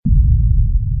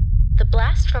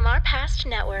Blast from Our Past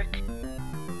Network.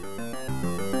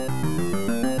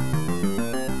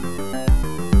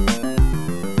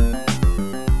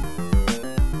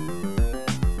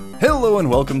 Hello and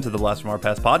welcome to the Blast from Our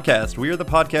Past podcast. We are the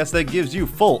podcast that gives you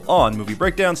full-on movie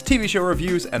breakdowns, TV show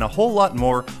reviews, and a whole lot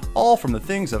more, all from the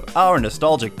things of our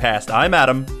nostalgic past. I'm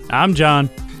Adam. I'm John.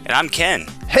 And I'm Ken.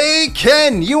 Hey,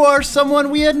 Ken! You are someone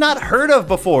we had not heard of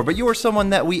before, but you are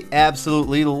someone that we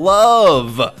absolutely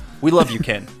love. We love you,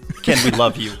 Ken. Ken, we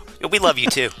love you. We love you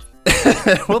too.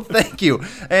 Well, thank you.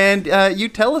 And you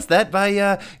tell us that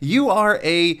by you are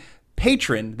a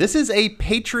patron. This is a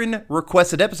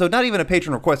patron-requested episode. Not even a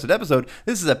patron-requested episode.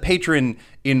 This is a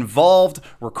patron-involved,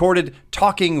 recorded,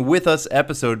 talking with us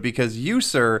episode because you,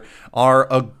 sir, are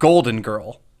a golden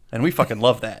girl. And we fucking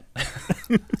love that.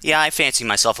 Yeah, I fancy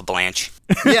myself a Blanche.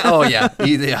 Yeah, oh yeah.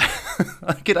 Yeah.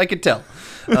 I could tell.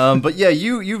 But yeah,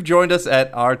 you've joined us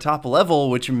at our top level,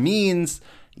 which means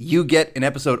you get an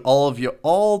episode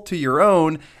all to your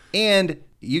own, and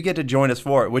you get to join us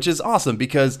for it, which is awesome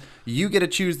because you get to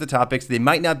choose the topics. They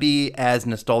might not be as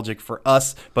nostalgic for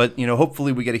us, but,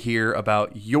 hopefully we get to hear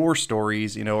about your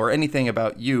stories, or anything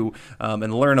about you,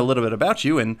 and learn a little bit about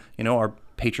you and, our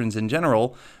patrons in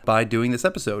general by doing this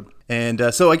episode.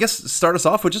 And so I guess start us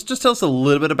off with just tell us a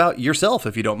little bit about yourself,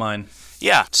 if you don't mind.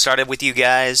 Yeah, started with you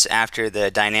guys after the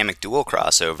Dynamic Duel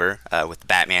crossover with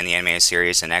Batman the Animated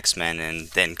Series and X-Men, and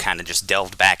then kind of just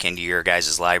delved back into your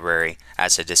guys' library.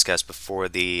 As I discussed before,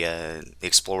 the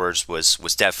Explorers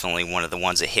was definitely one of the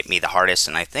ones that hit me the hardest,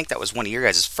 and I think that was one of your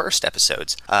guys' first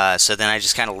episodes. So then I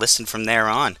just kind of listened from there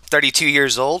on. 32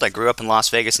 years old, I grew up in Las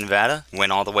Vegas, Nevada,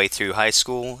 went all the way through high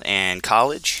school and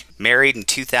college, married in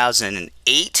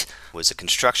 2008, was a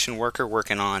construction worker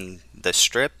working on the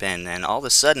Strip, and then all of a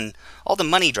sudden, all the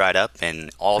money dried up and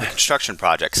all the construction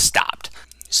projects stopped.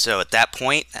 So at that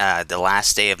point, the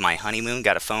last day of my honeymoon,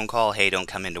 got a phone call, hey, don't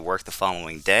come into work the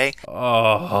following day.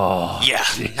 Oh. Yeah,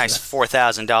 Jesus. Nice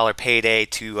 $4,000 payday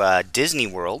to Disney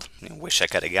World. I wish I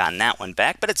could have gotten that one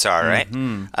back, but it's all right.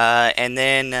 Mm-hmm. And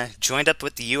then joined up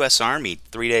with the U.S. Army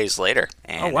 3 days later.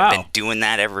 And I've been doing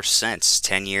that ever since.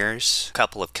 10 years, a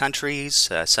couple of countries,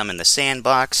 some in the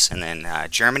sandbox, and then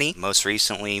Germany. Most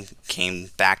recently came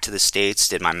back to the States,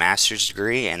 did my master's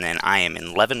degree, and then I am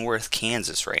in Leavenworth,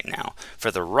 Kansas right now. For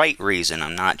the right reason,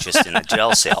 I'm not just in a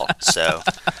jail cell. So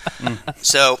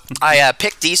I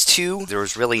picked these two. There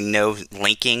was really no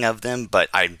linking of them, but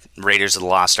Raiders of the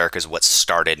Lost Ark is what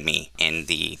started me in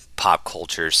the pop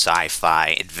culture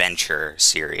sci-fi adventure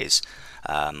series.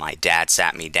 My dad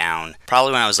sat me down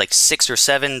probably when I was like 6 or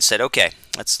 7, said, okay,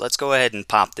 let's go ahead and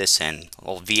pop this in.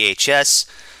 A little VHS,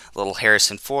 a little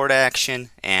Harrison Ford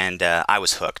action, and I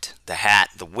was hooked. The hat,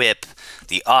 the whip,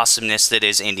 the awesomeness that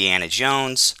is Indiana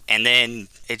Jones, and then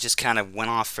it just kind of went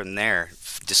off from there.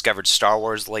 Discovered Star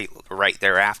Wars right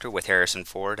thereafter with Harrison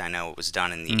Ford. I know it was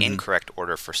done in the incorrect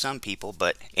order for some people,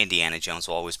 but Indiana Jones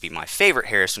will always be my favorite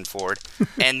Harrison Ford.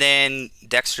 And then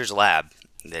Dexter's Lab.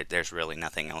 There's really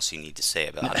nothing else you need to say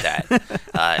about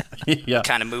that. Yeah.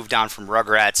 Kind of moved on from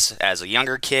Rugrats as a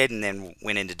younger kid and then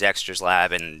went into Dexter's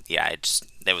Lab, and yeah,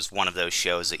 that was one of those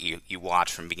shows that you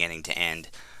watch from beginning to end.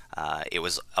 It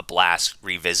was a blast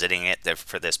revisiting it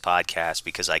for this podcast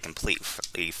because I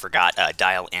completely forgot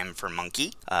Dial M for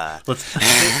Monkey. Let's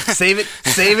save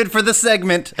it for the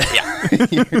segment. Yeah.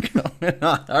 You're going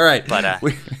on. All right. But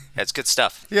that's good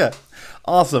stuff. Yeah.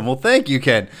 Awesome. Well, thank you,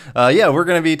 Ken. We're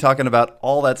going to be talking about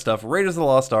all that stuff. Raiders of the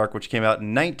Lost Ark, which came out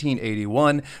in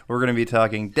 1981. We're going to be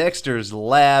talking Dexter's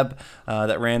Lab,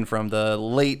 that ran from the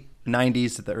late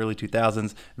 90s to the early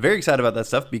 2000s. Very excited about that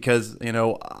stuff because,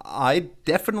 I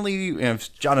definitely,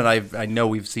 John and I know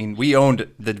we owned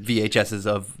the VHSs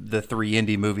of the 3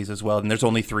 indie movies as well, and there's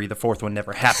only 3. The 4th one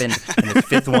never happened, and the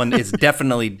 5th one is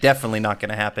definitely not going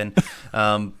to happen.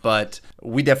 But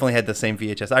we definitely had the same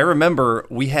VHS. I remember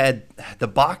we had the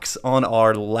box on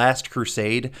our Last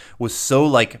Crusade was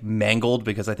so mangled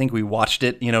because I think we watched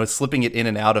it, slipping it in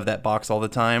and out of that box all the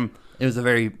time. It was a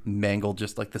very mangled,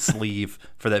 just the sleeve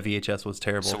for that VHS was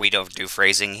terrible. So we don't do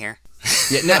phrasing here?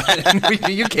 Yeah, no,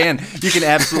 you can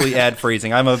absolutely add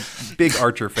phrasing. I'm a big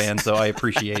Archer fan, so I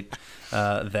appreciate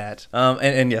that.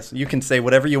 And yes, you can say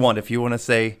whatever you want. If you want to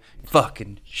say fuck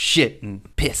and shit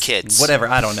and piss, kids, and whatever,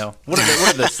 I don't know. What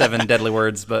are the 7 deadly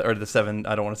words? Or the 7?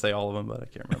 I don't want to say all of them, but I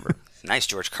can't remember. Nice,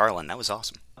 George Carlin. That was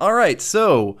awesome. All right,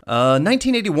 so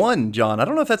 1981, John. I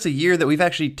don't know if that's a year that we've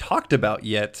actually talked about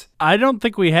yet. I don't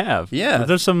think we have. Yeah. But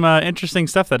there's some interesting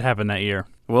stuff that happened that year.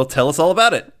 Well, tell us all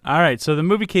about it. All right, so the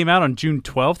movie came out on June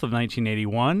 12th of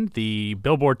 1981. The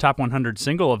Billboard Top 100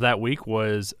 single of that week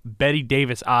was Betty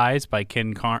Davis Eyes by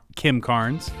Kim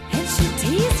Carnes. And she'll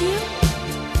tease you,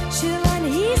 she'll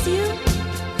unease you.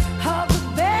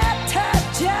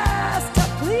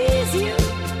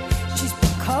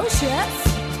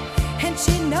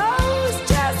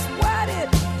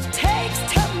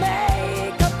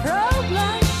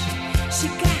 She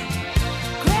got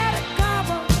Greta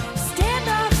Garbo,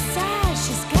 standoff size.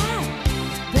 She's got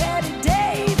Betty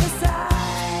Davis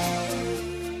eyes.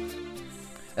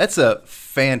 That's a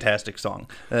fantastic song.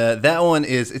 That one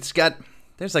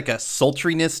there's like a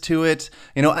sultriness to it.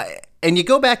 You know, and you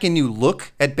go back and you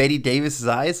look at Betty Davis's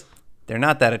eyes, they're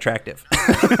not that attractive.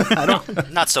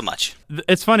 Not so much.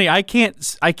 It's funny. I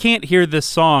can't hear this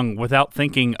song without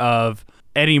thinking of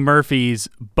Eddie Murphy's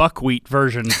buckwheat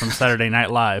version from Saturday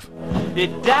Night Live.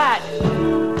 It died,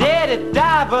 dead a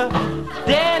diver,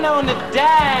 then on the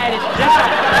died, it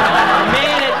died,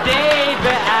 many days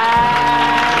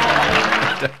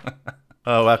behind.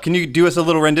 Oh, wow. Can you do us a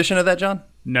little rendition of that, John?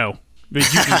 No. But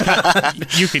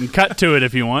you can cut to it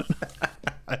if you want.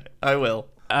 I will.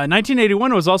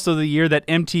 1981 was also the year that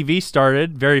MTV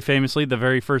started. Very famously, the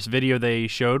very first video they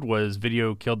showed was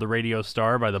Video Killed the Radio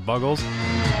Star by the Buggles.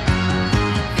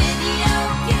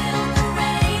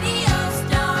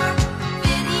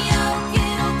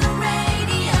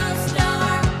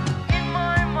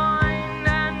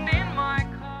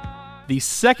 The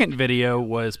second video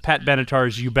was Pat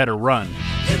Benatar's You Better Run. You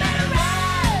better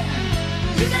run,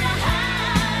 you better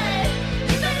hide,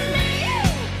 you better leave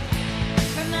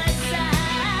from my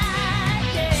side,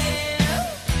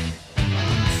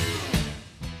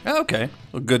 yeah. Okay.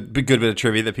 Well, good bit of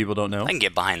trivia that people don't know. I can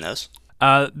get behind those.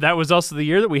 That was also the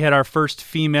year that we had our first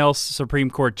female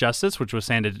Supreme Court justice, which was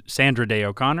Sandra Day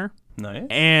O'Connor. Nice.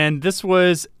 And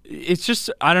it's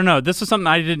just, I don't know. This was something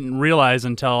I didn't realize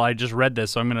until I just read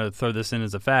this, so I'm going to throw this in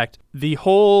as a fact. The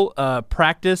whole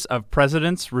practice of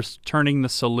presidents returning the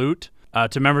salute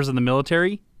to members of the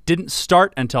military didn't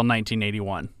start until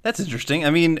 1981. That's interesting. I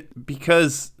mean,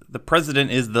 because the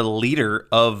president is the leader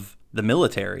of the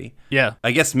military. Yeah.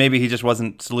 I guess maybe he just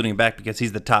wasn't saluting back because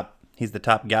he's the top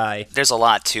guy. There's a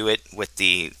lot to it with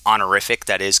the honorific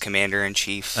that is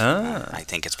Commander-in-Chief. I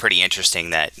think it's pretty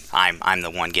interesting that I'm the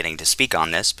one getting to speak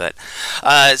on this. But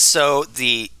so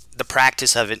the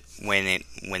practice of it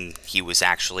when he was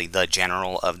actually the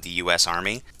general of the U.S.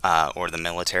 Army or the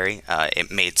military, it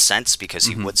made sense because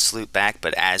he would salute back.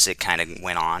 But as it kind of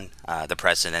went on, the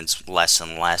presidents less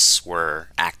and less were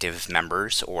active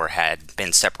members or had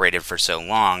been separated for so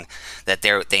long that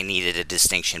they needed a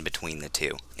distinction between the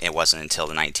two. It wasn't until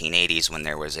the 1980s when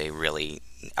there was a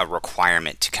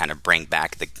requirement to kind of bring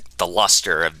back the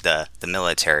luster of the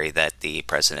military that the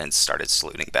presidents started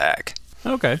saluting back.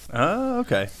 Okay. Oh,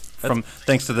 okay.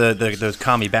 Thanks to those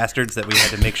commie bastards that we had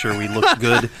to make sure we looked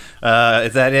good. Is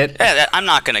that it? Yeah, I'm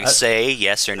not going to say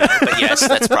yes or no, but yes,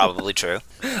 that's probably true.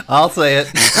 I'll say it.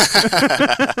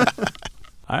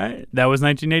 All right. That was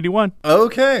 1981.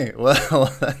 Okay.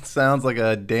 Well, that sounds like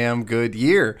a damn good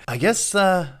year. I guess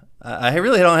I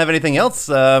really don't have anything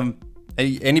else.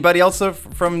 Anybody else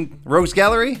from Rogues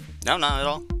Gallery? No, not at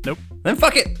all. Nope. Then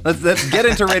fuck it. Let's get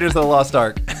into Raiders of the Lost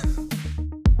Ark.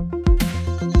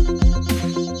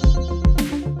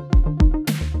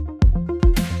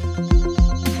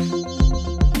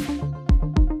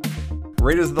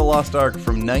 Raiders of the Lost Ark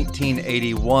from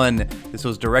 1981. This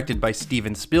was directed by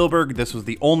Steven Spielberg. This was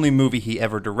the only movie he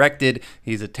ever directed.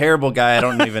 He's a terrible guy. I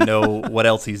don't even know what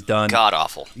else he's done. God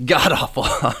awful. God awful.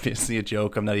 Obviously a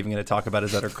joke. I'm not even going to talk about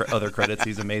his other credits.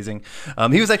 He's amazing.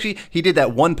 He did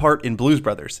that one part in Blues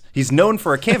Brothers. He's known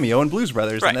for a cameo in Blues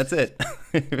Brothers, right. And that's it.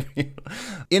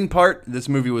 In part, this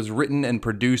movie was written and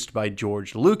produced by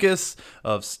George Lucas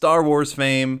of Star Wars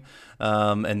fame.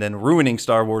 And then ruining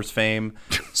Star Wars fame.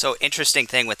 So, interesting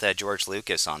thing with George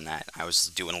Lucas on that. I was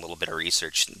doing a little bit of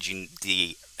research.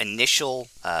 The initial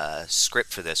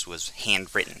script for this was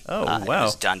handwritten. Oh, wow. It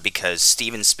was done because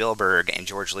Steven Spielberg and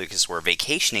George Lucas were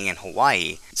vacationing in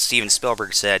Hawaii. Steven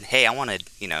Spielberg said, "Hey, I want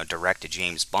to direct a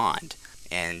James Bond."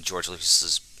 And George Lucas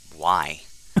says, "Why?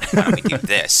 Why don't we do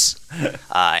this?"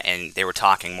 And they were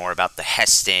talking more about the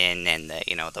Heston and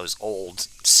those old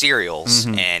serials,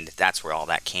 and that's where all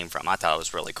that came from. I thought it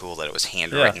was really cool that it was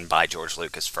handwritten by George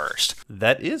Lucas first.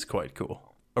 That is quite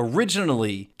cool.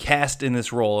 Originally cast in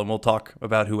this role, and we'll talk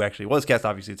about who actually was cast.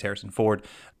 Obviously, it's Harrison Ford.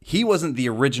 He wasn't the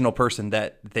original person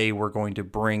that they were going to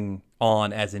bring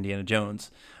on as Indiana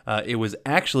Jones. It was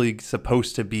actually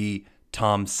supposed to be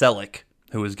Tom Selleck,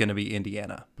 who was going to be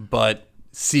Indiana, but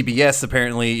CBS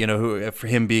apparently, for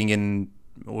him being in,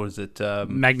 what was it?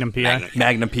 Magnum PI.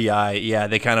 Magnum PI. Yeah,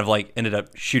 they kind of ended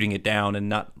up shooting it down and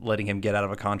not letting him get out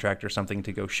of a contract or something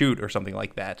to go shoot or something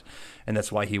like that. And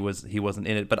that's why he wasn't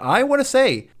in it. But I want to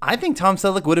say, I think Tom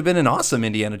Selleck would have been an awesome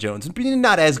Indiana Jones.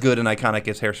 Not as good and iconic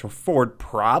as Harrison Ford,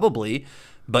 probably,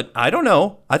 But I don't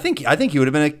know. I think he would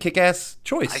have been a kick-ass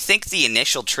choice. I think the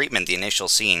initial treatment, the initial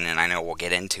scene, and I know we'll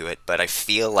get into it, but I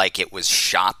feel like it was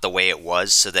shot the way it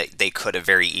was so that they could have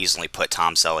very easily put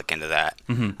Tom Selleck into that.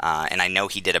 Mm-hmm. And I know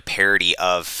he did a parody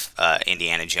of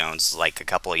Indiana Jones like a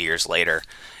couple of years later,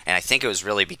 and I think it was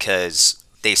really because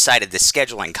they cited the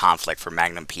scheduling conflict for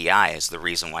Magnum P.I. as the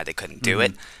reason why they couldn't do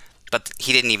it. But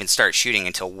he didn't even start shooting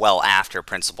until well after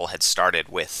Principal had started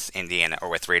with Indiana or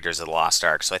with Raiders of the Lost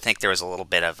Ark. So I think there was a little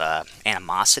bit of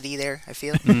animosity there, I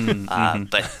feel.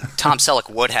 But Tom Selleck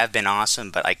would have been awesome,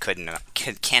 but I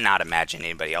cannot imagine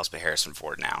anybody else but Harrison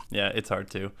Ford now. Yeah, it's hard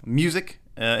to. Music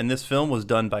in this film was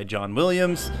done by John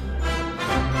Williams.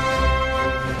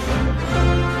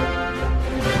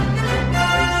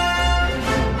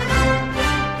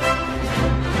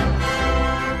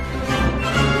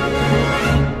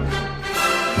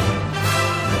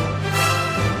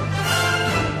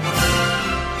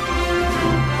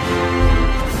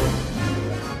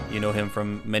 Know him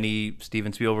from many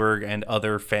Steven Spielberg and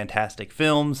other fantastic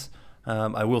films.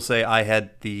 I will say I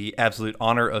had the absolute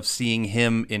honor of seeing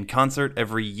him in concert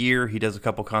every year. He does a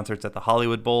couple concerts at the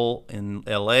Hollywood Bowl in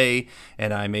LA,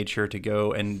 and I made sure to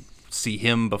go and see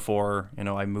him before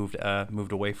I moved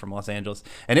away from Los Angeles,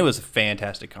 and it was a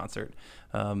fantastic concert.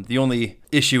 The only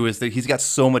issue is that he's got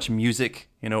so much music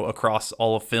across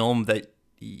all of film that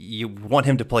you want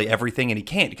him to play everything, and he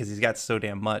can't because he's got so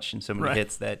damn much and so many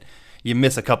hits that you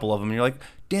miss a couple of them, and you're like,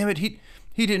 damn it, he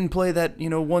didn't play that,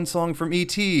 one song from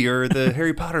E.T. or the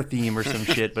Harry Potter theme or some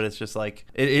shit, but it's just like,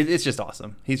 it's just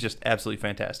awesome. He's just absolutely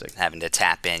fantastic. Having to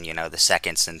tap in, the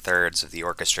seconds and thirds of the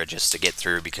orchestra just to get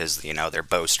through because, their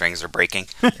bow strings are breaking.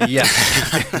 Yeah,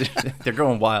 they're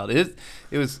going wild. It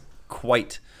was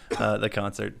quite the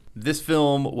concert. This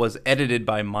film was edited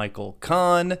by Michael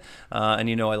Kahn,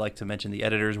 and I like to mention the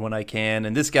editors when I can,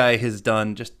 and this guy has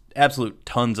done just absolute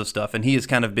tons of stuff, and he has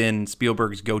kind of been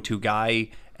Spielberg's go-to guy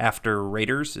after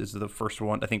Raiders is the first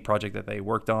one, I think, project that they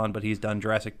worked on, but he's done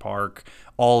Jurassic Park,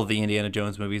 all of the Indiana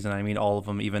Jones movies, and I mean all of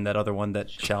them, even that other one that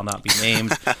shall not be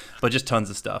named, but just tons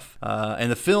of stuff. And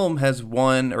the film it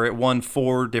won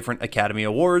 4 different Academy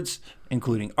Awards,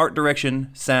 including art direction,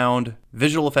 sound,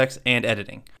 visual effects, and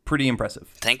editing. Pretty impressive.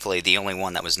 Thankfully, the only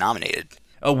one that was nominated.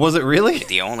 Oh, was it really?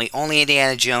 The only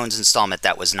Indiana Jones installment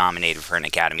that was nominated for an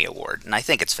Academy Award, and I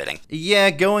think it's fitting.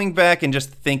 Yeah, going back and just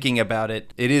thinking about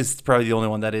it, it is probably the only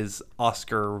one that is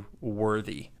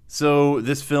Oscar-worthy. So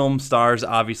this film stars,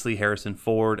 obviously, Harrison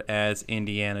Ford as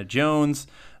Indiana Jones.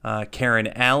 Karen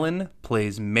Allen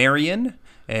plays Marion,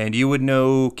 and you would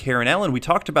know Karen Allen. We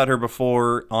talked about her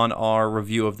before on our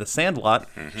review of The Sandlot.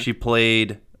 Mm-hmm. She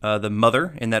played the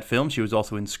mother in that film. She was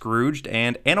also in Scrooged,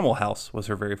 and Animal House was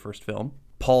her very first film.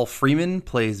 Paul Freeman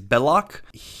plays Belloc.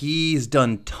 He's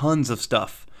done tons of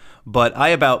stuff, but I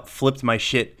about flipped my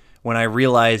shit when I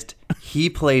realized he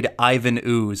played Ivan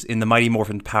Ooze in the Mighty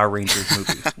Morphin Power Rangers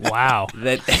movies. Wow.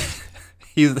 That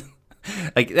he's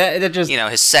like that just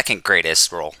his second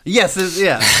greatest role. Yes, his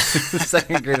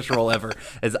second greatest role ever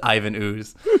as Ivan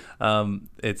Ooze.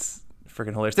 It's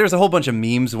freaking hilarious. There's a whole bunch of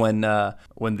memes when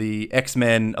the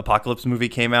X-Men Apocalypse movie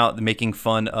came out, making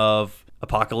fun of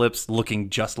Apocalypse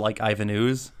looking just like Ivan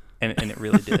Ooze, and it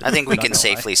really did. I think we can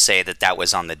safely say that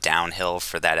was on the downhill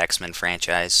for that X-Men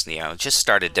franchise. It just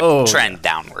started to trend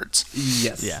downwards.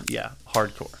 Yes, yeah,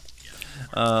 hardcore.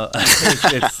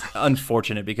 It's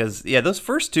unfortunate because those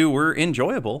first 2 were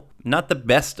enjoyable. Not the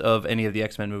best of any of the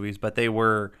X-Men movies, but they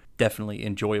were definitely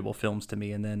enjoyable films to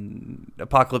me. And then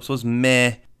Apocalypse was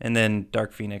meh, and then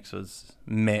Dark Phoenix was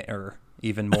meh, or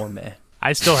even more meh.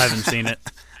 I still haven't seen it.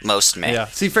 Most meh. Yeah.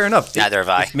 See, fair enough. Neither have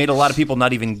I. It's made a lot of people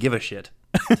not even give a shit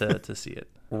to see it.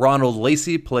 Ronald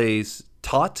Lacey plays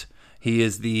Tot. He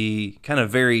is the kind of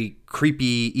very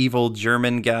creepy, evil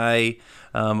German guy.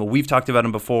 We've talked about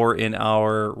him before in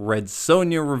our Red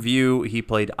Sonja review. He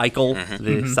played Eichel,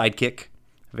 the sidekick.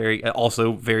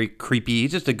 Also very creepy.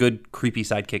 He's just a good, creepy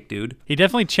sidekick dude. He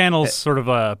definitely channels sort of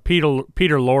a Peter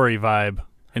Lorre vibe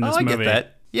in this movie. I get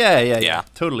that. Yeah.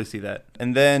 Totally see that.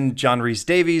 And then John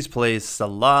Rhys-Davies plays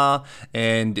Salah,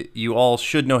 and you all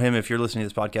should know him if you're listening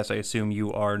to this podcast. I assume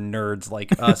you are nerds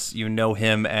like us. You know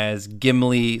him as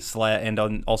Gimli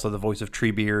and also the voice of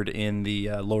Treebeard in the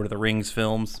Lord of the Rings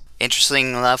films.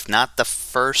 Interesting enough, not the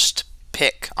first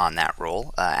pick on that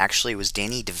role. Actually, it was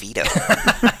Danny DeVito.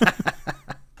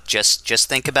 Just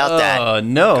think about that.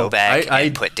 No. Go back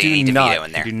and put Danny DeVito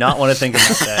in there. I do not want to think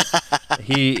about that.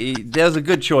 That was a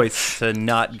good choice to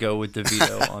not go with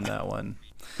DeVito on that one.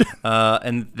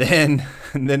 And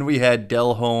then we had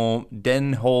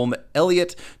Denholm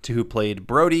Elliott, who played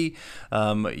Brody.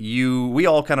 We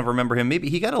all kind of remember him. Maybe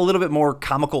he got a little bit more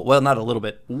comical. Well, not a little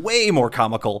bit, way more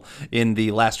comical in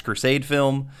the Last Crusade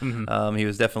film. He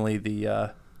was definitely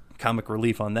the comic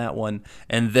relief on that one.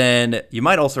 And then you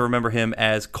might also remember him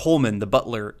as Coleman, the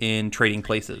butler in Trading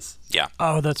Places. Yeah.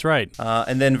 Oh, that's right.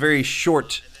 And then very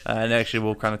short, and actually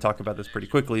we'll kind of talk about this pretty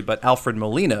quickly, but Alfred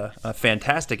Molina, a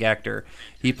fantastic actor.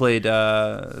 He played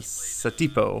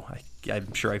Satipo.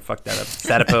 I'm sure I fucked that up.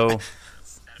 Satipo.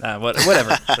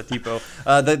 Whatever. Satipo.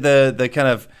 The kind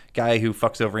of guy who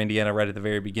fucks over Indiana right at the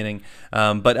very beginning.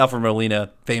 But Alfred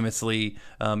Molina, famously,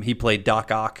 he played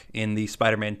Doc Ock in the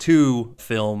Spider-Man 2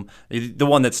 film, the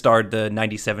one that starred the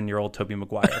 97-year-old Tobey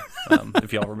Maguire,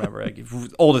 if y'all remember. Like,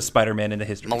 oldest Spider-Man in the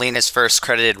history. Molina's first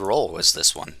credited role was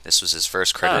this one. This was his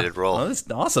first credited role. Oh,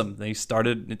 that's awesome. It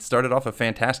started off a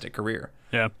fantastic career.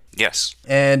 Yeah. Yes.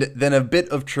 And then a bit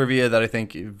of trivia that I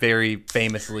think very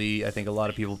famously, I think a lot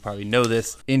of people probably know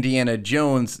this. Indiana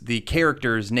Jones, the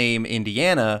character's name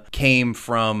Indiana, came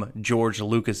from George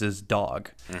Lucas's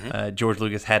dog. George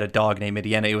Lucas had a dog named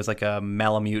Indiana. It was like a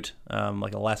Malamute,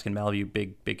 like Alaskan Malamute,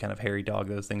 big kind of hairy dog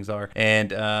those things are.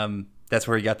 And that's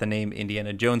where he got the name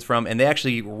Indiana Jones from. And they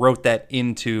actually wrote that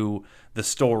into the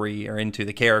story or into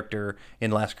the character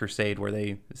in Last Crusade, where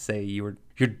they say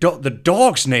the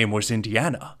dog's name was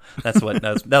Indiana. That's what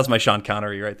that was my Sean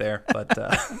Connery right there. But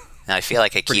Now, I feel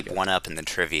like I keep one up in the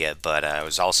trivia, but I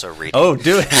was also reading oh,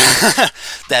 do it.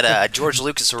 that George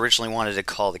Lucas originally wanted to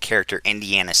call the character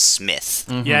Indiana Smith.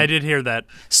 Yeah, I did hear that.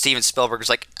 Steven Spielberg was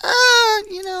like,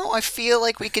 I feel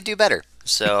like we could do better.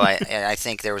 So I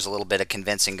think there was a little bit of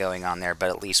convincing going on there, but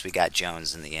at least we got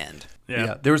Jones in the end.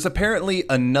 Yeah. There was apparently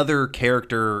another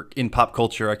character in pop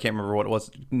culture, I can't remember what it was,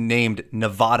 named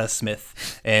Nevada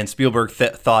Smith, and Spielberg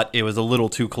thought it was a little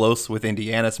too close with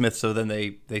Indiana Smith, so then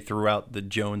they threw out the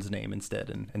Jones name instead,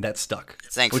 and that stuck.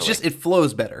 Thankfully. It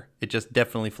flows better. It just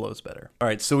definitely flows better. All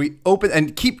right, so we open,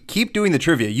 and keep doing the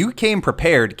trivia. You came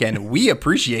prepared, Ken. We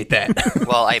appreciate that.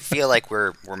 Well, I feel like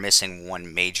we're missing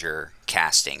one major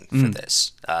casting for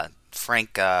this.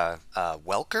 Frank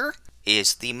Welker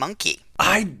is the monkey.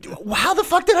 How the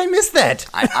fuck did I miss that?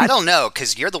 I don't know,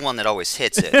 because you're the one that always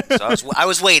hits it. So I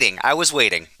was waiting.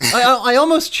 I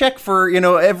almost check for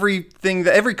everything,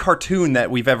 every cartoon that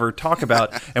we've ever talked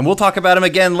about, and we'll talk about him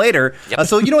again later. Yep.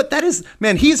 So you know what that is,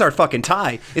 man? He's our fucking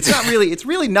tie. It's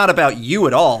really not about you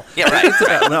at all. Yeah, right. It's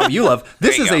about what you love.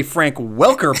 This There is you a go. Frank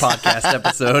Welker podcast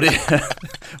episode.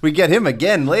 We get him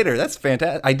again later. That's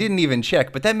fantastic. I didn't even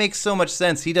check, but that makes so much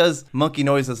sense. He does monkey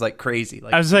noises like crazy.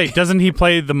 I was saying, doesn't he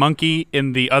play the monkey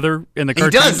in the cartoon he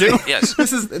does. too? Yes.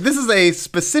 This is a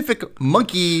specific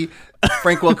monkey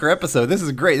Frank Welker episode. This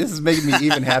is great. This is making me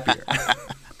even happier.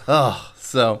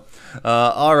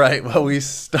 All right. Well, we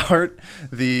start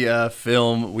the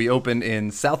film. We open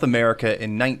in South America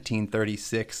in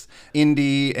 1936.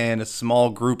 Indy and a small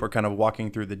group are kind of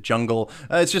walking through the jungle.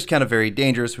 It's just kind of very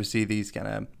dangerous. We see these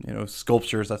kind of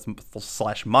sculptures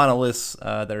slash monoliths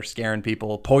that are scaring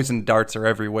people. Poison darts are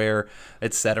everywhere,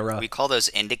 etc. We call those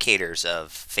indicators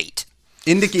of fate.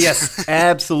 Yes,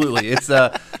 absolutely. It's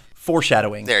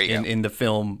foreshadowing There you go. in the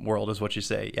film world is what you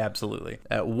say. Absolutely.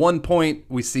 At one point,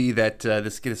 we see that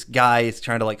this guy is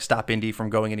trying to stop Indy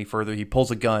from going any further. He pulls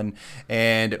a gun,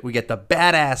 and we get the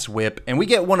badass whip, and we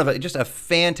get just a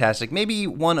fantastic, maybe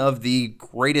one of the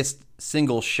greatest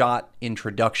single shot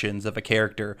introductions of a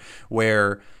character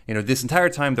where, this entire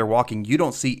time they're walking, you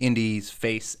don't see Indy's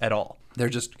face at all. They're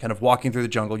just kind of walking through the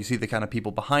jungle. You see the kind of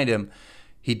people behind him.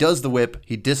 He does the whip,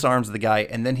 he disarms the guy,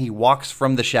 and then he walks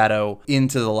from the shadow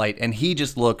into the light, and he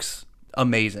just looks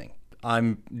amazing.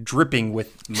 I'm dripping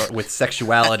with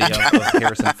sexuality of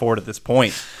Harrison Ford at this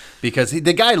point, because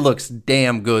the guy looks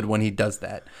damn good when he does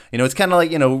that. It's kind of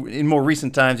like, in more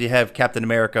recent times, you have Captain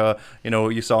America,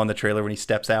 you saw in the trailer when he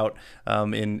steps out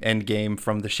in Endgame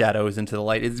from the shadows into the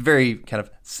light. It's very kind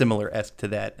of similar-esque to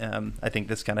that. I think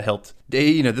this kind of helped.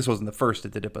 This wasn't the first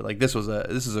that did it, but this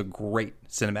is a great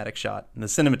cinematic shot. And the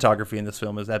cinematography in this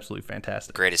film is absolutely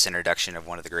fantastic. Greatest introduction of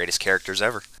one of the greatest characters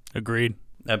ever. Agreed.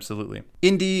 Absolutely.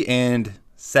 Indy and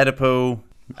Satipo,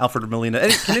 Alfred Molina.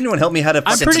 Can anyone help me how to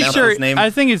I'm fucking pretty pronounce sure. his name?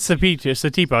 I think it's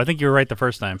Satipo. I think you were right the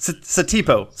first time.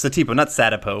 Satipo, not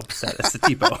Satipo.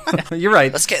 Satipo. You're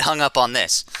right. Let's get hung up on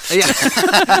this. Yeah.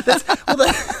 That's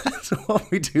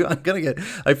what we do.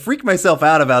 I freak myself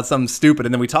out about something stupid,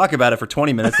 and then we talk about it for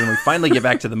 20 minutes, and we finally get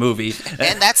back to the movie.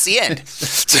 And that's the end.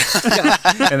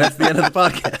 And that's the end of the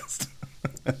podcast.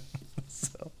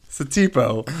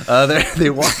 Satipo, they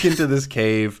walk into this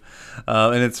cave.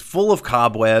 and it's full of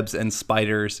cobwebs and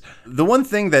spiders. The one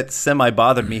thing that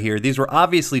semi-bothered me here, these were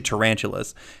obviously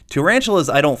tarantulas. Tarantulas,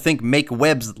 I don't think, make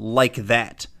webs like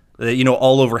that.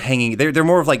 All over hanging. They're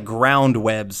more of like ground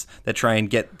webs that try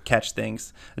and catch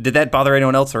things. Did that bother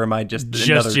anyone else, or am I just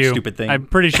another you. stupid thing? I'm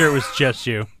pretty sure it was just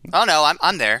you. Oh no,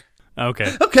 I'm there.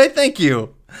 Okay. Okay, thank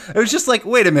you. It was just like,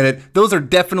 wait a minute, those are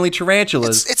definitely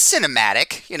tarantulas. It's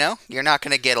cinematic, You're not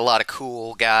going to get a lot of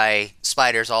cool guy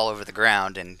spiders all over the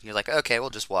ground, and you're like, okay, we'll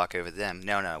just walk over them.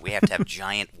 No, we have to have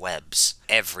giant webs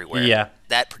everywhere. Yeah.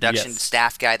 That production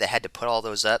staff guy that had to put all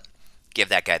those up, give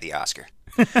that guy the Oscar.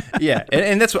 Yeah,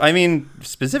 and that's what I mean.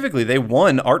 Specifically, they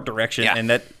won art direction, and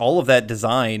that all of that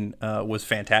design was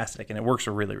fantastic, and it works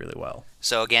really, really well.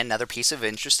 So again, another piece of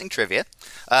interesting trivia.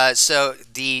 So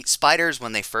the spiders,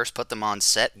 when they first put them on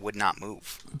set, would not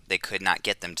move. They could not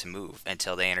get them to move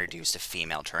until they introduced a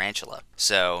female tarantula.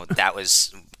 So that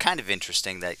was kind of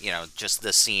interesting. That just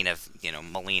the scene of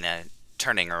Melina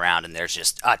turning around and there's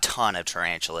just a ton of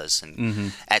tarantulas,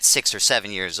 and at 6 or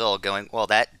 7 years old going, well,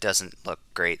 that doesn't look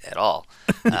great at all.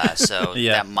 So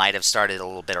that might have started a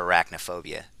little bit of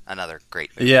arachnophobia. Another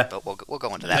great movie, but we'll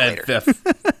go into that later.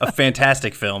 A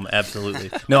fantastic film, absolutely.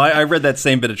 No, I read that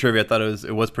same bit of trivia. I thought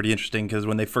it was pretty interesting because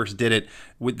when they first did it,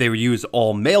 they would use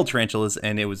all male tarantulas,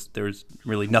 and there was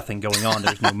really nothing going on.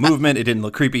 There was no movement. It didn't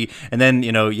look creepy. And then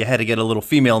you had to get a little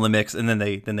female in the mix, and then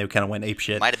they kind of went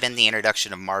apeshit. Might have been the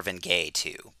introduction of Marvin Gaye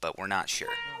too, but we're not sure.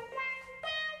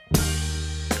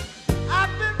 I've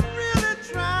been really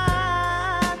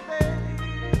trying, baby,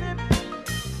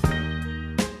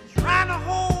 trying to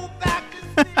hold back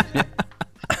this feeling.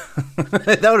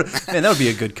 that would be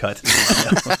a good cut.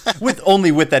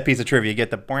 with that piece of trivia, you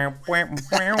get the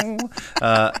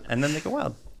and then they go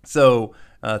wild. So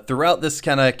throughout this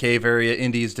kind of cave area,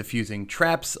 Indy is diffusing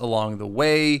traps along the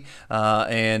way,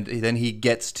 and then he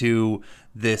gets to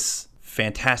this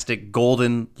fantastic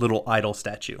golden little idol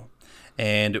statue,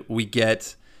 and we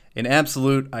get an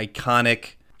absolute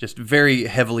iconic, just very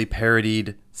heavily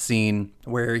parodied scene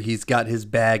where he's got his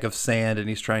bag of sand and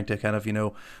he's trying to kind of,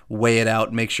 weigh it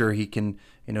out, make sure he can,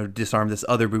 disarm this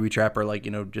other booby trapper,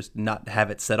 just not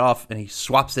have it set off. And he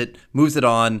swaps it, moves it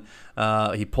on.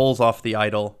 He pulls off the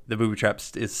idol. The booby trap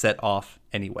is set off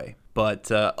anyway. But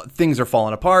things are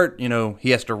falling apart. He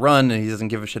has to run and he doesn't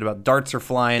give a shit about darts are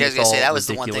flying. I was going to say, that was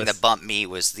ridiculous. The one thing that bumped me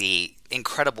was the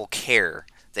incredible care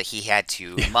that he had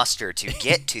to muster to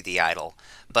get to the idol.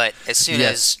 But as soon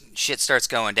as shit starts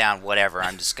going down, whatever,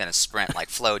 I'm just going to sprint like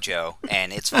FloJo,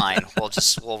 and it's fine.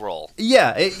 We'll roll.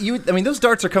 Yeah, those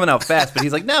darts are coming out fast, but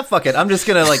he's like, nah, fuck it. I'm just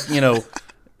going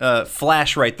to,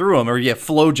 flash right through them, or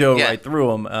FloJo right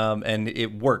through them, and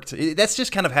it worked. That's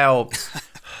just kind of how...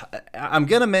 I'm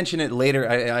going to mention it later.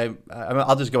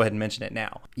 I'll just go ahead and mention it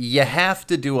now. You have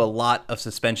to do a lot of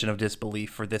suspension of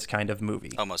disbelief for this kind of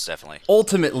movie. Oh, most definitely.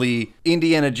 Ultimately,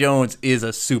 Indiana Jones is a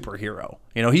superhero.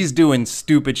 He's doing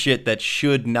stupid shit that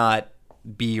should not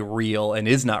be real and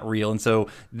is not real. And so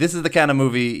this is the kind of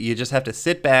movie you just have to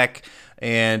sit back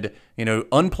and,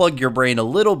 unplug your brain a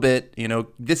little bit.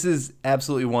 This is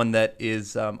absolutely one that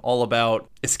is all about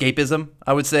escapism,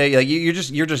 I would say. Like you're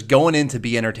just going in to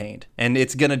be entertained, and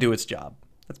it's going to do its job.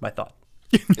 That's my thought.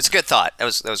 It's a good thought. That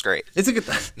was great. It's a good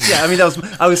yeah,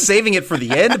 I was saving it for the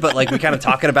end, but we're kind of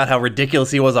talking about how ridiculous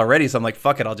he was already, so I'm like,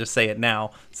 fuck it, I'll just say it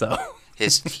now. So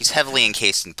He's heavily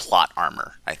encased in plot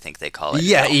armor, I think they call it.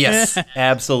 Yeah, yes,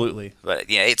 absolutely. But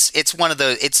yeah, it's one of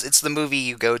those. It's the movie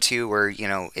you go to where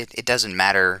it doesn't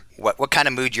matter what kind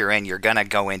of mood you're in. You're gonna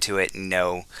go into it and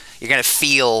know you're gonna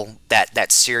feel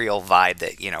that serial vibe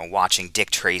that watching Dick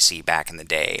Tracy back in the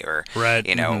day, or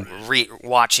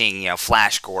watching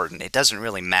Flash Gordon. It doesn't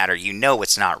really matter.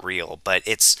 It's not real, but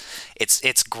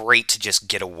it's great to just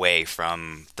get away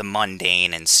from the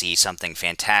mundane and see something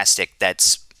fantastic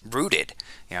that's rooted.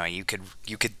 You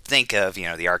could think of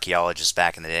the archaeologists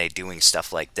back in the day doing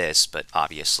stuff like this, but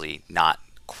obviously not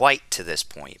quite to this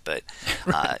point. But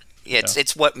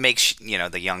it's what makes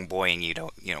the young boy in you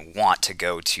don't want to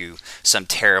go to some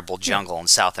terrible jungle in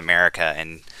South America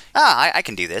and I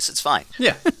can do this. It's fine.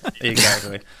 Yeah,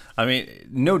 exactly.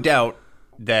 No doubt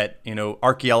that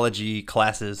archaeology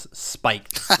classes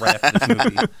spiked right after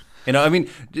this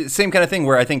movie. Same kind of thing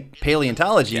where I think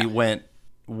paleontology went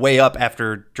way up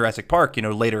after Jurassic Park,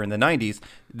 later in the 90s.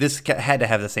 This had to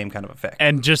have the same kind of effect.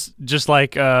 And just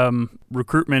like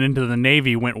recruitment into the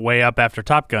Navy went way up after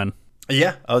Top Gun.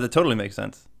 Yeah. Oh, that totally makes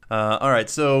sense. All right.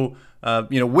 So,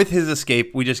 with his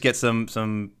escape, we just get some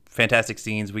fantastic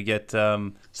scenes. We get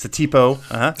Satipo.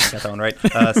 Got that one right.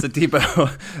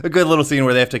 Satipo, a good little scene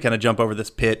where they have to kind of jump over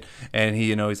this pit, and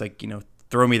he's like,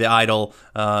 throw me the idol,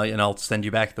 and I'll send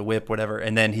you back the whip, whatever.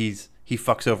 And then he's he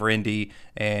fucks over Indy,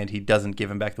 and he doesn't give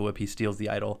him back the whip. He steals the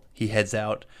idol. He heads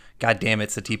out. God damn it,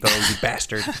 Satipo, you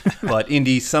bastard. But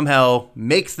Indy somehow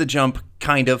makes the jump,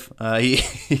 kind of.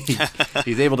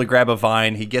 He's able to grab a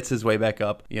vine. He gets his way back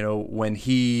up. You know, when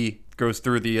he goes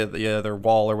through the other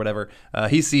wall or whatever,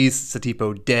 he sees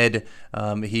Satipo dead.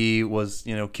 He was,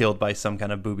 killed by some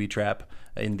kind of booby trap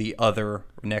in the other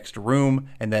next room.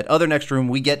 And that other next room,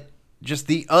 we get just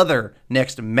the other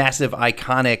next massive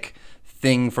iconic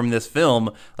thing from this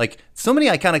film. Like, so many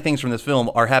iconic things from this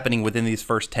film are happening within these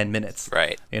first 10 minutes.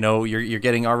 Right. You're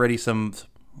getting already some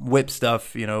whip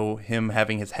stuff, him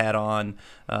having his hat on,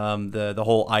 the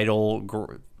whole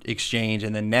idol exchange,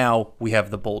 and then now we have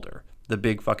the boulder. The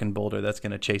big fucking boulder that's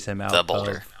going to chase him out. The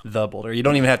boulder. You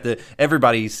don't even have to.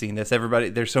 Everybody's seen this.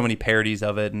 There's so many parodies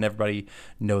of it, and everybody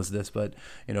knows this. But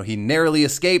he narrowly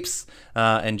escapes,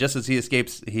 and just as he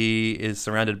escapes, he is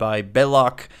surrounded by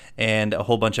Belloc and a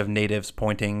whole bunch of natives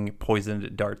pointing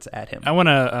poisoned darts at him. I want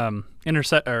to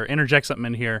interject something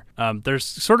in here. There's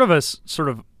sort of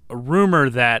a rumor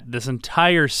that this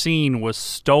entire scene was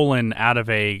stolen out of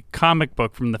a comic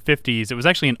book from the 50s. It was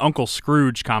actually an Uncle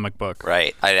Scrooge comic book.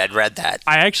 Right. I'd read that.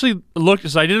 I actually looked,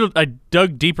 so I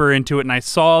dug deeper into it, and I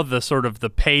saw the sort of the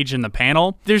page and the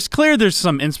panel. There's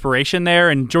some inspiration there,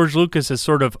 and George Lucas has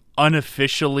sort of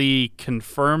unofficially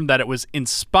confirmed that it was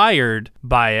inspired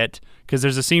by it, because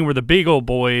there's a scene where the Beagle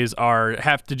Boys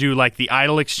have to do like the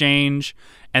idol exchange,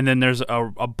 and then there's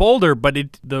a boulder, but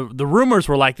the rumors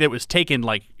were like it was taken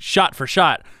like shot for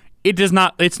shot. It's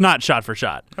not shot for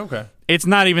shot. Okay. It's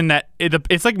not even that.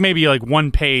 It's like maybe like one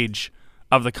page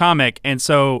of the comic, and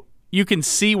so you can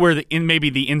see where maybe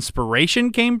the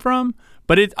inspiration came from,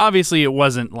 but it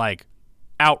wasn't like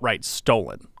outright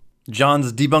stolen.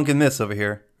 John's debunking this over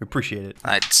here. We appreciate it.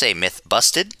 I'd say myth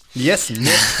busted. Yes,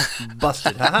 myth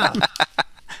busted. Haha.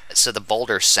 So the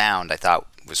boulder sound I thought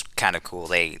was kind of cool.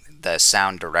 The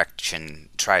sound direction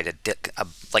tried to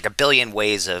like a billion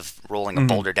ways of rolling a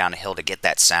boulder down a hill to get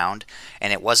that sound,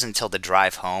 and it wasn't until the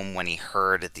drive home when he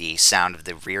heard the sound of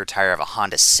the rear tire of a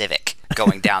Honda Civic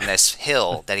going down this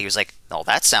hill that he was like, "Oh,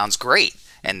 that sounds great."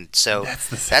 And so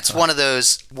that's one of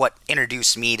those, what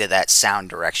introduced me to that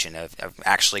sound direction of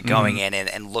actually going in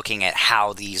and looking at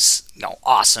how these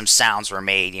awesome sounds were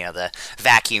made. The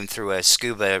vacuum through a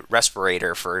scuba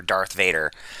respirator for Darth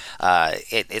Vader.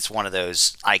 It's one of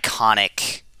those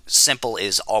iconic, simple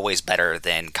is always better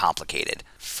than complicated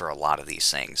for a lot of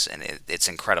these things. And it's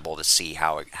incredible to see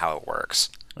how it works.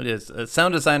 It is.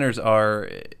 Sound designers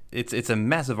it's a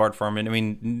massive art form. And I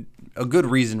mean, a good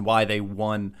reason why they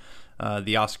won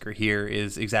the Oscar here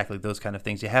is exactly those kind of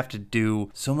things. You have to do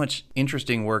so much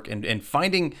interesting work and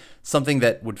finding something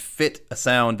that would fit a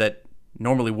sound that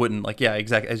normally wouldn't. Like, yeah,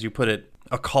 exactly as you put it,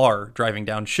 a car driving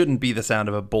down shouldn't be the sound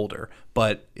of a boulder,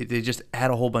 but they just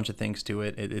add a whole bunch of things to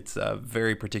it. It's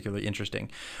very particularly interesting.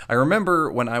 I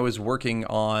remember when I was working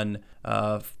on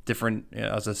different,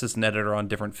 as assistant editor on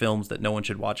different films that no one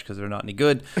should watch because they're not any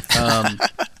good.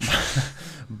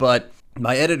 But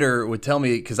my editor would tell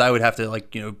me, because I would have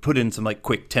to put in some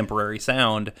quick temporary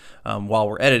sound while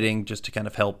we're editing, just to kind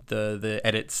of help the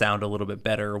edit sound a little bit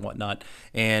better and whatnot.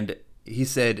 And he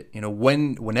said,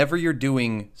 whenever you're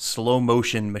doing slow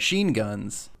motion machine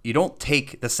guns, you don't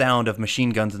take the sound of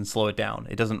machine guns and slow it down.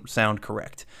 It doesn't sound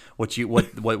correct. What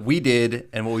we did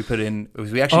and what we put in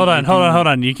was we actually hold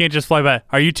on. You can't just fly by.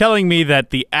 Are you telling me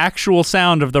that the actual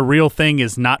sound of the real thing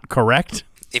is not correct?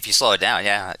 If you slow it down,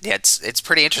 yeah, it's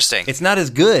pretty interesting. It's not as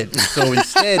good. So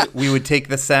instead, we would take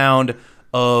the sound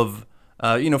of,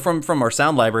 from our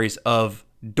sound libraries of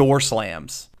door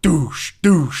slams. Doosh,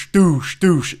 doosh, doosh,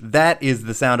 doosh. That is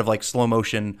the sound of slow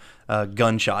motion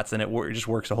gunshots, and it just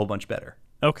works a whole bunch better.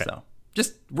 Okay. So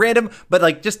just random,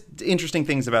 but just interesting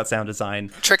things about sound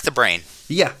design. Trick the brain.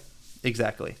 Yeah,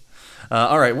 exactly.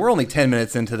 All right, we're only 10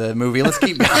 minutes into the movie. Let's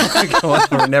keep going.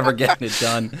 We're never getting it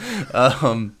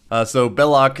done. So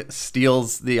Belloc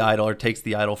steals the idol, or takes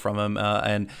the idol from him,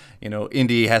 and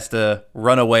Indy has to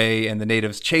run away, and the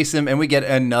natives chase him, and we get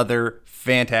another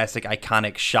fantastic,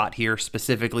 iconic shot here,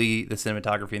 specifically the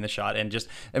cinematography in the shot. And just,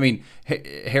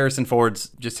 Harrison Ford's,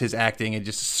 just his acting and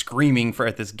just screaming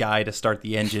at this guy to start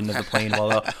the engine of the plane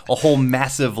while a whole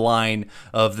massive line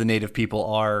of the native people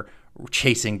are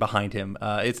chasing behind him.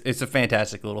 It's a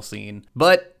fantastic little scene.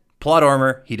 But plot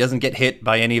armor, he doesn't get hit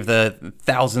by any of the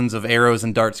thousands of arrows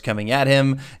and darts coming at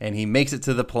him, and he makes it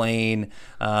to the plane.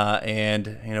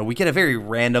 And we get a very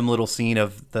random little scene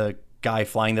of the guy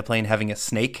flying the plane having a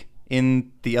snake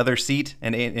in the other seat,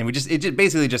 and it just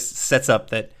basically just sets up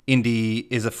that Indy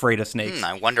is afraid of snakes.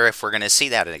 I wonder if we're going to see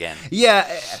that again.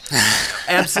 Yeah,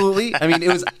 absolutely. I mean,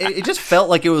 it just felt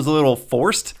like it was a little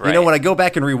forced. Right. You know, when I go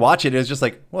back and rewatch it, it's just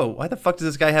like, whoa, why the fuck does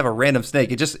this guy have a random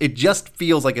snake? It just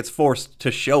feels like it's forced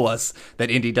to show us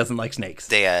that Indy doesn't like snakes.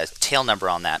 The tail number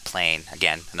on that plane,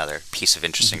 again, another piece of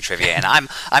interesting trivia. And I'm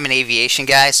an aviation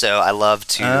guy, so I love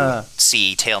to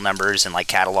see tail numbers and like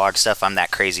catalog stuff. I'm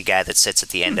that crazy guy that sits at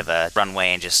the end of a runway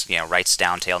and just writes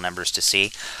down tail numbers to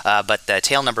see. But the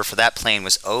tail number for that plane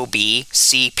was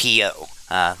OBCPO.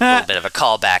 A little bit of a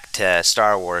callback to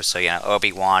Star Wars, so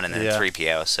Obi-Wan and then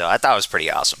 3PO. So I thought it was pretty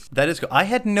awesome. That is cool. I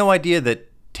had no idea that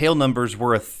tail numbers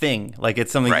were a thing. Like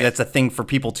it's something that's a thing for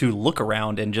people to look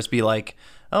around and just be like,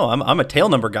 oh, I'm a tail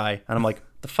number guy. And I'm like,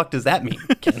 the fuck does that mean,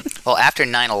 Ken? Well, after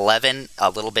 9/11, a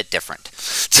little bit different.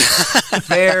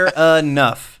 Fair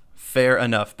enough.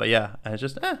 But yeah, it's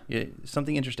just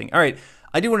something interesting. All right,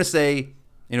 I do want to say,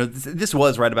 this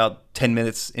was right about 10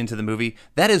 minutes into the movie.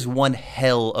 That is one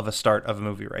hell of a start of a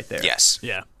movie right there. Yes.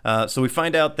 Yeah. So we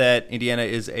find out that Indiana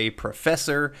is a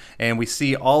professor, and we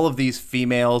see all of these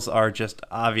females are just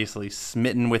obviously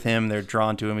smitten with him. They're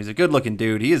drawn to him. He's a good-looking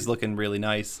dude. He is looking really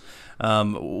nice.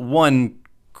 One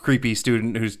creepy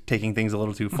student who's taking things a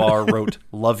little too far wrote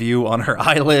 "love you" on her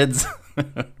eyelids.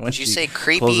 Would you say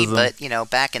creepy, but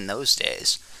back in those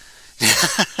days.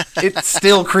 It's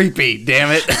still creepy, damn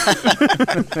it.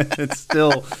 It's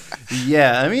still,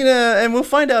 yeah. I mean, and we'll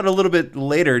find out a little bit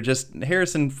later. Just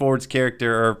Harrison Ford's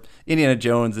character, or Indiana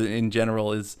Jones in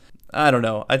general, is, I don't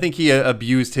know. I think he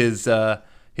abused his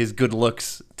good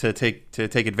looks to take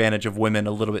advantage of women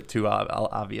a little bit too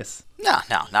obvious. No,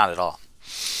 not at all.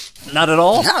 Not at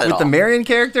all? Not at With all. the Marion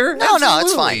character? No, it's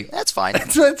Absolutely. fine. That's fine.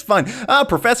 It's fine.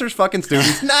 Professors fucking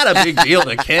students. Not a big deal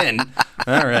to Ken.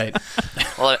 All right.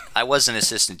 Well, I was an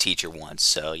assistant teacher once,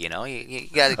 so you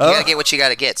gotta get what you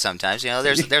gotta get sometimes.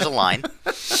 There's a line.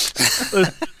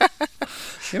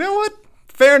 You know what?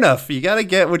 Fair enough. You got to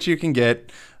get what you can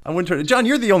get. I wouldn't. John,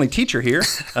 you're the only teacher here.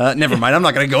 Never mind. I'm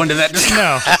not going to go into that.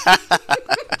 No.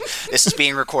 This is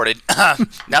being recorded.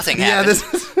 Nothing happened.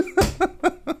 This is.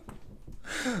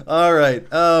 All right.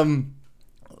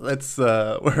 Let's.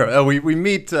 We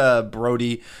meet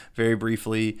Brody very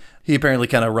briefly. He apparently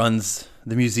kind of runs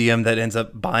the museum that ends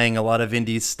up buying a lot of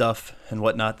Indy's stuff and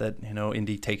whatnot that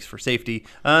Indy takes for safety.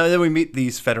 Then we meet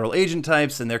these federal agent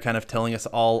types, and they're kind of telling us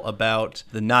all about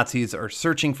the Nazis are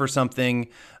searching for something.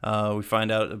 We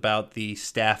find out about the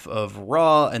staff of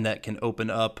Ra, and that can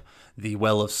open up the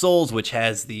Well of Souls, which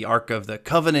has the Ark of the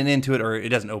Covenant into it, or it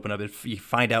doesn't open up. If you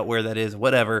find out where that is,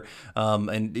 whatever.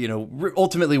 And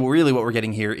ultimately, really, what we're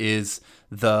getting here is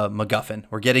the MacGuffin.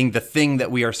 We're getting the thing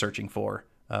that we are searching for,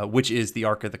 which is the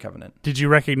Ark of the Covenant. Did you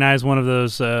recognize one of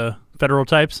those federal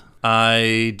types?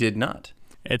 I did not.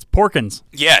 It's Porkins.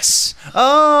 Yes.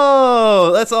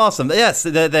 Oh, that's awesome. Yes,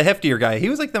 the heftier guy. He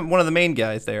was like one of the main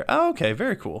guys there. Oh, okay,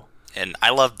 very cool. And I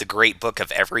loved the great book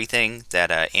of everything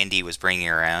that Indy was bringing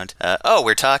around.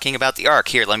 We're talking about the Ark.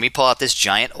 Here, let me pull out this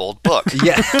giant old book.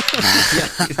 Yeah.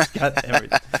 He's got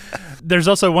everything. There's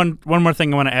also one more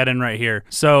thing I want to add in right here.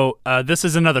 So this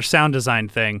is another sound design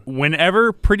thing.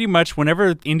 Whenever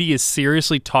Indy is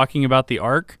seriously talking about the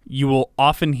Ark, you will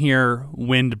often hear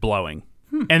wind blowing.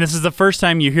 And this is the first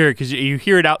time you hear it, because you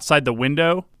hear it outside the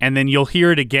window, and then you'll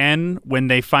hear it again when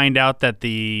they find out that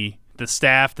the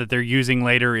staff that they're using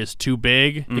later is too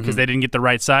big because they didn't get the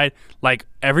right side. Like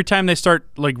every time they start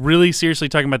like really seriously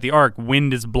talking about the Ark,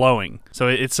 wind is blowing. So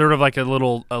it's sort of like a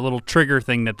little trigger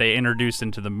thing that they introduced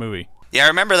into the movie. Yeah, I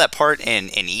remember that part in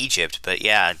Egypt, but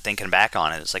yeah, thinking back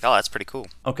on it, it's like, oh, that's pretty cool.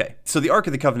 Okay, so the Ark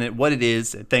of the Covenant, what it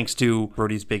is, thanks to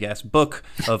Brody's big-ass book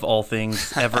of all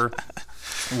things ever,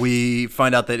 we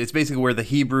find out that it's basically where the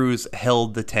Hebrews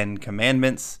held the 10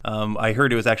 Commandments. I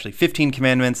heard it was actually 15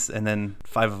 commandments, and then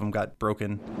 5 of them got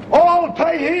broken. All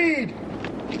pay heed!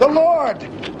 The Lord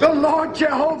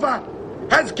Jehovah,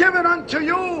 has given unto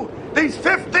you these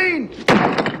 15...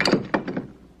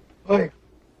 Wait.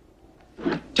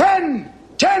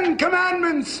 10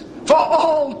 commandments for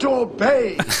all to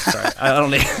obey. Sorry, I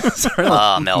don't need. Sorry,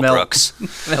 Mel Brooks.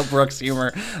 Mel Brooks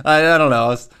humor. I don't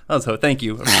know. Thank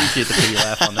you. I appreciate the pity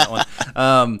laugh on that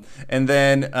one. And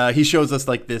then he shows us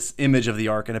like this image of the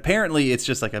Ark, and apparently it's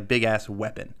just like a big ass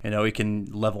weapon. It can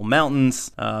level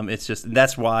mountains.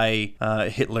 That's why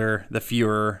Hitler, the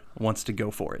Fuhrer, wants to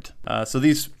go for it. So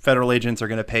these federal agents are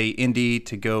going to pay Indy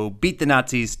to go beat the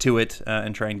Nazis to it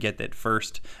and try and get it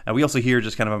first. We also hear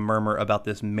just kind of a murmur about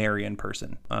this Marion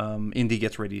person. Indy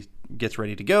gets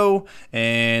ready to go,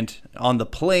 and on the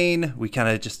plane we kind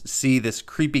of just see this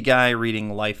creepy guy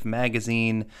reading Life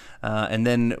magazine, and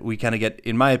then we kind of get,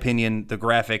 in my opinion, the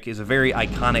graphic is a very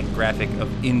iconic graphic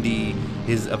of Indy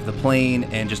of the plane,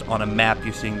 and just on a map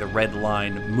you're seeing the red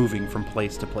line moving from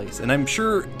place to place. And I'm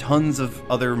sure tons of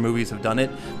other movies have done it,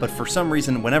 but for some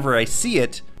reason whenever I see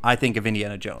it, I think of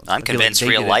Indiana Jones. I'm convinced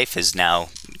real life is now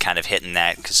kind of hitting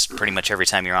that, because pretty much every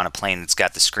time you're on a plane, it's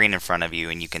got the screen in front of you,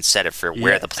 and you can set it for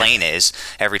where the plane is.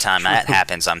 Every time that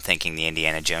happens, I'm thinking the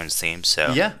Indiana Jones theme.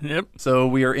 So yeah, Yep. So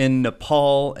we are in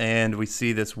Nepal, and we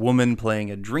see this woman playing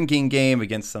a drinking game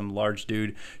against some large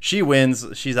dude. She wins.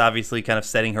 She's obviously kind of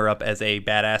setting her up as a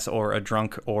badass or a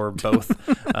drunk or both.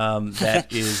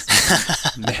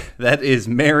 That is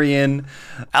Marion.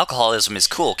 alcoholism is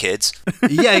cool, kids.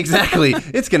 Yeah, exactly.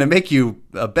 It's going to make you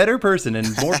a better person and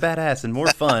more badass and more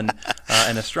fun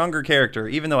and a stronger character,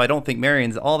 even though I don't think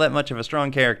Marion's all that much of a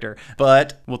strong character.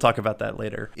 But we'll talk about that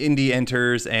later. Indy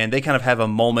enters, and they kind of have a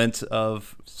moment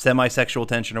of semi-sexual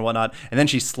tension or whatnot, and then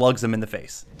she slugs him in the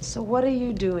face. So what are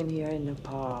you doing here in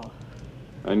Nepal?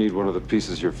 I need one of the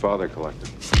pieces your father collected.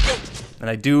 And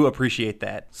I do appreciate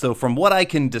that. So from what I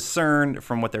can discern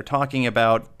from what they're talking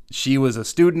about, she was a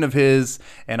student of his,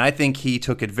 and I think he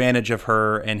took advantage of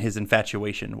her and his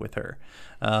infatuation with her.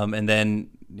 And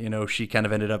then, she kind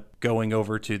of ended up going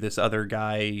over to this other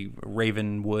guy,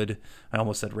 Ravenwood. I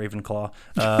almost said Ravenclaw.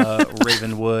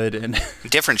 Ravenwood. And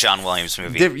Different John Williams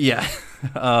movie. yeah.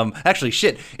 Actually,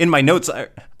 shit. In my notes,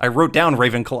 I wrote down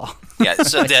Ravenclaw. Yeah,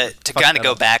 so to kind of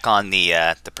go back on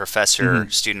the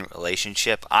professor-student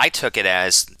relationship, I took it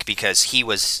as, because he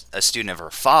was a student of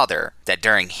her father, that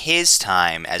during his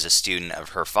time as a student of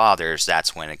her father's,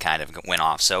 that's when it kind of went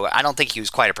off. So I don't think he was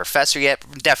quite a professor yet,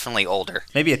 definitely older.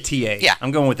 Maybe a TA. Yeah.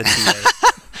 I'm going with a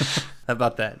TA. How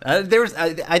about that?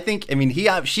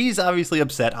 She's obviously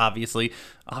upset, obviously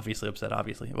upset,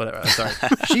 whatever. Sorry.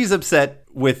 She's upset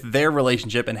with their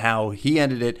relationship and how he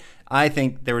ended it. I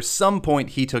think there was some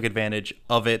point he took advantage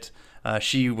of it.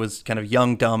 She was kind of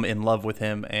young, dumb, in love with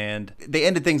him, and they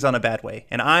ended things on a bad way.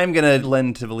 And I'm going to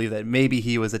lend to believe that maybe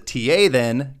he was a TA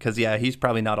then, because, yeah, he's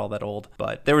probably not all that old,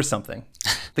 but there was something.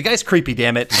 The guy's creepy,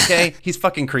 damn it, okay? He's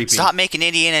fucking creepy. Stop making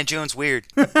Indiana Jones weird.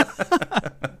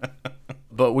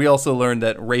 But we also learned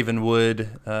that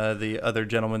Ravenwood, the other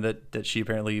gentleman that she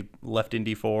apparently left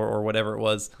Indy for, or whatever it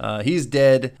was, he's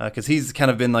dead, because he's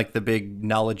kind of been like the big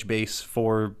knowledge base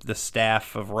for the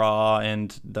staff of Raw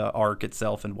and the Ark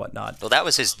itself and whatnot. Well, that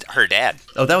was her dad.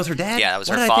 Oh, that was her dad? Yeah, that was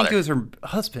Why her did father. I think it was her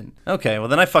husband? Okay, well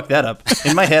then I fucked that up.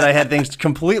 In my head, I had things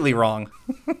completely wrong.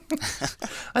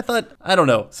 I don't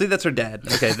know. See, that's her dad.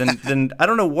 Okay, then I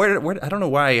don't know where I don't know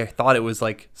why I thought it was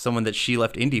like someone that she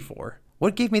left Indy for.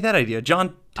 What gave me that idea?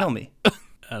 John, tell me.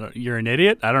 You're an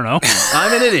idiot? I don't know.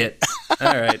 I'm an idiot.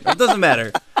 All right. It doesn't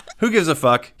matter. Who gives a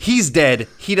fuck? He's dead.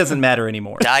 He doesn't matter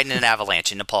anymore. Died in an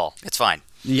avalanche in Nepal. It's fine.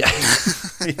 Yeah.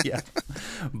 Yeah.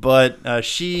 But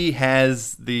she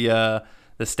has the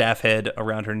staff head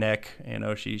around her neck.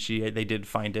 They did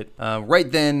find it.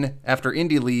 Right then, after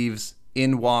Indy leaves,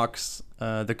 in walks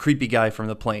the creepy guy from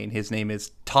the plane. His name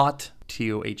is Tot,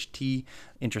 T-O-H-T.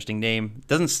 Interesting name.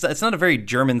 It's not a very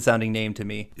German-sounding name to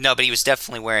me. No, but he was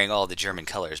definitely wearing all the German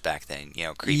colors back then.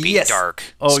 Creepy, yes. dark,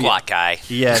 Oh, squat yeah. guy.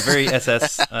 Yeah, very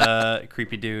SS,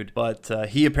 creepy dude. But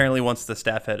he apparently wants the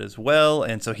staff head as well,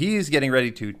 and so he's getting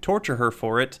ready to torture her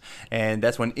for it. And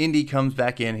that's when Indy comes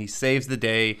back in. He saves the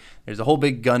day. There's a whole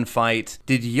big gunfight.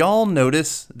 Did y'all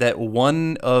notice that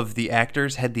one of the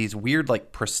actors had these weird,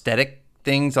 prosthetic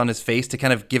things on his face to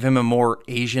kind of give him a more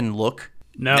Asian look?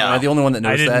 No. Am I the only one that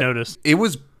noticed that? I didn't notice. It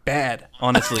was bad,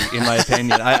 honestly, in my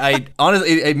opinion. I honestly,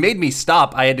 it made me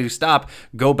stop. I had to stop,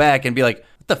 go back, and be like,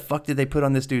 what the fuck did they put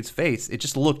on this dude's face? It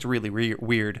just looked really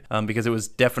weird because it was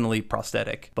definitely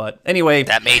prosthetic. But anyway.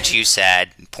 That made you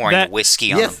sad. Pouring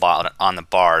whiskey on the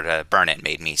bar to burn it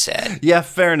made me sad. Yeah,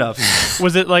 fair enough.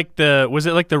 Was it like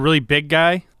the really big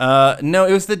guy? No,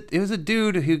 it was a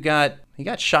dude who got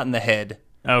shot in the head.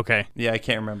 Okay. Yeah, I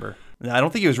can't remember. I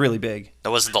don't think he was really big. That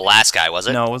wasn't the last guy, was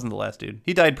it? No, it wasn't the last dude.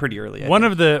 He died pretty early. One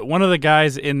of the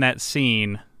guys in that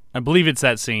scene, I believe it's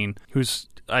that scene,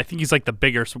 I think he's like the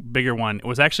bigger one. It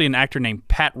was actually an actor named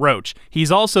Pat Roach.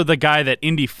 He's also the guy that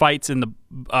Indy fights in the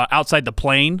outside the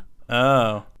plane.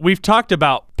 Oh. We've talked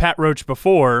about Pat Roach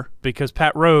before because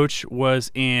Pat Roach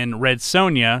was in Red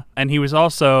Sonja, and he was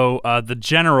also the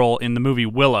general in the movie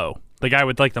Willow. The guy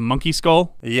with the monkey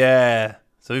skull. Yeah.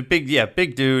 So big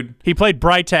dude. He played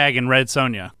Brightag in Red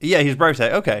Sonja. Yeah, he's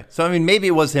Brightag. Okay, so I mean, maybe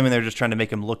it was him, and they're just trying to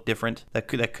make him look different. That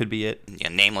could be it. Yeah,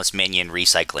 nameless minion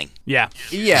recycling. Yeah,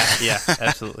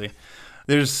 absolutely.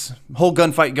 There's a whole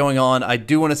gunfight going on. I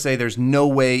do want to say there's no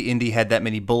way Indy had that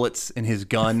many bullets in his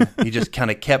gun. He just kind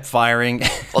of kept firing.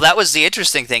 Well, that was the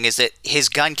interesting thing, is that his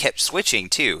gun kept switching,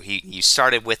 too. You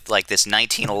started with, like, this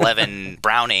 1911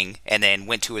 Browning, and then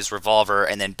went to his revolver,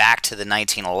 and then back to the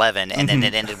 1911, and then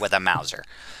it ended with a Mauser.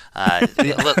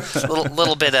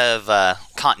 Little bit of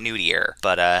continuity error,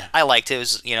 but I liked it. It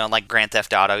was, like Grand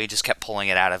Theft Auto. He just kept pulling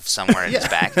it out of somewhere in his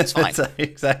back. It's fine.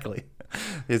 Exactly.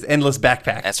 His endless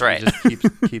backpack. That's right. He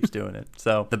just keeps doing it.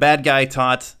 So the bad guy,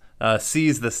 Tot,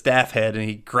 sees the staff head, and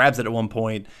he grabs it at one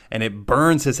point, and it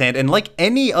burns his hand. And like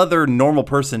any other normal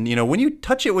person, when you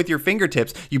touch it with your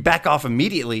fingertips, you back off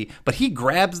immediately. But he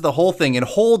grabs the whole thing and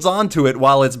holds onto it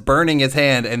while it's burning his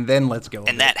hand, and then lets go.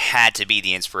 And that had to be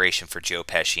the inspiration for Joe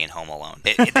Pesci in Home Alone.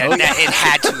 It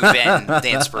had to have been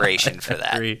the inspiration for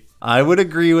that. I would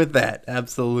agree with that.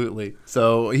 Absolutely.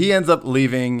 So he ends up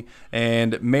leaving,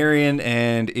 and Marion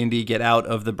and Indy get out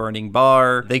of the burning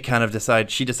bar. They kind of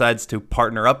she decides to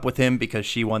partner up with him because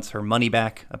she wants her money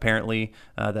back, apparently,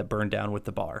 that burned down with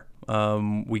the bar.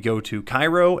 We go to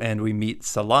Cairo and we meet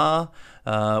Salah.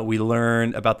 We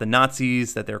learn about the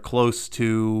Nazis, that they're close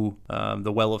to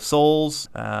the Well of Souls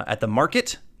at the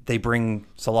market. They bring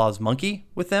Salah's monkey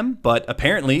with them, but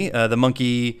apparently the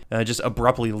monkey just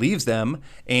abruptly leaves them,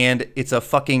 and it's a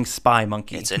fucking spy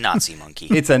monkey. It's a Nazi monkey.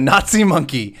 It's a Nazi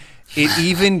monkey. It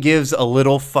even gives a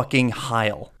little fucking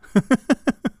Heil.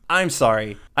 I'm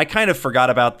sorry. I kind of forgot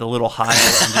about the little Heil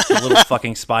and just the little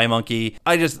fucking spy monkey.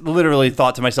 I just literally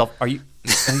thought to myself, are you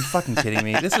fucking kidding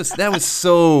me? That was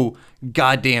so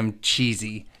goddamn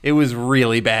cheesy. It was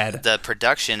really bad. The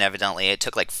production, evidently, it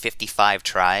took like 55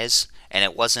 tries. And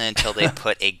it wasn't until they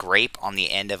put a grape on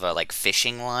the end of a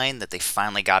fishing line that they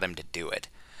finally got him to do it.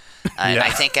 And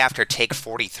I think after take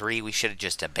 43, we should have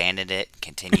just abandoned it,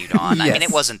 continued on. Yes. I mean, it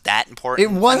wasn't that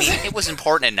important. It was. It was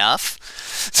important enough.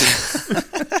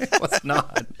 It was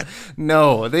not.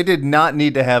 No, they did not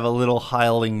need to have a little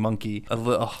heiling monkey.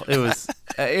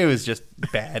 It was just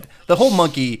bad. The whole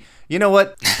monkey. You know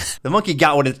what? The monkey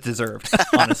got what it deserved.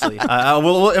 Honestly,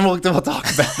 we'll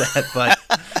talk about that, but.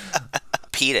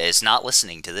 PETA is not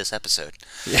listening to this episode.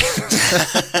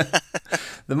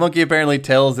 The monkey apparently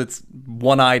tells its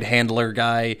one-eyed handler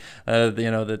guy, that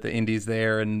the Indy's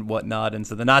there and whatnot, and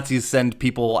so the Nazis send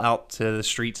people out to the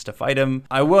streets to fight him.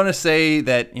 I want to say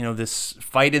that this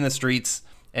fight in the streets,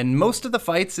 and most of the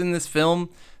fights in this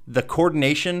film, the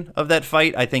coordination of that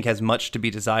fight, I think, has much to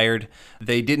be desired.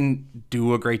 They didn't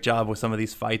do a great job with some of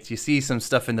these fights. You see some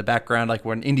stuff in the background, like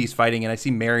when Indy's fighting, and I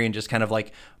see Marion just kind of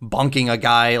bonking a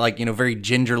guy, very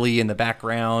gingerly in the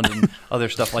background, and other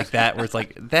stuff like that, where it's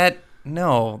like,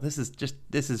 this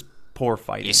is poor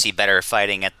fighting. You see better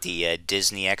fighting at the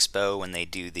Disney Expo when they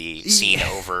do the scene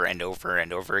over and over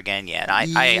and over again. Yeah, and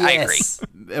I agree.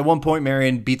 At one point,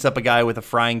 Marion beats up a guy with a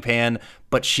frying pan,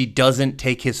 but she doesn't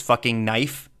take his fucking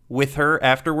knife with her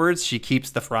afterwards. She keeps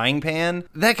the frying pan.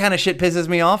 That kind of shit pisses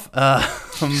me off.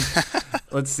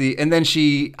 Let's see. And then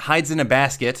she hides in a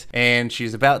basket, and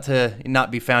she's about to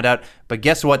not be found out. But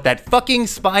guess what? That fucking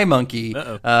spy monkey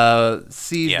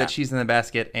sees that she's in the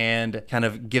basket and kind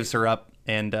of gives her up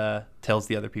and tells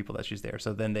the other people that she's there.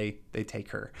 So then they take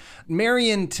her.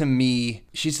 Marion, to me,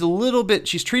 she's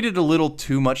treated a little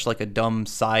too much like a dumb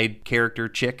side character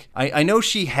chick. I know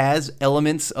she has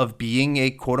elements of being a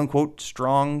quote-unquote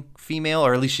strong female,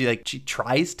 or at least she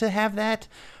tries to have that.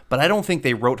 But I don't think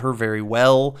they wrote her very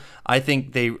well. I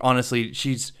think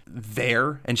she's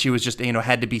there, and she was just,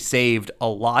 had to be saved a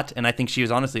lot. And I think she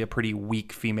was honestly a pretty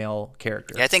weak female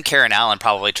character. Yeah, I think Karen Allen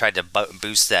probably tried to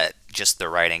boost that, just the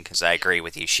writing, because I agree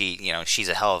with you. She's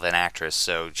a hell of an actress,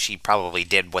 so she probably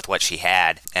did with what she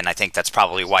had. And I think that's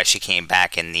probably why she came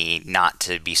back in the not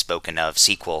to be spoken of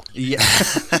sequel. Yeah.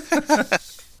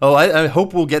 Oh, I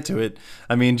hope we'll get to it.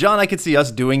 I mean, John, I could see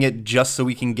us doing it just so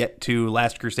we can get to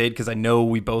Last Crusade, because I know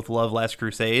we both love Last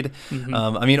Crusade.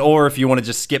 Mm-hmm. Or if you want to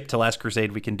just skip to Last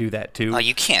Crusade, we can do that too. Oh,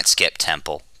 you can't skip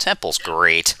Temple. Temple's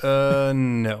great.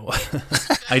 No.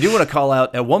 I do want to call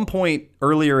out, at one point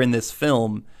earlier in this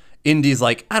film, Indy's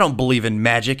like, I don't believe in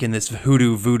magic and this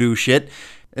voodoo shit.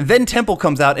 And then Temple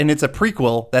comes out, and it's a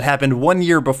prequel that happened 1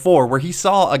 year before, where he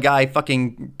saw a guy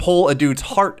fucking pull a dude's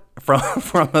heart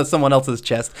from someone else's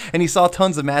chest, and he saw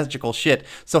tons of magical shit.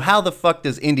 So how the fuck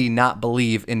does Indy not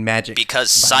believe in magic?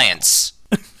 Because science.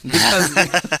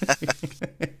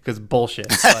 Because bullshit.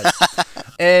 But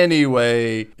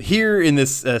anyway, here in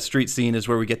this street scene is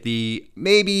where we get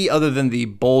maybe other than the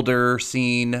Boulder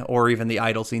scene or even the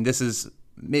Idol scene, this is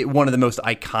one of the most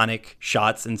iconic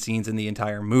shots and scenes in the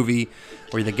entire movie,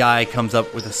 where the guy comes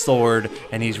up with a sword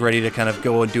and he's ready to kind of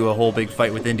go and do a whole big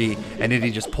fight with Indy, and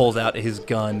Indy just pulls out his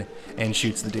gun and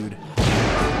shoots the dude.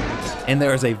 And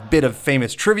there's a bit of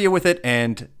famous trivia with it,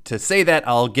 and to say that,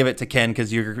 I'll give it to Ken,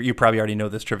 because you probably already know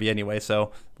this trivia anyway,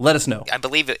 so let us know. I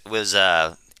believe it was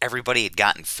everybody had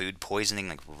gotten food poisoning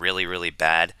like really, really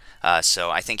bad. So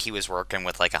I think he was working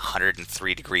with like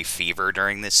 103-degree fever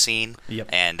during this scene. Yep.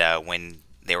 And when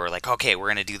they were like, okay, we're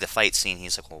going to do the fight scene,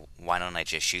 he's like, well, why don't I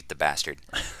just shoot the bastard?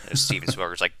 Steven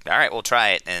Spielberg's like, all right, we'll try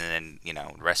it. And then,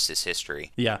 the rest is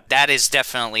history. Yeah. That is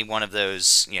definitely one of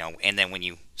those, and then when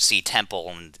you see Temple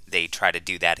and they try to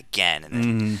do that again, and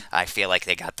then I feel like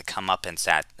they got the comeuppance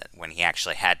at when he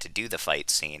actually had to do the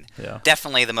fight scene. Yeah.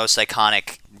 Definitely the most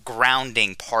iconic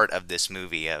grounding part of this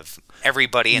movie of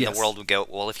everybody in the world would go,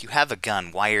 well, if you have a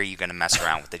gun, why are you going to mess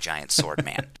around with the giant sword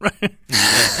man? Right.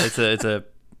 It's a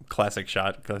classic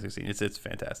shot, classic scene. It's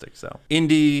fantastic. So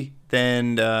Indy,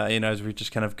 then as we're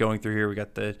just kind of going through here, we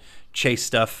got the chase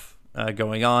stuff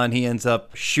going on. He ends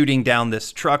up shooting down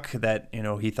this truck that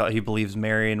he believes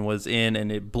Marion was in,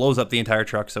 and it blows up the entire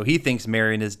truck. So he thinks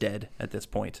Marion is dead at this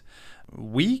point.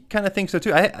 We kind of think so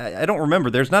too. I don't remember.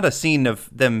 There's not a scene of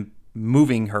them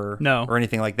moving her, or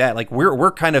anything like that. Like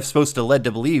we're kind of supposed to led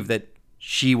to believe that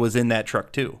she was in that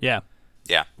truck too. Yeah.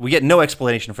 We get no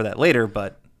explanation for that later,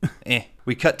 but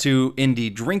we cut to Indy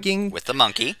drinking with the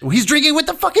monkey. He's drinking with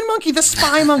the fucking monkey, the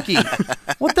spy monkey.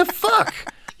 What the fuck?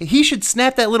 He should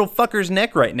snap that little fucker's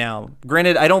neck right now.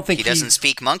 Granted, I don't think he doesn't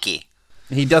speak monkey.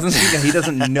 He doesn't speak. He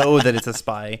doesn't know that it's a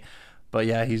spy. But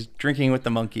yeah, he's drinking with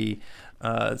the monkey.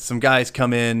 Some guys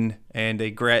come in and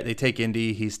they take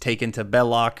Indy. He's taken to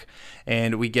Belloc,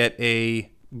 and we get a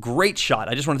great shot.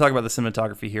 I just want to talk about the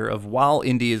cinematography here of while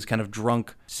Indy is kind of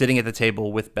drunk, sitting at the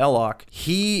table with Belloc.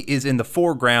 He is in the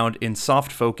foreground in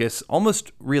soft focus,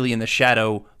 almost really in the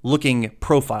shadow, looking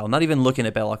profile, not even looking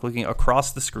at Belloc, looking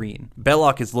across the screen.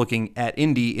 Belloc is looking at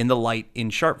Indy in the light in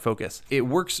sharp focus. It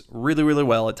works really, really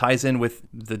well. It ties in with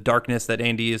the darkness that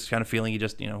Andy is kind of feeling. He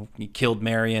just, he killed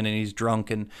Marion and he's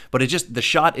drunk, but the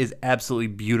shot is absolutely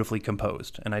beautifully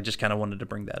composed, and I just kind of wanted to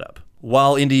bring that up.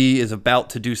 While Indy is about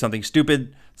to do something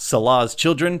stupid, Salah's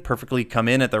children perfectly come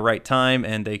in at the right time,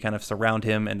 and they kind of surround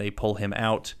him and they pull him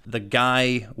out. The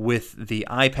guy with the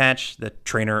eye patch, the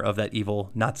trainer of that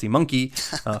evil Nazi monkey,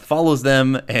 follows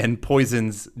them and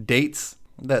poisons dates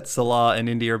that Salah and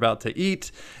Indy are about to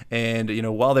eat. And,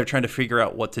 while they're trying to figure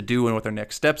out what to do and what their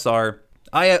next steps are,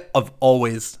 I have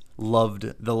always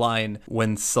loved the line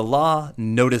when Salah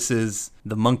notices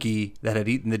the monkey that had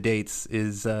eaten the dates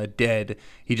is dead.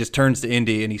 He just turns to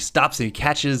Indy and he stops and he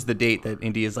catches the date that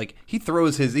Indy is like, he's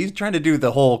trying to do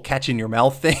the whole catch in your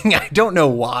mouth thing. I don't know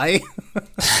why.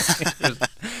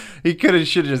 He should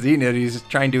have just eaten it. He's just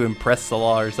trying to impress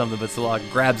Salah or something, but Salah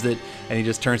grabs it and he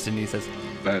just turns to Indy and says,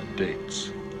 bad dates.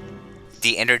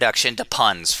 The introduction to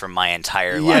puns from my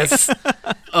entire life. Yes.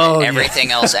 Oh,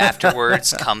 everything else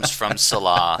afterwards comes from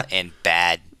Salah and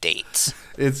bad dates.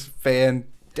 It's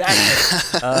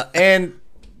fantastic. And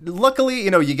luckily,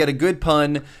 you get a good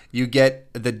pun. You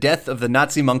get the death of the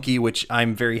Nazi monkey, which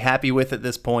I'm very happy with at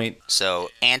this point. So,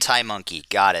 anti-monkey.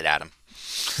 Got it, Adam.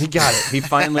 He got it. He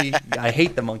finally... I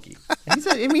hate the monkey.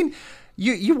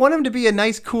 You want him to be a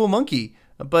nice, cool monkey,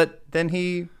 but then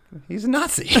he's a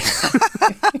Nazi.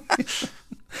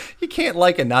 You can't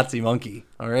like a Nazi monkey,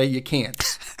 all right? You can't.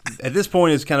 At this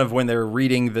point is kind of when they're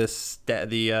reading the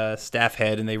staff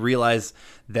head, and they realize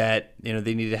that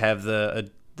they need to have the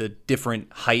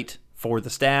different height for the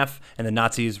staff, and the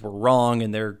Nazis were wrong,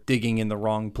 and they're digging in the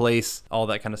wrong place, all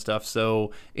that kind of stuff.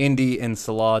 So Indy and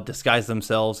Salah disguise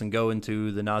themselves and go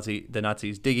into the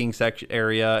Nazis' digging section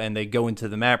area, and they go into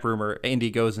the map room, or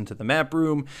Indy goes into the map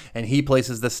room, and he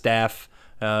places the staff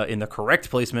in the correct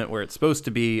placement where it's supposed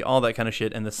to be, all that kind of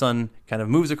shit. And the sun kind of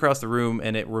moves across the room,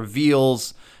 and it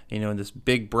reveals, in this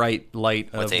big bright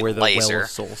light of where the Well of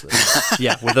Souls is.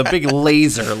 Yeah, with a big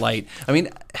laser light. I mean,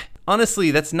 honestly,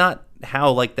 that's not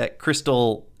how that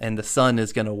crystal and the sun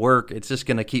is going to work. It's just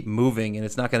going to keep moving, and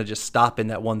it's not going to just stop in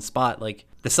that one spot.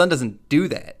 The sun doesn't do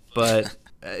that, but...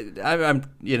 I'm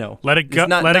let it go.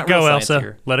 Let it go, Elsa.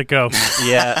 Here. Let it go.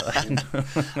 Yeah.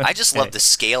 I just love the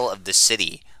scale of the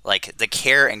city, the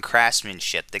care and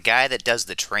craftsmanship. The guy that does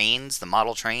the trains, the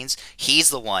model trains,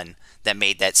 he's the one that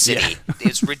made that city. Yeah.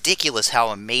 It's ridiculous how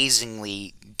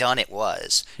amazingly done it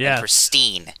was. Yeah. And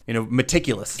pristine.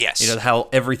 Meticulous. Yes. How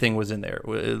everything was in there.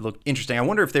 It looked interesting. I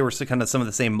wonder if they were kind of some of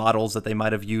the same models that they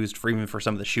might have used even for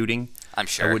some of the shooting. I'm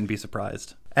sure. I wouldn't be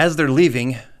surprised. As they're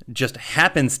leaving, just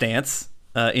happenstance,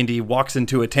 Indy walks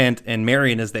into a tent and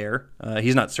Marion is there.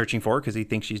 He's not searching for her because he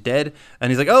thinks she's dead.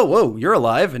 And he's like, oh, whoa, you're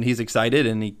alive. And he's excited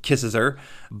and he kisses her.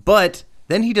 But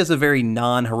then he does a very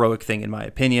non-heroic thing, in my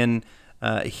opinion.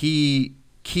 He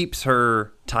keeps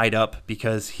her tied up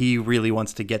because he really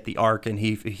wants to get the Ark, and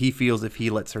he feels if he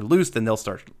lets her loose, then they'll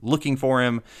start looking for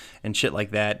him and shit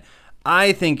like that.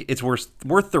 I think it's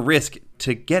worth the risk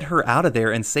to get her out of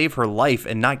there and save her life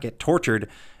and not get tortured,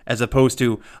 as opposed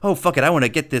to, oh, fuck it, I want to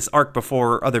get this Ark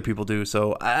before other people do.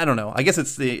 So I don't know. I guess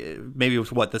it's the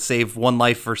save one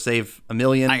life for save a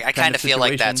million. I kind of feel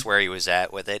like that's where he was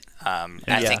at with it.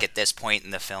 I think at this point in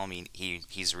the film,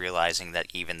 he's realizing that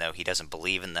even though he doesn't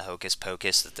believe in the hocus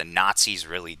pocus, that the Nazis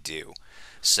really do.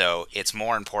 So it's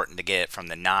more important to get it from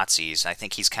the Nazis. I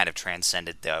think he's kind of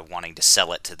transcended the wanting to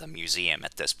sell it to the museum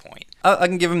at this point. I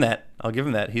can give him that. I'll give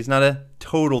him that. He's not a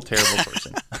total terrible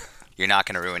person. You're not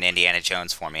going to ruin Indiana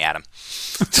Jones for me, Adam.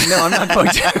 No, I'm not going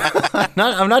to.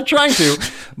 I'm not trying to.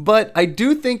 But I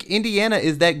do think Indiana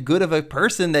is that good of a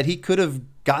person that he could have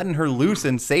gotten her loose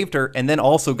and saved her and then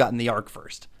also gotten the Ark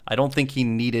first. I don't think he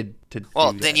needed to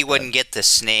Well, do then that, you wouldn't get the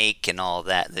snake and all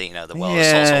that, the Well of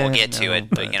Souls. We'll get to it.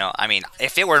 But, I mean,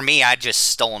 if it were me, I'd just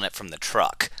stolen it from the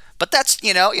truck. But that's,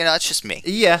 it's just me.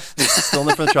 Yeah, stolen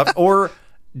it from the truck. Or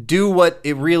do what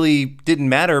it really didn't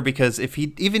matter, because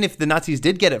even if the Nazis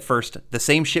did get it first, the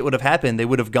same shit would have happened. They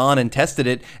would have gone and tested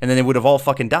it, and then they would have all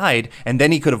fucking died, and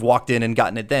then he could have walked in and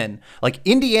gotten it then. Like,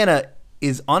 Indiana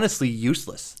is honestly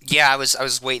useless. Yeah, I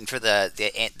was waiting for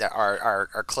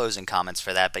our closing comments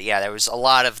for that, but yeah, there was a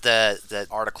lot of the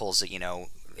articles that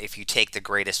if you take the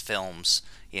greatest films,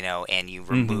 and you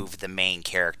remove the main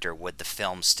character, would the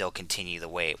film still continue the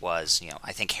way it was?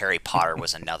 I think Harry Potter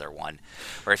was another one,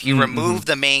 where if you remove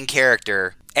the main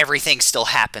character, everything still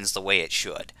happens the way it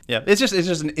should. Yeah, it's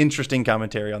just an interesting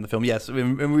commentary on the film. Yes,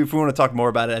 and if we want to talk more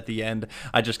about it at the end,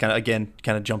 I just kind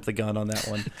of jumped the gun on that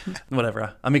one.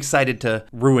 Whatever. I'm excited to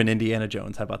ruin Indiana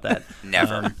Jones. How about that?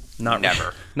 Never.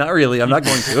 Never. Not really. I'm not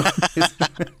going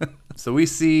to. So we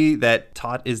see that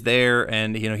Tot is there,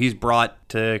 and he's brought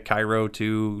to Cairo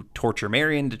to torture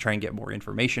Marion to try and get more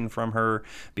information from her,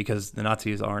 because the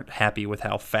Nazis aren't happy with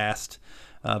how fast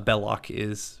Belloc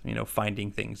is,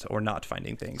 finding things or not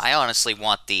finding things. I honestly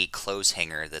want the clothes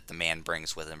hanger that the man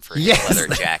brings with him for his leather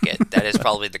jacket. That is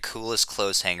probably the coolest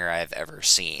clothes hanger I've ever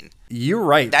seen. You're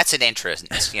right. That's an interest.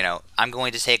 I'm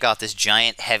going to take off this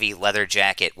giant, heavy leather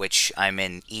jacket, which I'm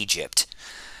in Egypt.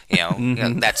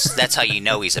 That's how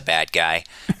he's a bad guy,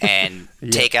 and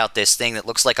take out this thing that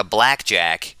looks like a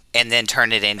blackjack, and then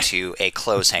turn it into a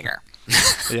clothes hanger.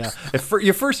 Yeah,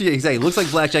 your first exactly looks like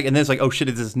blackjack, and then it's like, oh shit,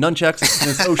 it's this nunchucks, and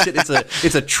it's, oh shit,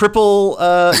 it's a triple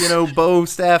bow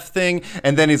staff thing,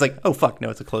 and then he's like, oh fuck, no,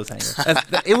 it's a clothes hanger.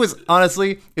 It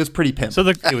was pretty pimp. So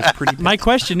it was pretty. My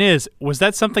question is, was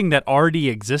that something that already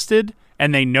existed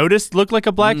and they noticed looked like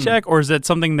a blackjack, or is that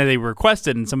something that they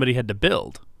requested and somebody had to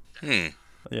build?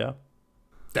 Yeah,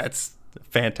 that's a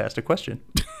fantastic question.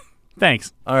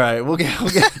 Thanks. All right, we'll get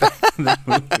back to the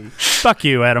movie. Fuck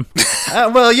you, Adam.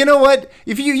 Well, you know what?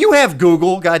 If you have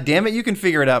Google, God damn it, you can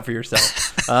figure it out for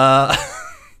yourself.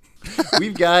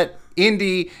 We've got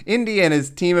Indy and his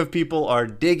team of people are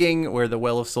digging where the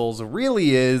Well of Souls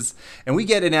really is, and we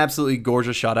get an absolutely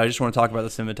gorgeous shot. I just want to talk about the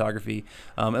cinematography,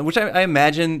 which I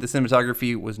imagine the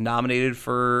cinematography was nominated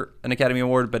for an Academy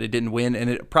Award, but it didn't win, and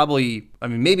it probably,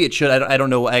 maybe it should. I don't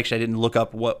know. Actually, I didn't look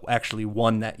up what actually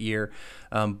won that year,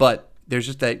 but there's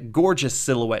just that gorgeous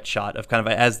silhouette shot of kind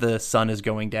of as the sun is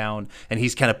going down, and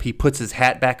he puts his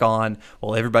hat back on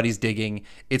while everybody's digging.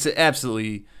 It's an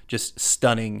absolutely just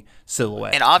stunning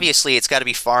silhouette. And obviously, it's got to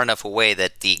be far enough away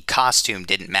that the costume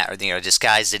didn't matter.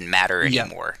 Disguise didn't matter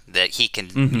anymore. Yeah. That he can,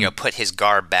 put his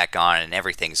garb back on and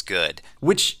everything's good.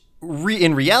 Which,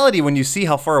 in reality, when you see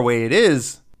how far away it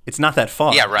is, it's not that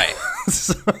far. Yeah, right.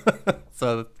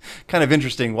 So kind of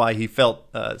interesting why he felt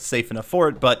safe enough for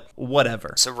it, but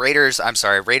whatever. So Raiders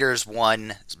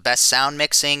won Best Sound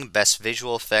Mixing, Best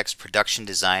Visual Effects, Production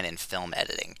Design, and Film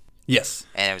Editing. Yes.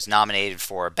 And it was nominated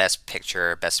for Best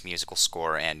Picture, Best Musical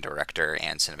Score, and Director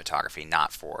and Cinematography,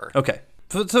 not for... Okay.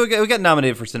 So we got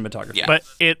nominated for cinematography. Yeah. But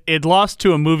it lost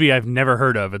to a movie I've never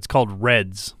heard of. It's called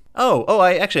Reds.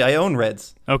 I own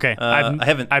Reds. Okay.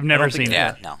 I've never seen it.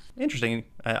 Yeah, no. Interesting.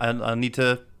 I'll need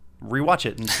to rewatch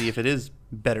it and see if it is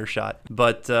better shot.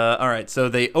 But all right, so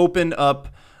they open up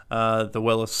the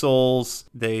Well of Souls.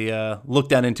 They look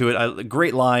down into it. A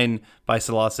great line by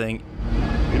Salah saying,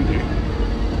 Indy,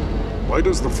 why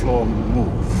does the floor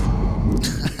move?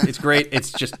 It's great.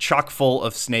 It's just chock full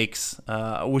of snakes,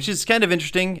 which is kind of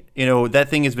interesting. That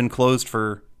thing has been closed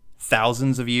for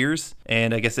thousands of years,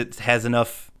 and I guess it has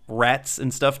enough rats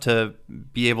and stuff to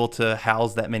be able to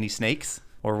house that many snakes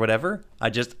or whatever. I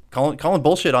just calling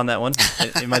bullshit on that one.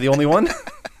 Am I the only one?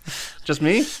 Just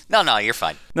me? No, you're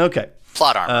fine. Okay.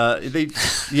 Plot armor.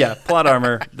 Plot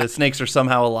armor. The snakes are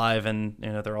somehow alive, and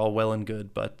they're all well and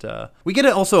good. But we get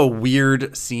also a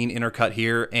weird scene intercut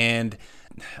here, and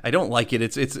I don't like it.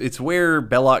 It's where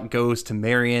Belloc goes to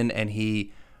Marion, and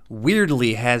he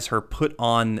weirdly has her put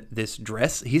on this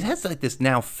dress. He has like this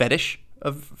now fetish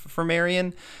for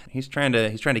Marion. He's trying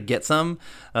to get some,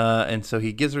 and so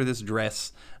he gives her this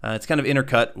dress. It's kind of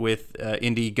intercut with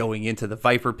Indy going into the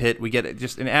Viper pit. We get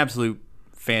just an absolute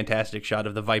fantastic shot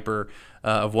of the Viper,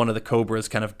 of one of the Cobras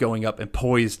kind of going up and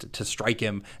poised to strike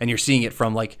him, and you're seeing it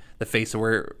from like the face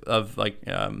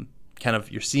kind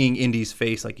of you're seeing Indy's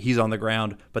face, like he's on the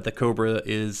ground, but the Cobra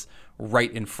is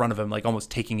right in front of him, like almost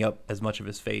taking up as much of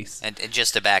his face. And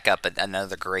just to back up,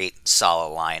 another great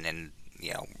solid line, and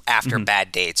after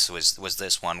Bad Dates was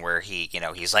this one where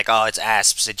he's like, oh, it's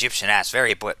asps, Egyptian asps,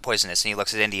 very poisonous, and he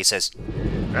looks at Indy and says,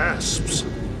 Asps.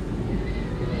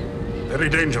 Very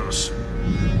dangerous.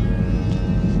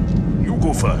 You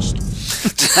go first.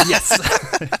 Yes,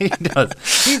 he does.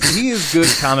 He is good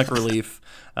comic relief.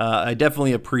 I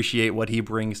definitely appreciate what he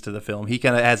brings to the film. He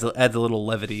kind of adds a little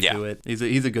levity to it.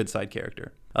 He's a good side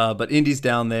character. But Indy's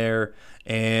down there,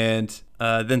 and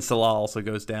then Salah also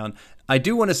goes down. I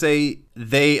do want to say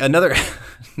another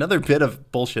bit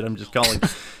of bullshit. I'm just calling.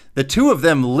 The two of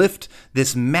them lift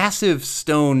this massive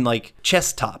stone like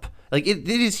chest top. Like it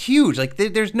is huge. Like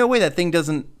there's no way that thing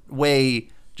doesn't weigh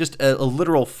just a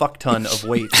literal fuck ton of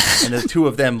weight, and the two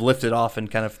of them lift it off and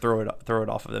kind of throw it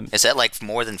off of them. Is that like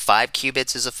more than 5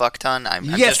 cubits is a fuck ton? I'm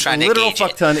yes, just trying to literal gauge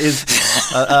fuck it. ton is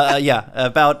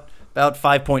about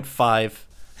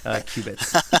 5.5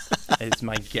 cubits is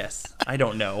my guess. I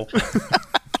don't know.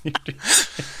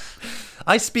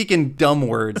 I speak in dumb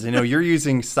words. You're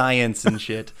using science and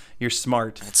shit. You're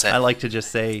smart. I like to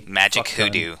just say magic fuck ton.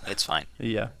 hoodoo. It's fine.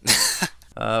 Yeah.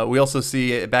 We also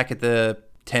see back at the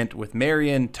tent with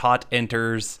Marion, Tot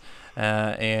enters,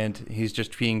 and he's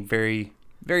just being very,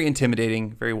 very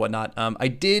intimidating, very whatnot. I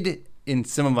did, in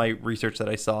some of my research that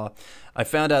I saw, I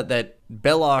found out that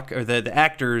Belloc, or the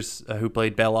actors who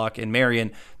played Belloc and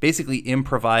Marion, basically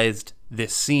improvised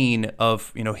this scene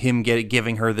of him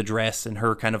giving her the dress and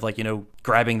her kind of like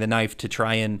grabbing the knife to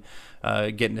try and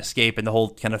get an escape, and the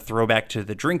whole kind of throwback to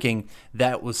the drinking.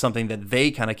 That was something that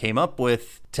they kind of came up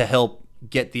with to help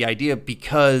get the idea,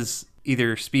 because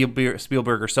either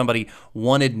Spielberg or somebody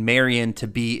wanted Marion to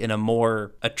be in a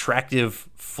more attractive,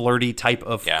 flirty type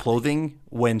of clothing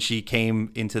when she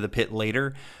came into the pit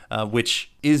later,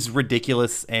 which is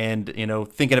ridiculous. And,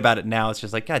 thinking about it now, it's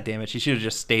just like, God damn it, she should have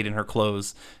just stayed in her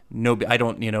clothes. No, I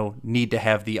don't, need to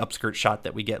have the upskirt shot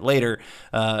that we get later,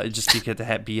 just because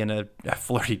to be in a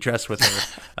flirty dress with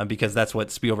her, because that's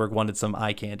what Spielberg wanted, some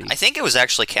eye candy. I think it was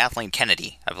actually Kathleen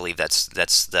Kennedy. I believe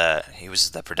he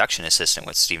was the production assistant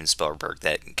with Steven Spielberg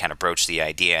that kind of broached the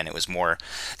idea, and it was more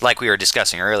like we were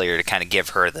discussing earlier, to kind of give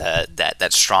her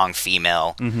that strong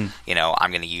female. I'm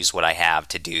going to use what I have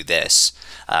to do this,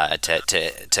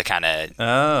 to kind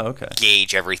of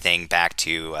gauge everything back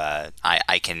to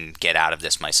I can get out of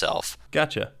this myself.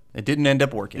 Gotcha. It didn't end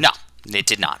up working. No, it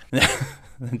did not.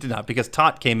 It did not, because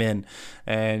Tot came in,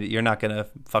 and you're not going to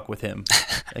fuck with him.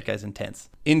 That guy's intense.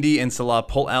 Indy and Salah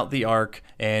pull out the Ark,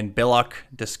 and Belloc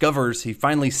he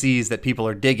finally sees that people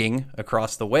are digging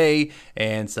across the way,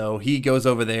 and so he goes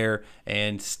over there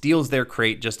and steals their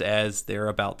crate just as they're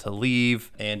about to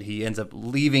leave, and he ends up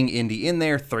leaving Indy in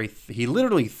there. He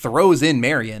literally throws in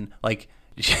Marion. Like,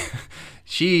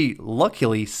 she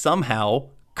luckily somehow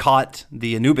caught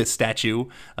the Anubis statue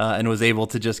and was able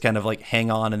to just kind of like hang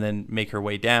on and then make her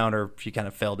way down, or she kind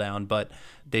of fell down, but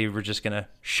they were just going to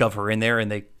shove her in there,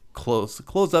 and they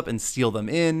close up and seal them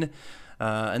in.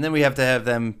 And then we have to have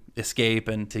them escape,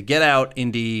 and to get out,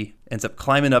 Indy ends up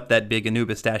climbing up that big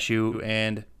Anubis statue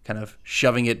and kind of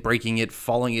shoving it, breaking it,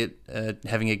 falling it,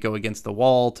 having it go against the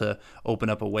wall to open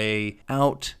up a way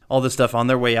out. All this stuff. On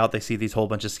their way out, they see these whole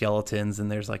bunch of skeletons,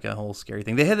 and there's like a whole scary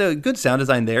thing. They had a good sound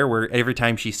design there, where every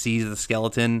time she sees the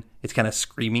skeleton, it's kind of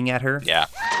screaming at her. Yeah.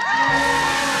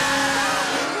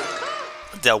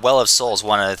 The Well of Souls,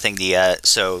 one of the things,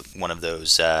 so one of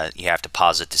those, you have to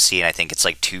pause it to see, and I think it's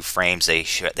like 2 frames. They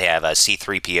have a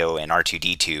C-3PO and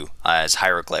R2-D2 as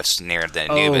hieroglyphs near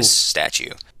the Anubis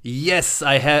statue. Yes,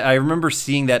 I remember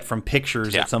seeing that from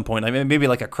pictures Yeah. at some point. I mean, maybe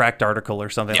like a cracked article or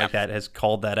something like that has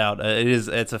called that out.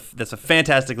 That's a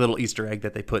fantastic little Easter egg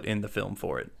that they put in the film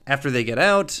for it. After they get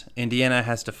out, Indiana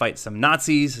has to fight some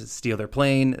Nazis, steal their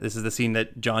plane. This is the scene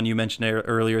that John you mentioned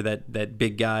earlier, that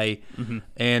big guy,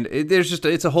 and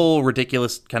it's a whole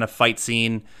ridiculous kind of fight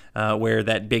scene where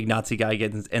that big Nazi guy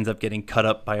ends up getting cut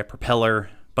up by a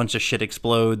propeller. Bunch of shit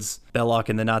explodes. Belloc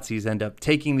and the Nazis end up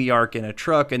taking the Ark in a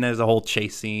truck, and there's a whole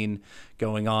chase scene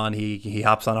going on. He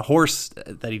hops on a horse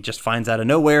that he just finds out of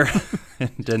nowhere.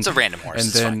 It's a random horse. And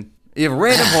It's then fine. a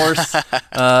random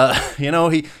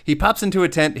horse. He pops into a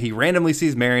tent. He randomly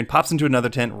sees Marion. Pops into another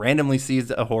tent. Randomly sees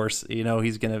a horse.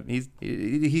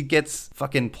 He gets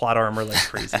fucking plot armor like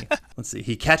crazy. Let's see.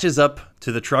 He catches up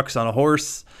to the trucks on a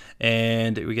horse,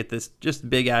 and we get this just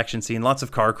big action scene. Lots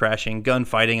of car crashing,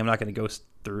 gunfighting. I'm not going to go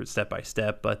through it step by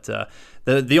step, but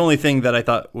the only thing that I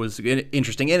thought was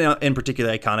interesting and in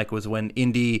particular iconic was when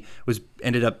Indy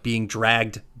ended up being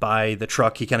dragged by the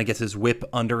truck. He kind of gets his whip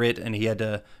under it, and he had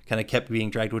to kind of kept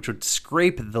being dragged, which would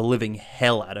scrape the living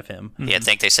hell out of him. Yeah, I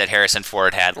think they said Harrison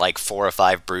Ford had like 4 or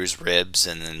 5 bruised ribs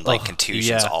and then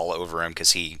contusions all over him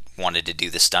because he wanted to do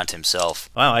the stunt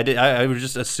himself. Wow, I would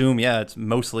just assume, it's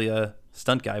mostly a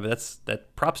stunt guy, but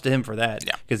that props to him for that.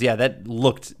 Yeah. Because that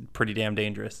looked pretty damn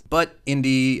dangerous. But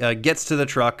Indy gets to the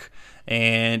truck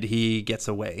and he gets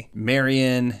away.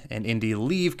 Marion and Indy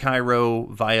leave Cairo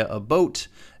via a boat,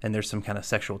 and there's some kind of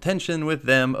sexual tension with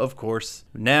them, of course.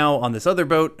 Now on this other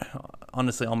boat,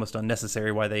 honestly almost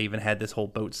unnecessary why they even had this whole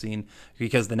boat scene,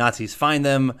 because the Nazis find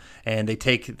them and they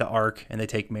take the Ark and they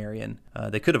take Marion.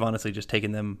 They could have honestly just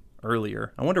taken them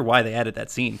earlier. I wonder why they added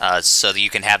that scene. So that you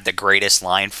can have the greatest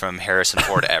line from Harrison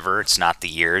Ford ever. It's not the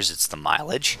years, it's the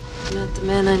mileage. Not the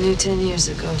man I knew 10 years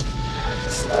ago.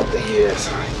 It's not the years,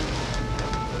 honey.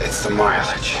 It's the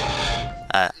mileage.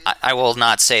 I will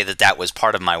not say that was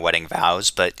part of my wedding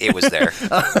vows, but it was there.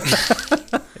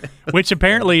 Which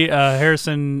apparently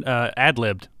Harrison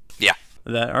ad-libbed. Yeah.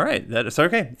 All right. That's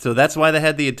okay. So that's why they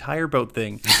had the entire boat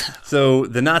thing. So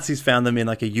the Nazis found them in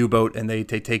like a U-boat, and they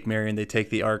take Marion, they take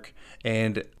the Ark,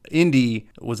 and Indy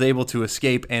was able to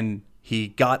escape, and he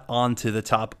got onto the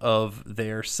top of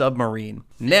their submarine.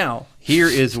 Now, here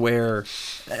is where,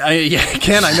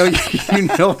 Ken, I know you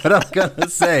know what I'm gonna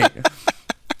say.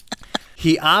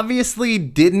 He obviously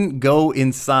didn't go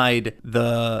inside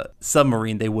the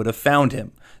submarine. They would have found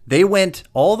him. They went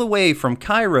all the way from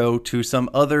Cairo to some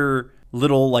other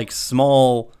little, like,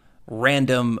 small,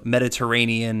 random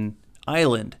Mediterranean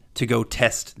island to go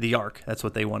test the Ark. That's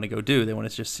what they want to go do. They want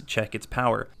to just check its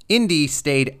power. Indy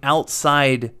stayed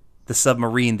outside the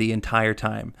submarine the entire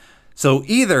time. So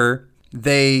either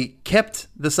they kept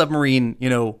the submarine,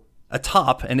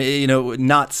 atop and,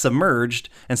 not submerged,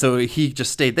 and so he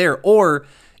just stayed there, or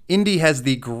Indy has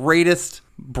the greatest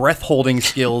breath holding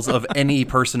skills of any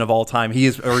person of all time.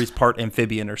 He's part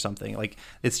amphibian or something. Like,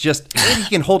 it's just, he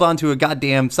can hold on to a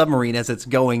goddamn submarine as it's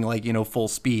going full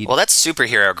speed. Well, that's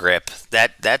superhero grip.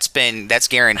 That's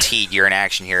guaranteed. You're an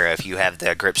action hero if you have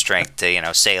the grip strength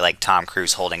to, say like Tom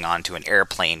Cruise holding on to an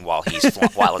airplane while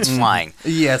it's flying.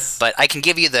 Yes. But I can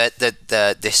give you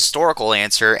the historical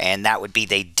answer, and that would be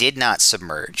they did not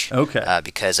submerge. Okay.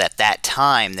 Because at that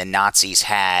time the Nazis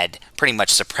had pretty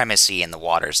much supremacy in the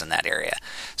waters in that area.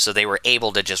 So they were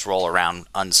able to just roll around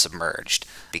unsubmerged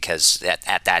because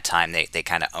at that time they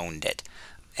kind of owned it.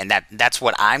 And that's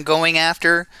what I'm going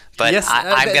after, but yes,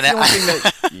 I'm going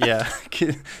to...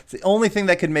 It's the only thing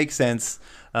that could make sense.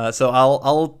 So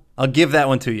I'll give that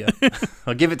one to you.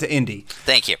 I'll give it to Indy.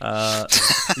 Thank you.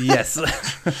 Yes.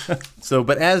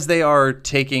 But as they're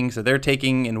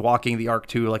taking and walking the Ark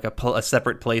to like a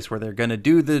separate place where they're going to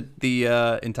do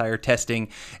the entire testing,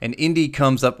 and Indy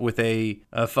comes up with a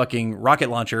fucking rocket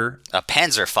launcher. A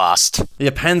Panzerfaust.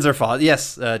 Yeah, Panzerfaust.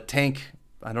 Yes, tank.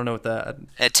 I don't know what that...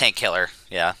 A tank killer,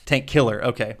 yeah. Tank killer,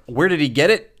 okay. Where did he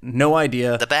get it? No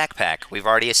idea. The backpack. We've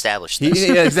already established this.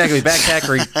 Yeah, exactly. Backpack,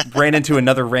 or he ran into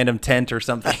another random tent or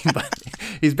something. But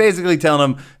he's basically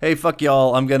telling them, hey, fuck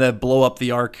y'all, I'm going to blow up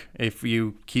the Ark if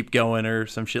you keep going or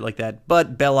some shit like that.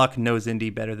 But Belloc knows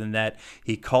Indy better than that.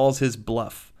 He calls his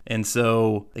bluff. And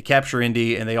so they capture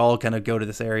Indy, and they all kind of go to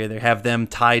this area. They have them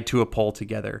tied to a pole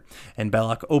together. And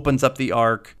Belloc opens up the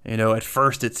Ark. At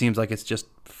first it seems like it's just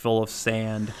full of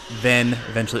sand. Then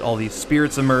eventually all these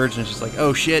spirits emerge, and it's just like,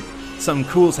 oh shit,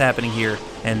 something cool's happening here.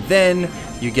 And then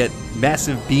you get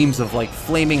massive beams of like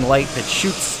flaming light that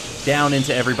shoots down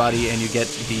into everybody, and you get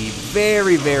the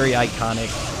very, very iconic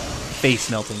face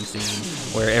melting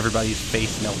scene where everybody's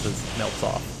face melts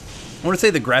off. I want to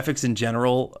say the graphics in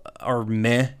general are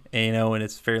meh, and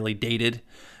it's fairly dated.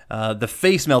 The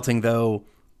face melting, though,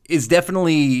 is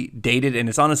definitely dated, and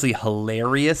it's honestly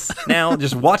hilarious now.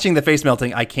 Just watching the face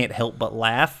melting, I can't help but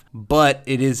laugh, but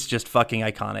it is just fucking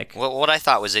iconic. Well, what I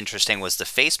thought was interesting was the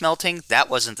face melting. That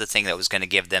wasn't the thing that was going to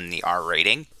give them the R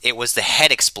rating. It was the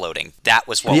head exploding. That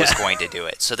was what was going to do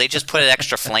it. So they just put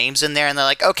extra flames in there, and they're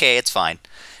like, okay, it's fine.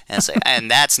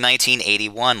 And that's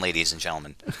 1981, ladies and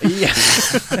gentlemen. Yeah.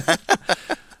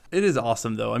 It is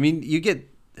awesome, though. I mean, you get...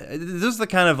 Those are the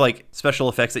kind of like special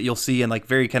effects that you'll see in like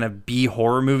very kind of B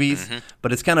horror movies,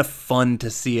 but it's kind of fun to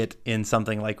see it in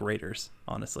something like Raiders,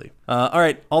 honestly. All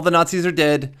right, all the Nazis are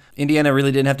dead. Indiana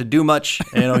really didn't have to do much.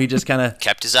 He just kind of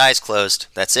kept his eyes closed.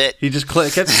 That's it. He just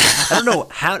kept. I don't know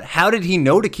how did he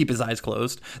know to keep his eyes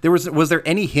closed? Was there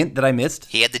any hint that I missed?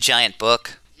 He had the giant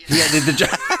book. Yeah, the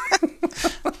giant.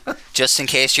 Just in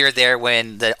case you're there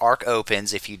when the ark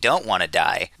opens, if you don't want to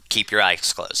die, keep your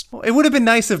eyes closed. Well, it would have been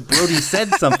nice if Brody said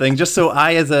something, just so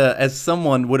I, as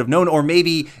someone, would have known. Or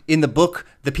maybe in the book,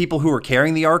 the people who were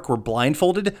carrying the ark were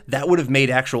blindfolded. That would have made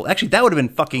actually, that would have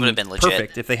been fucking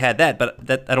perfect if they had that. But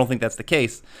I don't think that's the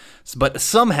case. But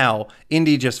somehow,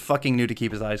 Indy just fucking knew to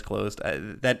keep his eyes closed.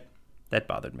 That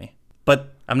bothered me.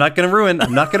 But I'm not gonna ruin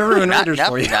Raiders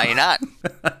for you. No, you're not.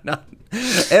 No.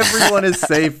 Everyone is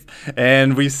safe,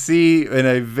 and we see in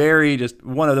a very just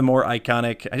one of the more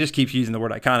iconic. I just keep using the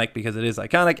word iconic because it is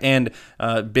iconic, and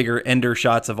bigger ender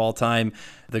shots of all time.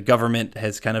 The government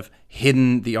has kind of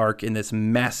hidden the Ark in this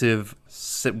massive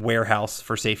warehouse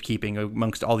for safekeeping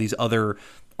amongst all these other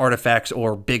artifacts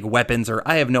or big weapons, or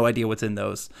I have no idea what's in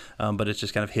those, but it's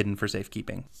just kind of hidden for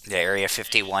safekeeping. The Area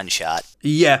 51 shot.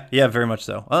 Yeah, very much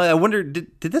so. I wonder,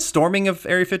 did this storming of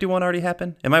Area 51 already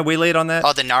happen? Am I way late on that?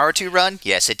 Oh, the Naruto run?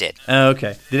 Yes, it did.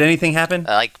 Okay. Did anything happen?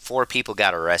 Like 4 people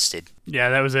got arrested. Yeah,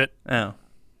 that was it. Oh.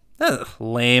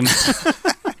 Lame.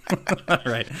 All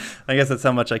right. I guess that's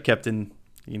how much I kept in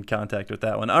contact with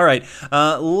that one. All right.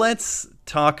 Let's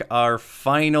talk our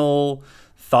final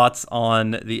thoughts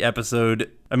on the episode.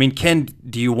 I mean, Ken,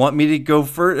 do you want me to go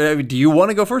first? Do you want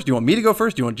to go first? Do you want me to go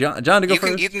first? Do you want John to go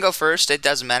first? You can go first. It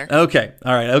doesn't matter. Okay.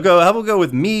 All right. How about we'll go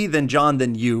with me, then John,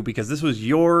 then you, because this was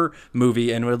your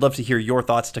movie, and we'd love to hear your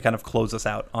thoughts to kind of close us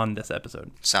out on this episode.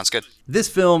 Sounds good. This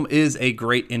film is a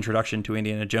great introduction to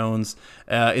Indiana Jones.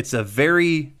 It's a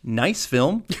very nice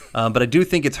film, but I do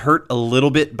think it's hurt a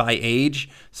little bit by age.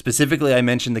 Specifically, I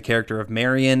mentioned the character of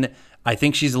Marion. I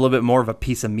think she's a little bit more of a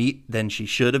piece of meat than she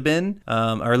should have been,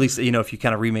 or at least, if you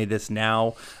kind of remade this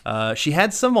now. She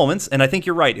had some moments, and I think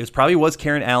you're right. It probably was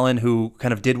Karen Allen who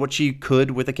kind of did what she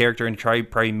could with the character and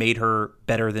probably made her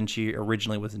better than she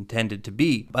originally was intended to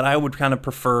be. But I would kind of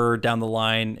prefer down the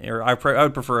line, or I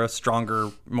would prefer a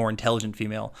stronger, more intelligent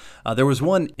female. There was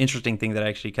one interesting thing that I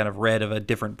actually kind of read of a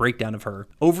different breakdown of her.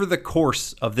 Over the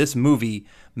course of this movie,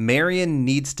 Marion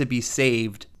needs to be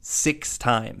saved 6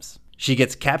 times. She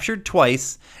gets captured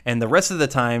twice, and the rest of the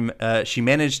time, she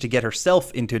managed to get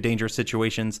herself into dangerous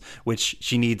situations, which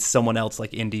she needs someone else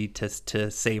like Indy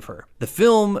to save her. The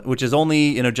film, which is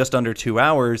only just under 2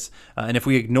 hours, and if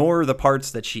we ignore the parts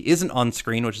that she isn't on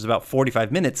screen, which is about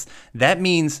 45 minutes, that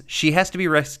means she has to be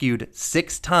rescued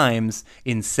 6 times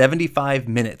in 75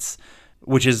 minutes,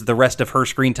 which is the rest of her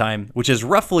screen time, which is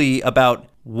roughly about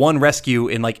one rescue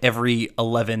in like every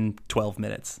 11, 12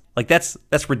 minutes. Like that's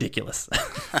ridiculous.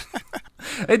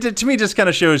 It to me just kind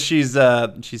of shows she's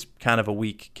kind of a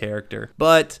weak character.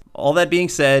 But all that being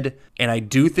said, and I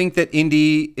do think that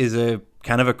Indy is a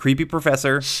kind of a creepy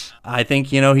professor. I think,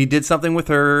 he did something with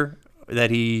her that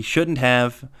he shouldn't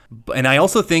have. And I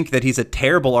also think that he's a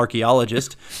terrible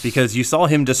archaeologist because you saw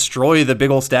him destroy the big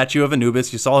old statue of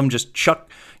Anubis. You saw him just chuck,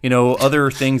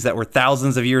 other things that were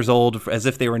thousands of years old as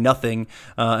if they were nothing,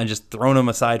 and just thrown them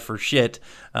aside for shit.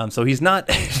 So he's not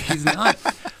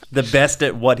the best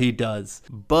at what he does.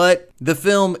 But the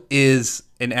film is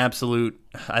an absolute,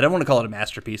 I don't want to call it a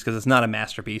masterpiece because it's not a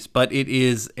masterpiece, but it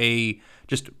is a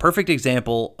just perfect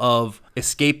example of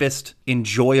escapist,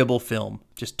 enjoyable film.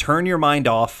 Just turn your mind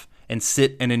off and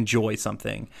sit and enjoy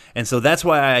something. And so that's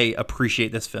why I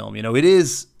appreciate this film. It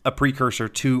is a precursor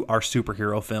to our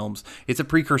superhero films. It's a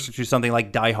precursor to something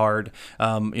like Die Hard,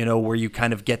 where you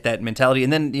kind of get that mentality.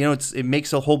 And then, it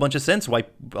makes a whole bunch of sense why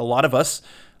a lot of us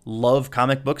love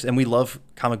comic books and we love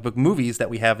comic book movies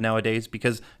that we have nowadays,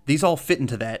 because these all fit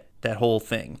into that whole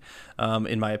thing,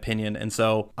 in my opinion. And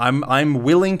so I'm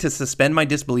willing to suspend my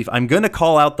disbelief. I'm going to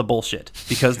call out the bullshit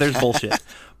because there's bullshit.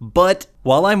 But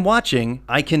while I'm watching,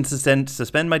 I can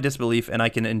suspend my disbelief and I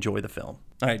can enjoy the film.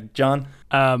 All right, John?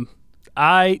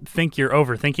 I think you're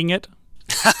overthinking it.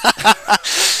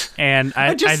 And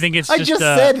I think it's just... I just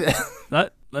said...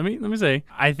 Let me say,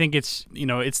 I think it's,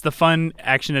 it's the fun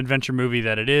action adventure movie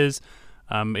that it is.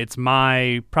 It's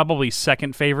my probably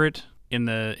second favorite in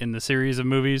the series of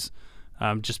movies,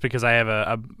 just because I have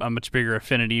a much bigger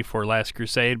affinity for Last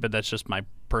Crusade, but that's just my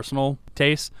personal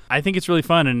taste. I think it's really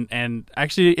fun, and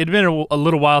actually it'd been a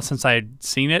little while since I had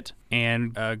seen it,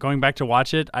 and going back to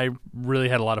watch it, I really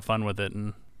had a lot of fun with it,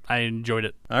 and I enjoyed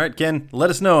it. All right, Ken, let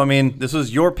us know. I mean, this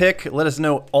was your pick. Let us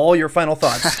know all your final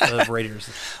thoughts of Raiders.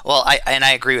 Well,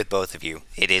 I agree with both of you.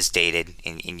 It is dated,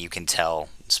 and you can tell,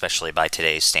 especially by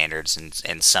today's standards,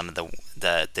 and some of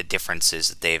the differences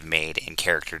that they've made in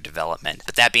character development.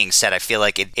 But that being said, I feel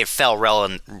like it fell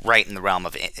right in the realm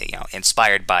of,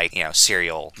 inspired by,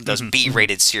 serial, those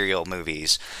B-rated serial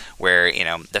movies where,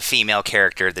 the female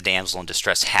character, the damsel in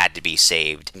distress, had to be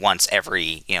saved once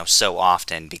every, so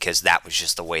often, because that was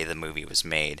just the way the movie was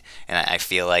made. And I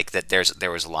feel like that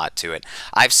there was a lot to it.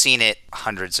 I've seen it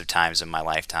hundreds of times in my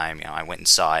lifetime. I went and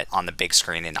saw it on the big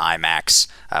screen in IMAX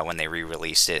when they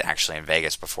re-released it, actually in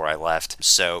Vegas before I left.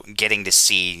 So getting to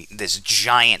see this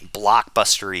giant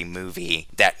blockbustery movie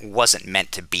that wasn't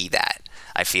meant to be that.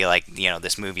 I feel like,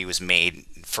 this movie was made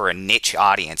for a niche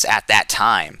audience at that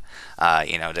time,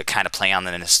 to kind of play on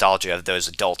the nostalgia of those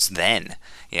adults then,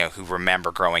 who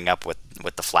remember growing up with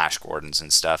the Flash Gordons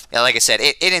and stuff. Like I said,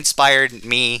 it inspired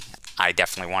me. I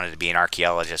definitely wanted to be an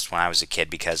archaeologist when I was a kid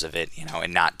because of it,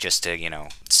 and not just to,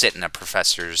 sit in a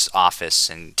professor's office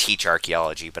and teach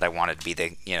archaeology, but I wanted to be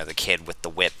the kid with the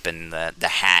whip and the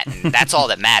hat, and that's all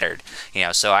that mattered,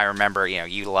 So I remember,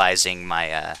 utilizing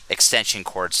my extension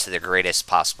cords to the greatest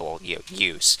possible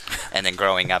use, and then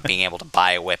growing up being able to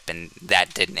buy a whip, and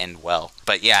that didn't end well.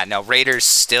 But yeah, no, Raiders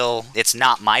still, it's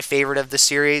not my favorite of the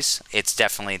series. It's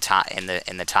definitely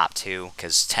in the top two,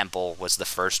 because Temple was the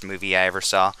first movie I ever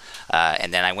saw.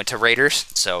 And then I went to Raiders,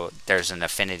 so there's an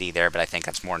affinity there, but I think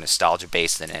that's more nostalgia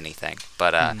based than anything.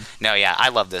 But no, yeah, I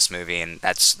love this movie, and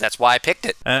that's why I picked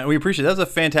it. We appreciate it. That was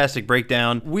a fantastic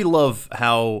breakdown. We love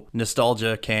how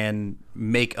nostalgia can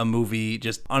make a movie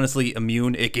just honestly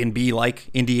immune. It can be like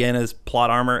Indiana's plot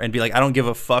armor and be like, I don't give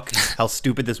a fuck how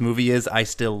stupid this movie is, I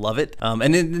still love it.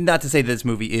 And not to say that this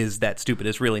movie is that stupid,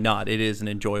 it's really not. It is an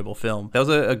enjoyable film. That was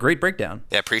a great breakdown.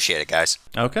 Yeah, appreciate it, guys.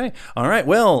 Okay, all right,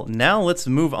 well, now let's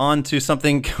move on to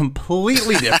something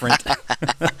completely different.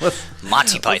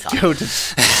 Monty Python.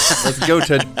 Let's go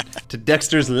to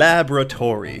Dexter's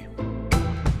Laboratory.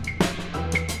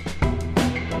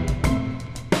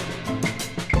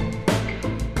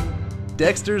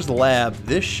 Dexter's Lab.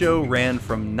 This show ran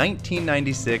from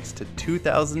 1996 to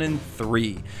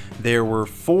 2003. There were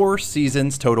 4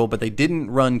 seasons total, but they didn't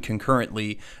run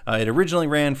concurrently. It originally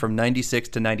ran from 96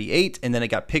 to 98, and then it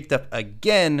got picked up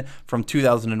again from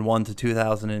 2001 to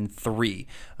 2003.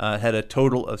 It had a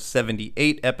total of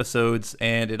 78 episodes,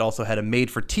 and it also had a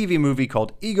made-for-TV movie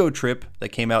called Ego Trip that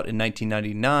came out in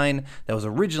 1999. That was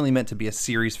originally meant to be a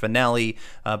series finale,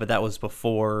 but that was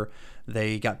before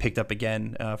they got picked up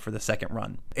again for the second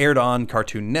run. Aired on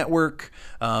Cartoon Network.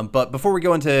 But before we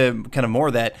go into kind of more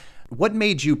of that, what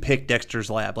made you pick Dexter's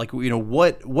Lab? Like,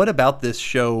 what about this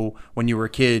show when you were a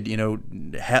kid,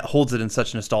 holds it in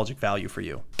such nostalgic value for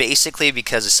you? Basically,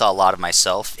 because I saw a lot of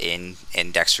myself in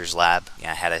Dexter's Lab.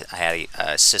 I had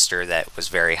a sister that was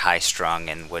very high strung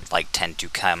and would tend to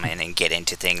come in and get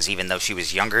into things, even though she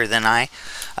was younger than I.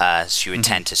 She would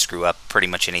tend to screw up pretty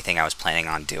much anything I was planning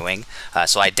on doing.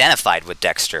 So I identified with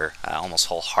Dexter almost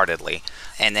wholeheartedly,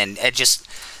 and then it just.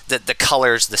 The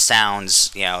colors, the sounds,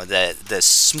 the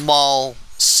small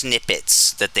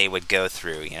snippets that they would go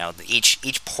through.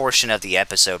 Each portion of the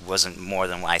episode wasn't more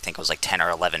than, I think it was 10 or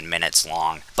 11 minutes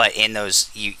long. But in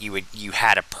those, you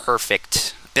had a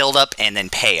perfect build up and then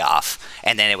payoff,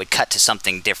 and then it would cut to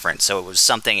something different. So it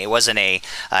wasn't I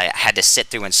had to sit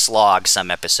through and slog some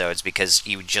episodes, because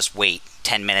you would just wait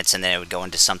 10 minutes and then it would go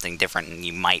into something different, and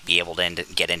you might be able to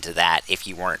get into that if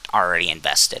you weren't already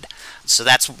invested. So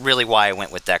that's really why I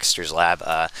went with Dexter's Lab.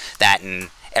 That, and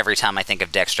every time I think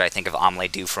of Dexter, I think of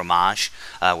Omelette du Fromage,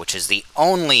 which is the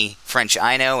only French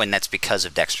I know, and that's because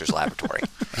of Dexter's Laboratory.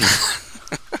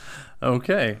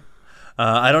 Okay.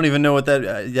 I don't even know what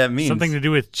that means. Something to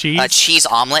do with cheese? Cheese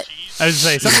omelet. I was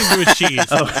going to say, something to do with cheese.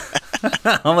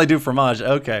 Oh. Omelette du fromage.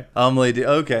 Okay.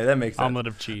 Okay, that makes sense. Omelette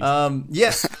of cheese.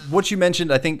 Yeah, what you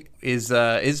mentioned, I think, is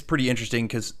pretty interesting,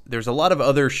 because there's a lot of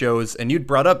other shows, and you'd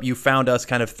brought up, you found us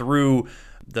kind of through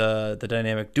the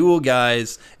Dynamic Duel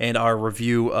guys and our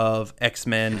review of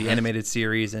X-Men, the animated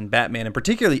series, and Batman, and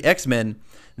particularly X-Men.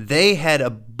 They had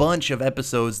a bunch of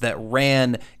episodes that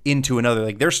ran into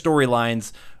another. Their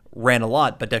storylines ran a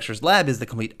lot, but Dexter's Lab is the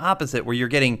complete opposite, where you're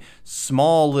getting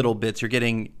small little bits. You're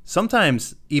getting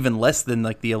sometimes even less than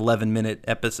the 11-minute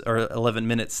episode or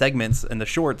 11-minute segments in the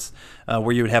shorts,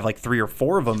 where you would have 3 or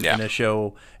 4 of them in a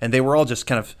show, and they were all just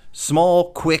kind of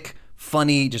small, quick,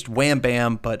 funny, just wham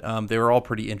bam, but they were all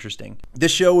pretty interesting.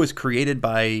 This show was created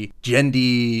by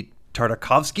Jendi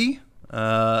Tartakovsky.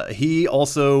 He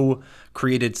also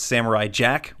created Samurai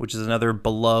Jack, which is another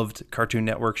beloved Cartoon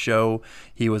Network show.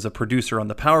 He was a producer on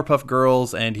the Powerpuff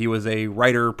Girls, and he was a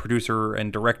writer, producer,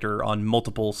 and director on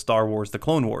multiple Star Wars The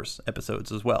Clone Wars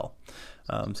episodes as well.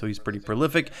 So he's pretty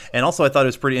prolific. And also I thought it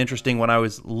was pretty interesting when I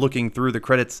was looking through the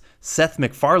credits, Seth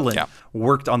MacFarlane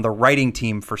worked on the writing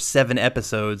team for 7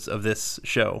 episodes of this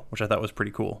show, which I thought was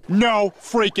pretty cool. No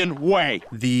freaking way.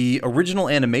 The original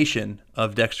animation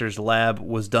of Dexter's Lab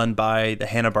was done by the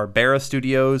Hanna-Barbera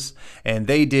studios, and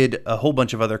they did a whole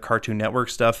bunch of other Cartoon Network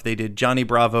stuff. They did Johnny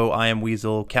Bravo, I Am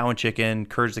Weasel, Cow and Chicken,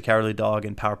 Courage the Cowardly Dog,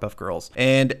 and Powerpuff Girls.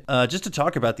 And just to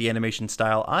talk about the animation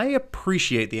style, I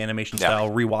appreciate the animation style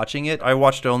rewatching it. I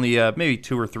watched only maybe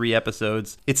 2 or 3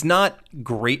 episodes. It's not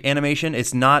great animation.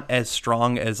 It's not as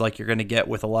strong as like you're going to get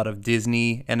with a lot of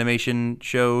Disney animation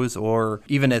shows, or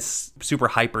even as super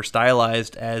hyper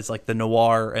stylized as like the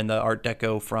noir and the Art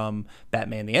Deco from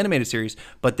Batman the Animated Series.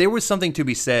 But there was something to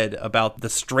be said about the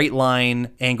straight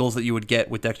line angles that you would get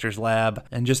with Dexter's Lab,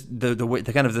 and just the way,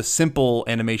 the kind of the simple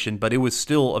animation, but it was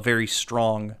still a very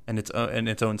strong and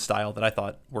its own style that I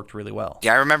thought worked really well.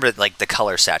 Yeah, I remember like the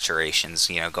color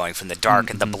saturations, going from the dark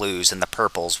and the blues and the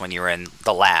purples when you were in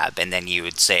the lab, and then you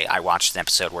would say, I watched an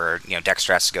episode where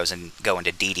Dexter has to go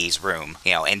into Dee Dee's room,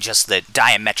 and just the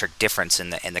diametric difference in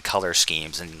the color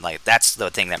schemes, and like that's the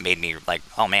thing that made me like,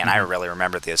 oh man, I really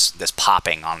remember this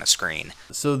popping on the screen.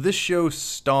 So this show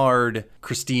starred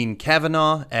Christine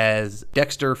Cavanaugh as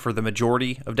Dexter for the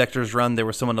majority of Dexter's run. There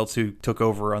was someone else who took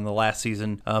over on the last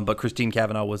season, but Christine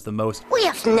Cavanaugh was the most. We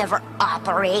have never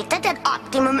operated at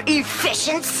optimum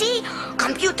efficiency.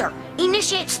 Computer,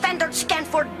 initiate standard scan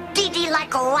for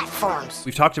DD-like life forms.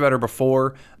 We've talked about her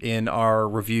before in our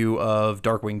review of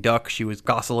Darkwing Duck. She was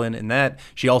Gosselin in that.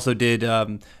 She also did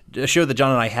a show that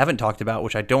John and I haven't talked about,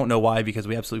 which I don't know why, because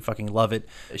we absolutely fucking love it.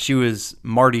 She was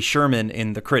Marty Sherman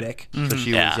in The Critic. So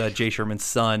she was Jay Sherman's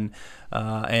son.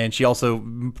 And she also,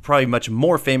 probably much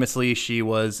more famously, she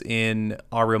was in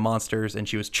Our Real Monsters, and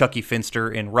she was Chucky Finster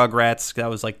in Rugrats. That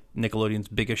was like Nickelodeon's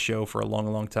biggest show for a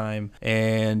long, long time.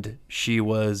 And she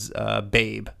was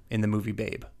Babe in the movie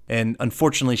Babe. And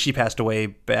unfortunately, she passed away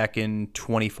back in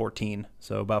 2014,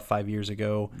 so about 5 years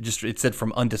ago. Just, it said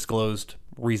from undisclosed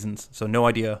reasons, so no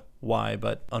idea why,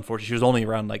 but unfortunately, she was only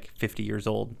around like 50 years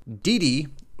old. Dee Dee,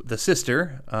 the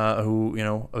sister, who,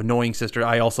 annoying sister.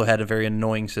 I also had a very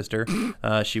annoying sister.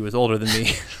 She was older than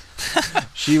me.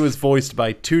 She was voiced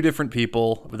by 2 different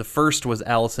people. The first was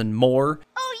Allison Moore.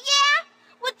 Oh, yeah?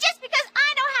 Well, just because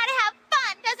I know how to have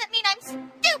fun doesn't mean I'm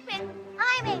stupid.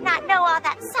 I may not know all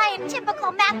that scientific,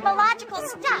 mathematical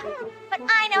stuff, but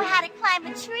I know how to climb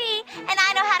a tree, and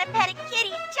I know how to pet a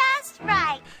kitty just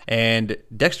right. And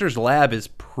Dexter's Lab is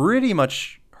pretty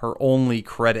much her only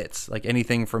credits. Like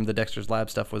anything from the Dexter's Lab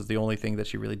stuff was the only thing that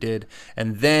she really did.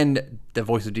 And then the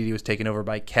voice of Dee Dee was taken over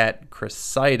by Kat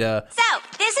Cressida. So,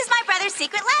 this is my brother's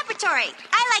secret laboratory.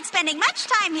 I like spending much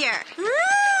time here.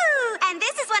 Ooh, and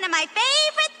this is one of my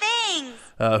favorite things.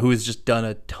 Who has just done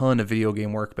a ton of video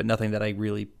game work, but nothing that I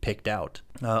really picked out.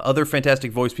 Other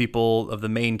fantastic voice people of the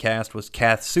main cast was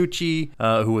Kath Suchi,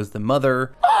 who was the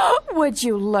mother. Would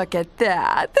you look at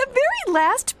that? The very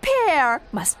last pair.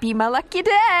 Must be my lucky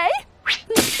day.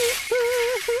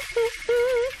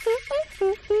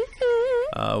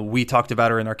 We talked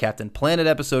about her in our Captain Planet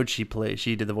episode. She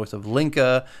did the voice of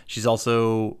Linka. She's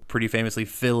also pretty famously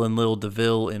Phil and Lil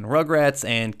DeVille in Rugrats,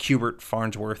 and Cubert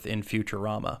Farnsworth in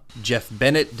Futurama. Jeff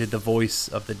Bennett did the voice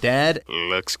of the dad.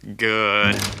 Looks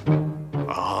good.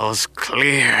 All's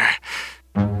clear.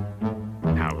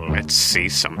 Now let's see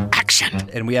some action.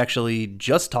 And we actually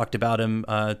just talked about him,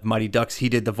 Mighty Ducks. He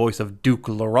did the voice of Duke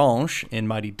L'Orange in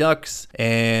Mighty Ducks.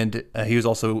 And we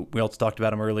also talked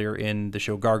about him earlier in the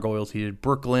show Gargoyles. He did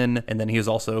Brooklyn. And then he was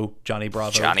also Johnny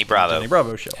Bravo. Johnny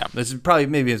Bravo show. Yeah. This is probably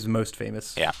maybe his most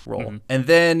famous role. Mm-hmm. And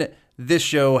then this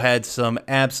show had some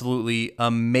absolutely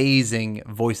amazing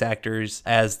voice actors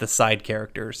as the side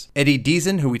characters. Eddie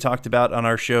Deason, who we talked about on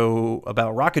our show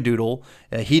about Rockadoodle,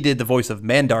 he did the voice of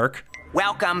Mandark.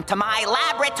 Welcome to my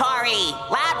laboratory!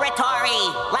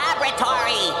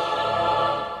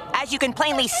 As you can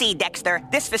plainly see, Dexter,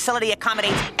 this facility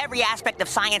accommodates every aspect of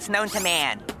science known to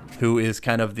man. Who is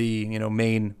kind of the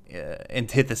main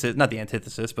antithesis, not the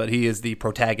antithesis, but he is the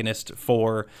protagonist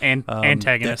for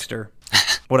antagonist. Dexter.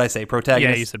 What'd I say,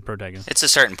 protagonist? Yeah, you said protagonist. It's a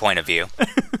certain point of view.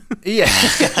 Yeah,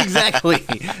 exactly.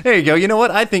 There you go. You know what?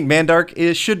 I think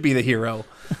Mandark should be the hero.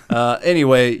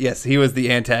 Anyway, yes, he was the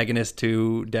antagonist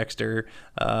to Dexter.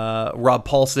 Rob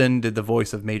Paulson did the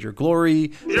voice of Major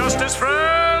Glory. Justice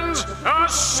friend! Spartans,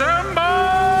 assemble!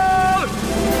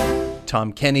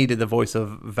 Tom Kenny did the voice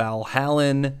of Val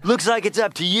Hallen. Looks like it's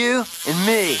up to you and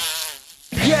me.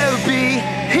 Yo, B,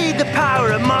 heed the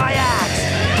power of my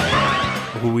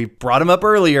axe. Who we brought him up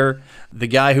earlier, the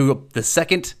guy who the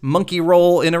second monkey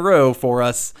role in a row for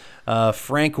us,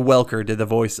 Frank Welker did the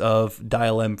voice of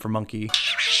Dial M for Monkey,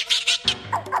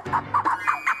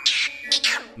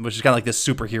 which is kind of like this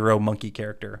superhero monkey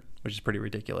character, which is pretty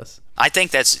ridiculous. I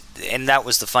think that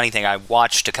was the funny thing. I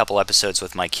watched a couple episodes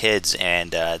with my kids,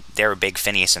 and they were big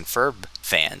Phineas and Ferb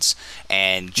fans,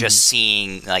 and just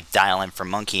seeing like Dial M for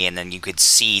Monkey, and then you could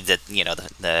see that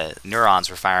the neurons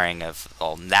were firing of,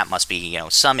 well, that must be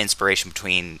some inspiration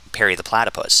between Perry the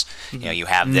Platypus. You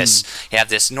have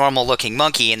this normal looking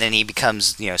monkey, and then he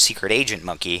becomes secret agent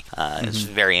monkey. It's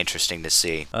very interesting to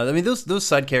see. I mean, those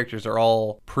side characters are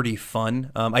all pretty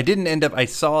fun. I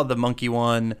saw the monkey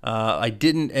one. I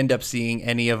didn't end up seeing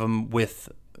any of them with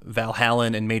Val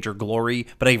Hallen and Major Glory,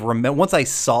 but I remember once I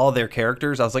saw their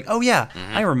characters, I was like, oh yeah,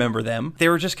 I remember them. They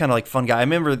were just kind of like fun guys.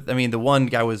 The one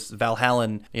guy was Val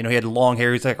Hallen. He had long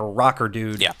hair. He's like a rocker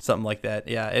dude, something like that.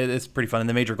 Yeah, it's pretty fun. And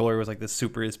the Major Glory was like this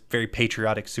very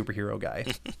patriotic superhero guy.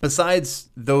 Besides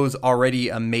those already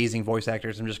amazing voice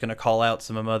actors, I'm just going to call out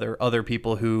some other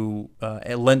people who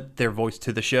lent their voice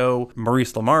to the show.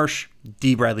 Maurice LaMarche,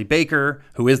 D. Bradley Baker,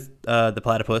 who is the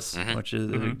platypus, which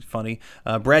is funny.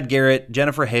 Brad Garrett,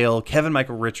 Jennifer Hale, Kevin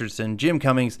Michael Richardson, Jim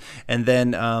Cummings, and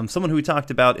then someone who we talked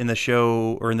about in the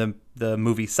show or in the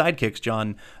movie Sidekicks,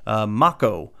 John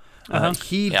Mako.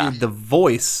 He did the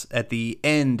voice at the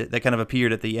end that kind of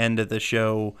appeared at the end of the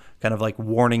show, kind of like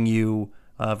warning you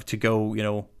to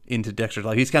go, into Dexter's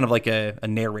life. He's kind of like a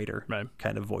narrator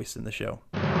kind of voice in the show.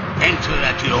 Enter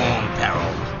at your own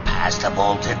peril. Past a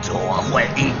bolted door where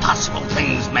impossible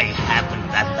things may happen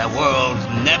that the world's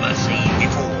never seen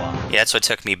before. Yeah, that's what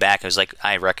took me back. I was like,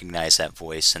 I recognize that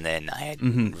voice, and then I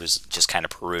was just kind of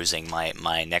perusing my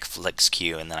Netflix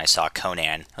queue, and then I saw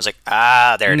Conan. I was like,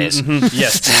 there it is.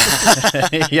 Yes.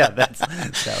 Yeah, that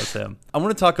was him. I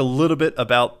want to talk a little bit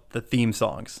about the theme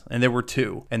songs, and there were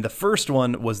two. And the first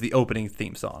one was the opening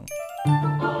theme song.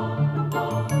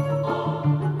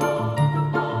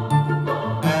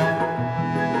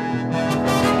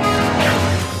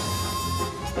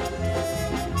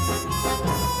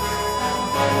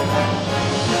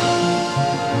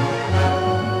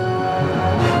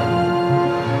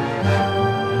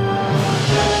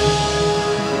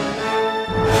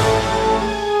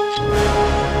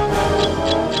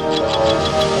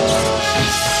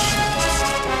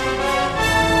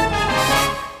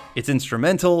 It's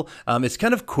instrumental. It's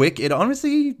kind of quick. It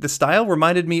honestly, the style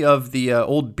reminded me of the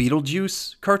old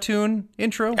Beetlejuice cartoon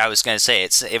intro. I was going to say,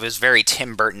 it was very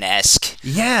Tim Burton-esque.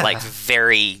 Yeah. Like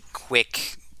very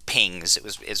quick pings. It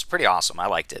was pretty awesome. I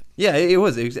liked it. Yeah, it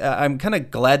was. I'm kind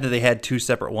of glad that they had two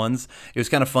separate ones. It was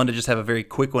kind of fun to just have a very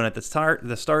quick one at the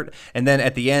start, and then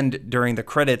at the end during the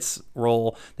credits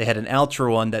roll, they had an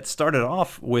outro one that started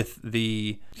off with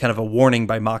the kind of a warning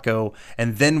by Mako,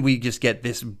 and then we just get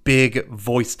this big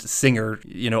voiced singer,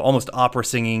 almost opera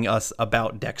singing us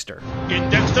about Dexter. In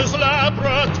Dexter's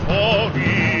laboratory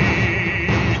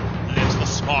lives the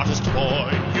smartest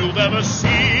boy you've ever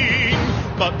seen.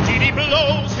 But Dee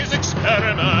blows his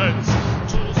experiments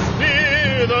to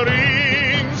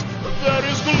smithereens. There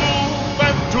is gloom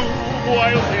and doom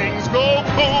while things go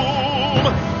boom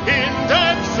in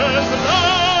Dexter's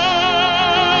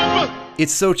lab.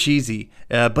 It's so cheesy,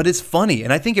 but it's funny,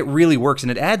 and I think it really works, and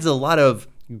it adds a lot of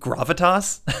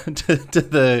gravitas to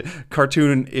the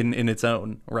cartoon in its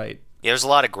own right. Yeah, there's a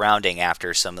lot of grounding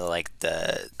after some of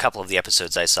the couple of the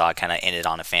episodes I saw kind of ended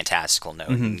on a fantastical note.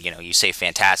 And, you say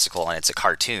fantastical and it's a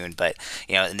cartoon, but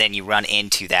and then you run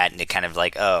into that and it kind of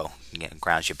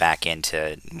grounds you back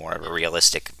into more of a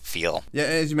realistic feel. Yeah,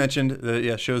 as you mentioned,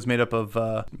 the show's made up of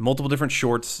multiple different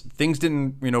shorts. Things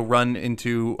didn't, run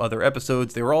into other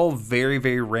episodes. They were all very,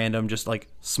 very random, just like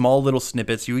small little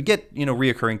snippets. You would get,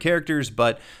 reoccurring characters,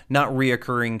 but not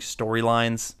reoccurring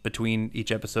storylines between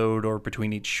each episode or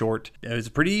between each short. It was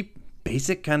a pretty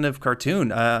basic kind of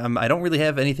cartoon. I don't really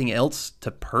have anything else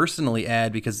to personally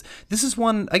add because this is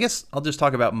one, I guess I'll just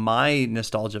talk about my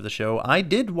nostalgia of the show. I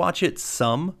did watch it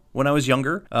some when I was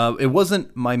younger. It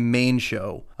wasn't my main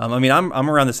show. I'm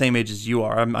around the same age as you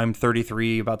are. I'm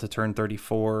 33, about to turn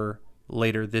 34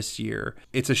 later this year.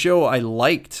 It's a show I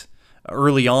liked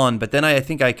early on, but then I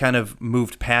think I kind of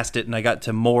moved past it and I got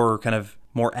to more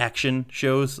action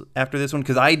shows after this one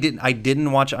because I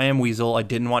didn't watch I Am Weasel, I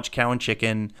didn't watch Cow and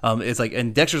Chicken. It's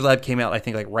and Dexter's Lab came out I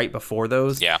think right before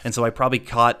those. Yeah. And so I probably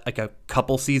caught a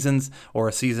couple seasons or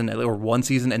a season or one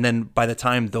season, and then by the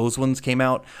time those ones came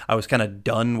out, I was kind of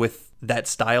done with that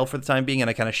style for the time being, and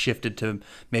I kind of shifted to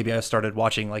maybe I started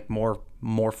watching like more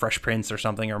Fresh Prince or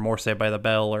something, or more Saved by the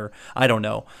Bell, or I don't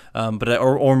know,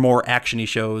 or more actiony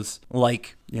shows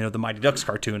like the Mighty Ducks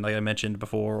cartoon, like I mentioned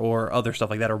before, or other stuff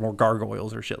like that, or more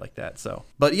Gargoyles or shit like that. So,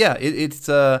 but yeah, it's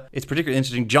particularly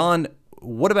interesting. John,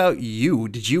 what about you?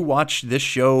 Did you watch this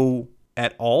show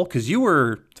at all? Because you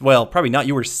were, well, probably not.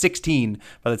 You were 16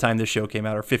 by the time this show came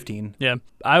out, or 15. Yeah,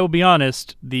 I will be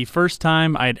honest. The first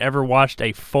time I'd ever watched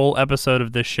a full episode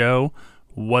of this show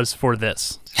was for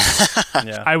this.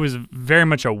 Yeah. I was very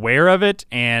much aware of it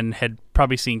and had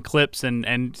probably seen clips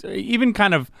and even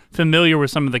kind of familiar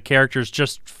with some of the characters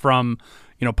just from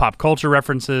pop culture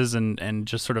references and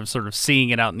just sort of seeing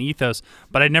it out in the ethos,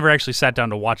 but I'd never actually sat down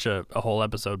to watch a whole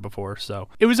episode before, so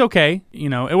it was okay.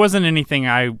 It wasn't anything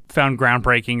I found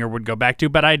groundbreaking or would go back to,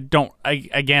 but I don't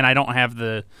have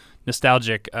the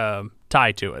nostalgic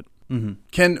tie to it. Mm-hmm.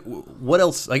 Ken, what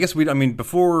else? I guess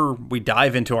before we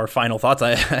dive into our final thoughts,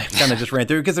 I kind of just ran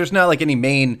through because there's not like any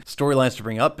main storylines to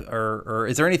bring up, or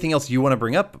is there anything else you want to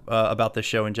bring up about this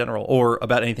show in general, or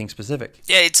about anything specific?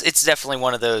 Yeah, it's definitely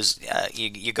one of those,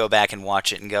 you go back and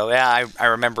watch it and go, yeah, I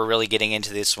remember really getting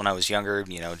into this when I was younger,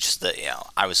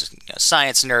 I was a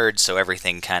science nerd, so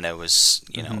everything kind of was,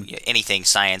 anything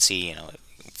sciencey,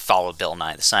 followed Bill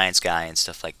Nye the Science Guy and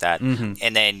stuff like that. Mm-hmm.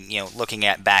 And then, looking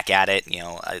back at it,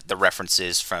 the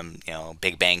references from,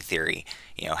 Big Bang Theory,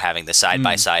 having the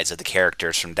side-by-sides of the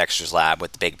characters from Dexter's Lab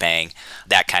with the Big Bang,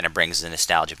 that kind of brings the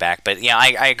nostalgia back. But, yeah,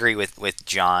 I agree with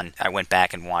John. I went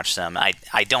back and watched some.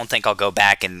 I don't think I'll go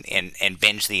back and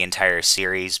binge the entire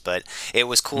series, but it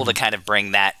was cool to kind of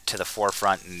bring that to the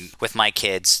forefront. And with my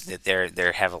kids, that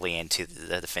they're heavily into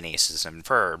the Phineases and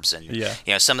Ferbs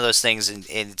and, some of those things, and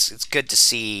it's good to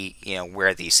see,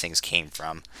 where these things came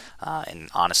from. And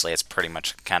honestly, it's pretty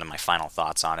much kind of my final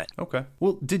thoughts on it. Okay.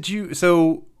 Well,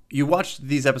 you watched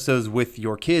these episodes with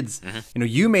your kids. Mm-hmm.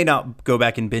 You may not go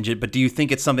back and binge it, but do you think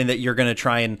it's something that you're going to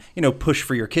try and, push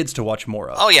for your kids to watch more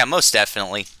of? Oh yeah, most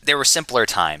definitely. There were simpler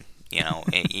time. You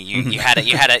had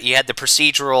the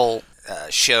procedural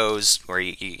shows where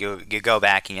you go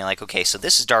back and you're like, okay, so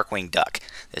this is Darkwing Duck.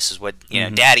 This is what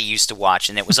Daddy used to watch,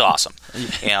 and it was awesome.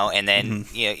 And then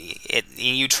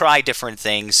you try different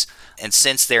things. And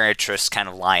since their interests kind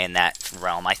of lie in that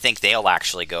realm, I think they'll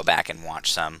actually go back and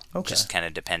watch some, just kind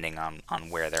of depending on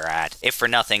where they're at. If for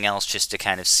nothing else, just to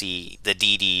kind of see the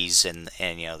DDs and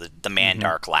the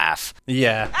Mandark laugh.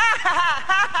 Yeah.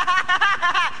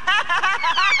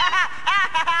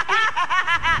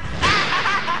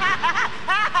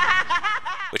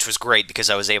 Which was great because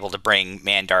I was able to bring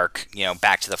Mandark,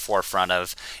 back to the forefront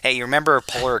of, hey, you remember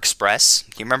Polar Express?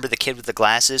 You remember the kid with the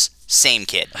glasses? Same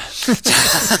kid.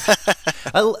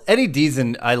 Eddie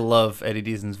Deason, I love Eddie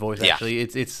Deason's voice, actually.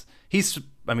 Yeah.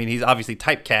 He's obviously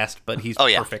typecast, but he's Oh,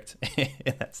 yeah. perfect in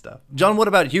that stuff. John, what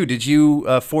about you? Did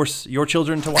you force your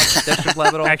children to watch Dexter's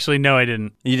Lab at all? Actually, no, I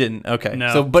didn't. You didn't? Okay.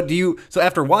 No. So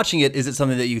after watching it, is it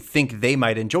something that you think they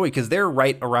might enjoy? Because they're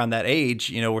right around that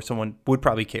age, where someone would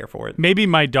probably care for it. Maybe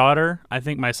my daughter. I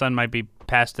think my son might be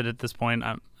past it at this point.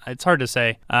 It's hard to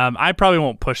say. I probably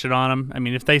won't push it on them. I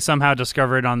mean, if they somehow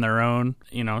discover it on their own,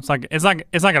 it's not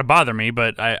gonna bother me.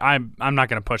 But I'm not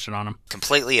gonna push it on them.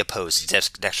 Completely opposed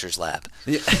to Dexter's Lab.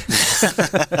 Yeah.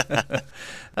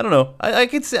 I don't know. I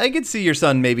could see your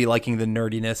son maybe liking the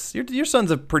nerdiness. Your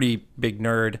son's a pretty big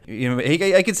nerd.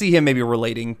 I could see him maybe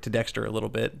relating to Dexter a little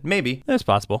bit. Maybe. That's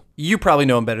possible. You probably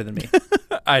know him better than me.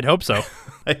 I'd hope so.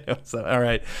 I hope so. All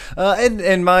right.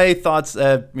 And my thoughts,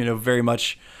 very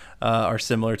much are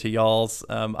similar to y'all's.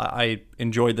 I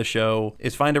enjoyed the show.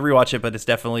 It's fine to rewatch it, but it's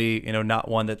definitely, not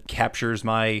one that captures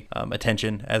my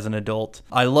attention as an adult.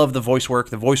 I love the voice work.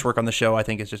 The voice work on the show, I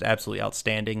think, is just absolutely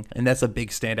outstanding, and that's a big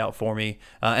standout for me.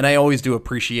 And I always do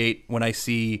appreciate when I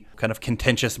see kind of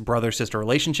contentious brother-sister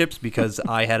relationships, because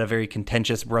I had a very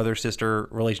contentious brother-sister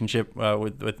relationship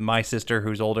with my sister,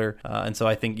 who's older, and so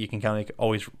I think you can kind of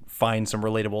always find some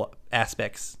relatable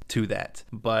aspects to that.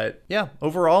 But yeah,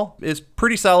 overall, it's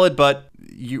pretty solid, but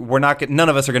none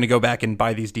of us are going to go back and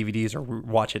buy these DVDs or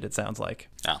watch it, it sounds like.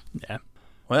 Oh. Yeah.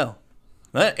 Well,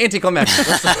 anticlimactic.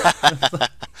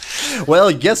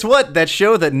 Well, guess what? That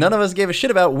show that none of us gave a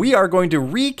shit about, we are going to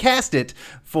recast it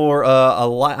for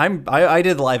I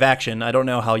did live action. I don't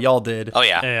know how y'all did. Oh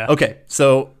yeah. Okay,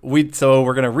 so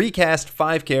we're gonna recast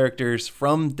 5 characters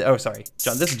from. Oh, sorry,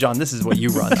 John. This is what you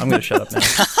run. I'm gonna shut up now.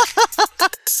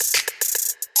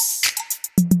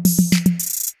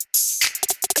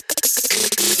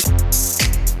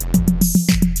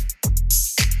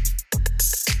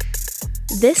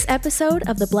 This episode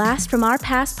of the Blast from Our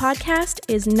Past podcast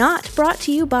is not brought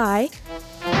to you by...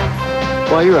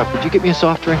 While you're up, would you get me a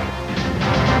soft drink?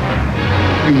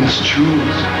 We must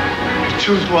choose.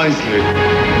 Choose wisely.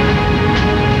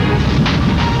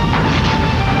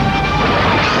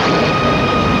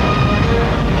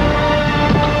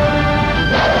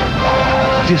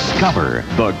 Discover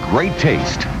the great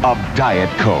taste of Diet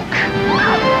Coke.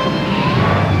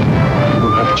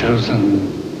 You have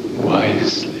chosen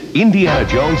wisely. Indiana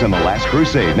Jones and the Last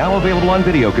Crusade, now available on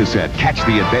video cassette. Catch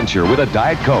the adventure with a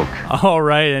Diet Coke. All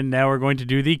right, and now we're going to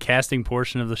do the casting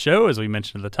portion of the show. As we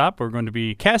mentioned at the top, we're going to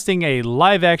be casting a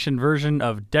live-action version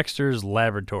of Dexter's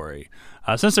Laboratory.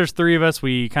 Since there's 3 of us,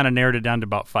 we kind of narrowed it down to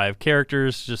about 5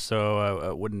 characters, just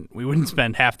so we wouldn't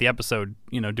spend half the episode,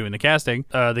 doing the casting.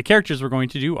 The characters we're going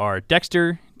to do are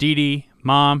Dexter, Dee Dee,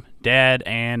 Mom, Dad,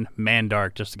 and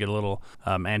Mandark, just to get a little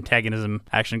antagonism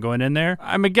action going in there.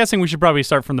 I'm guessing we should probably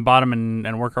start from the bottom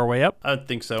and work our way up. I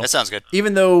think so. That sounds good.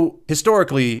 Even though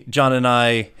historically John and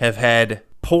I have had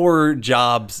poor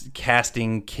jobs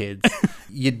casting kids.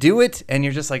 You do it and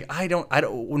you're just like, I don't,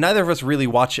 neither of us really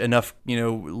watch enough,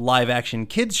 live action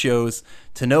kids shows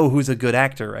to know who's a good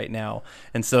actor right now.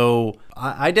 And so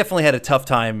I definitely had a tough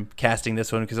time casting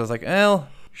this one because I was like, well,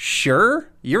 sure,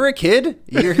 you're a kid.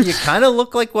 You kind of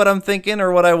look like what I'm thinking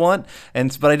or what I want.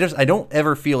 But I don't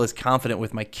ever feel as confident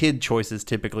with my kid choices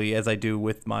typically as I do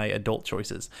with my adult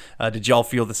choices. Did y'all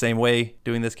feel the same way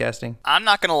doing this casting? I'm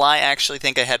not going to lie. I actually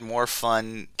think I had more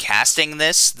fun casting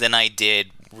this than I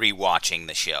did rewatching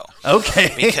the show.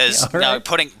 Okay. Because right.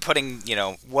 putting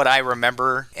what I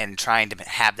remember and trying to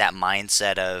have that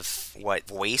mindset of what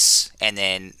voice and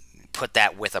then put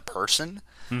that with a person.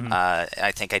 Mm-hmm.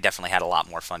 I think I definitely had a lot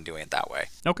more fun doing it that way.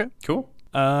 Okay. Cool.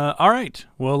 All right.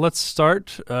 Well, let's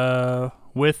start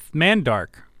with Mandark.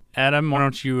 Adam, why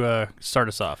don't you start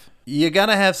us off? You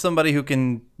gotta have somebody who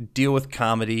can deal with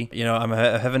comedy. I'm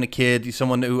having a kid,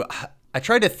 someone who... I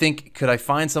tried to think, could I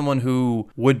find someone who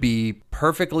would be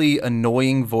perfectly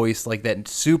annoying voice, like that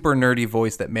super nerdy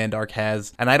voice that Mandark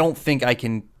has, and I don't think I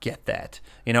can get that.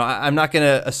 I'm not going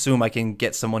to assume I can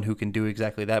get someone who can do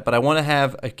exactly that, but I want to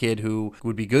have a kid who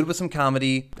would be good with some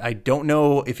comedy. I don't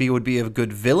know if he would be a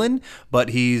good villain, but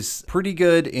he's pretty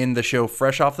good in the show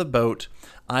Fresh Off the Boat.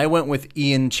 I went with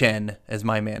Ian Chen as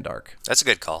my Mandark. That's a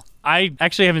good call. I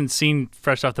actually haven't seen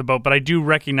Fresh Off the Boat, but I do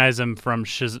recognize him from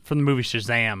the movie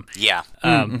Shazam. Yeah.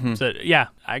 So yeah,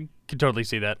 I could totally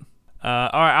see that. All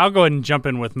right, I'll go ahead and jump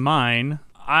in with mine.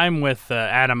 I'm with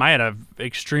Adam. I had an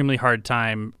extremely hard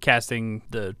time casting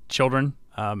the children,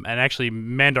 and actually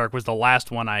Mandark was the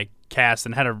last one I cast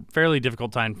and had a fairly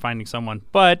difficult time finding someone.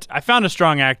 But I found a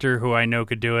strong actor who I know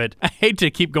could do it. I hate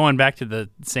to keep going back to the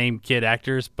same kid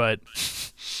actors, but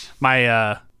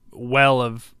my well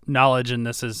of knowledge in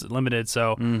this is limited,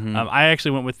 so I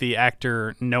actually went with the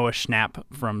actor Noah Schnapp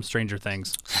from Stranger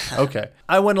Things. Okay.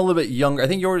 I went a little bit younger. I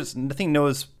think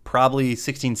Noah's probably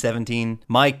 16, 17.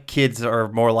 My kids are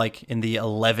more like in the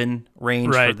 11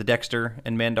 range for the Dexter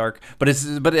and Mandark.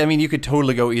 But I mean, you could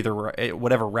totally go either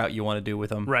whatever route you want to do with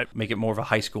them. Right. Make it more of a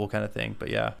high school kind of thing. But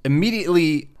yeah,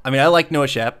 immediately. I mean, I like Noah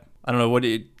Schnapp. I don't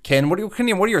know Ken. What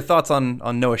are your thoughts on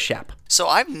Noah Schnapp? So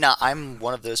I'm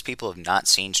one of those people who have not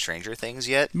seen Stranger Things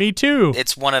yet. Me too.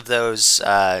 It's one of those.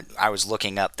 I was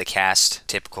looking up the cast,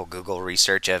 typical Google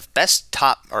research of best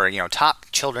top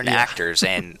children actors,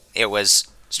 and it was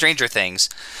Stranger Things.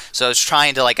 So I was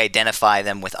trying to identify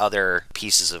them with other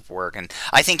pieces of work, and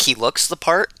I think he looks the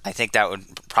part. I think that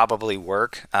would probably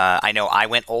work. I know I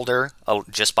went older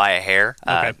just by a hair.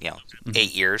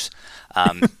 8 years.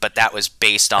 But that was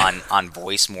based on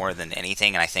voice more than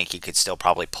anything, and I think he could still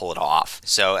probably pull it off.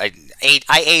 So I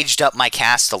aged up my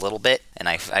cast a little bit, and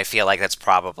I feel like that's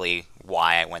probably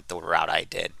why I went the route I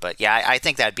did. But yeah, I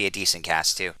think that'd be a decent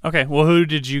cast too. Okay, well, who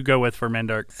did you go with for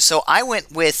Mandark? So I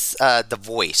went with the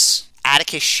voice.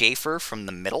 Atticus Schaefer from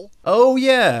The Middle. Oh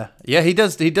yeah, he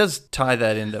does tie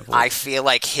that into voice. I feel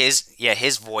like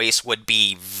his voice would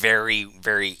be very,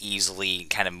 very easily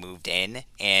kind of moved in,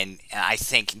 and I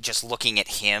think just looking at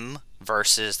him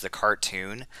versus the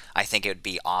cartoon, I think it would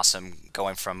be awesome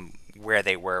going from where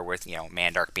they were with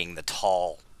Mandark being the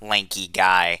tall, lanky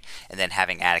guy, and then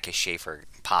having Atticus Schaefer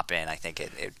pop in. I think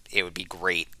it would be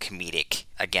great comedic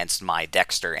against my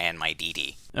Dexter and my Dee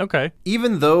Dee. Okay.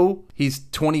 Even though he's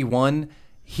 21,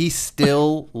 he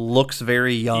still looks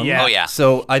very young. Yeah. Oh yeah.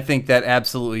 So I think that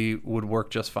absolutely would work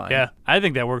just fine. Yeah, I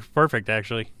think that works perfect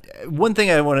actually. One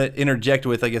thing I want to interject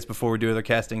with, I guess, before we do other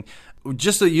casting,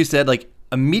 just so you said,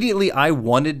 immediately I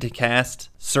wanted to cast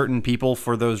certain people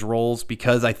for those roles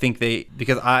because I think they're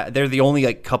the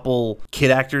only couple kid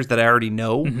actors that I already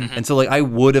know. Mm-hmm. And so I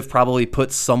would have probably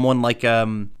put someone like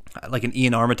like an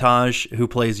Ian Armitage who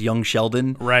plays young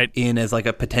Sheldon, right, in as like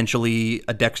a potentially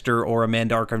a Dexter or a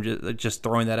Mandark. I'm just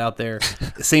throwing that out there.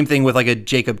 Same thing with like a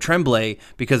Jacob Tremblay,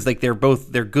 because like they're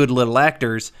good little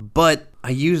actors, but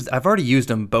I've already used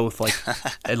them both like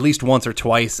at least once or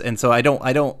twice, and so I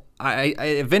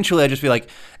eventually I just be like,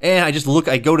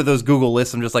 I go to those Google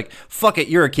lists. I'm just like, fuck it,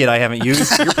 you're a kid I haven't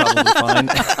used. You're probably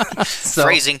fine. So,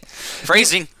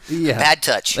 Phrasing. Yeah. Bad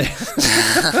touch. You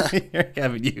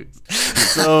haven't used.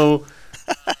 So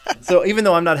even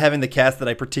though I'm not having the cast that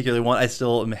I particularly want, I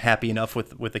still am happy enough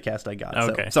with the cast I got.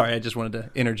 Okay. So, sorry, I just wanted to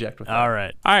interject with that. All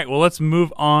right. Well, let's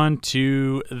move on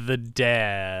to the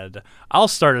dad. I'll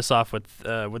start us off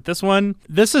with this one.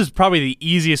 This is probably the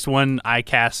easiest one I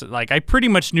cast. Like, I pretty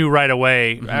much knew right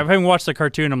away. Mm-hmm. Having watched the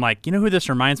cartoon, I'm like, you know who this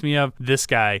reminds me of? This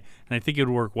guy. And I think it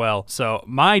would work well. So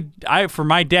for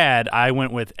my dad, I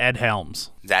went with Ed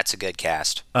Helms. That's a good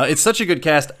cast. It's such a good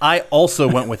cast. I also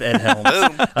went with Ed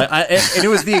Helms. And it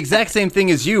was the exact same thing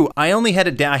as you. I had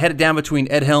it down between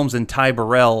Ed Helms and Ty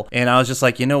Burrell, and I was just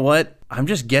like, you know what? I'm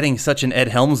just getting such an Ed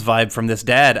Helms vibe from this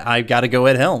dad. I got to go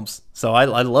Ed Helms. So I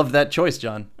love that choice,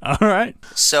 John. All right.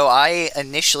 So I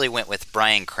initially went with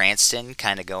Bryan Cranston,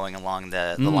 kind of going along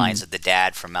the lines of the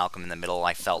dad from Malcolm in the Middle.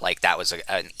 I felt like that was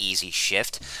an easy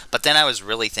shift. But then I was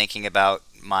really thinking about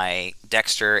my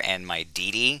Dexter and my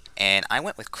Dee Dee, and I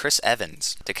went with Chris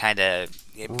Evans to kind of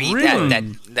be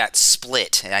that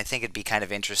split. And I think it'd be kind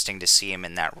of interesting to see him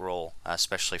in that role,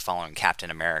 especially following Captain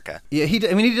America. Yeah, he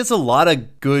does a lot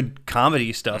of good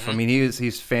comedy stuff. I mean,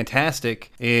 he's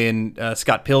fantastic in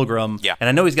Scott Pilgrim. Yeah. And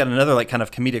I know he's got another like kind of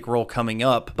comedic role coming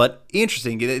up, but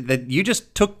interesting that you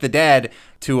just took the dad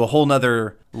to a whole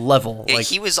nother level. Yeah,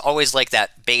 he was always like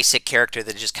that basic character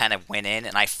that just kind of went in,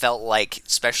 and I felt like,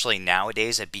 especially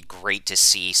nowadays, it'd be great to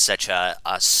see such a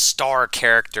star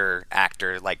character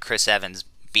actor like Chris Evans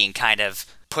being kind of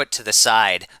put to the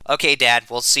side. Okay, Dad,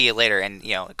 we'll see you later. And,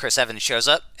 Chris Evans shows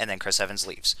up, and then Chris Evans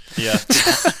leaves. Yeah.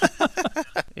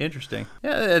 Interesting.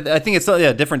 Yeah, I think it's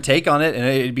a different take on it, and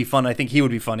it'd be fun. I think he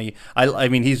would be funny. I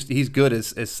mean, he's good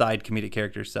as side comedic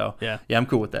characters, so yeah, I'm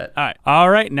cool with that. All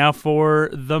right. Now for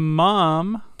the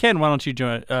mom. Ken, why don't you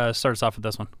start us off with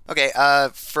this one? Okay,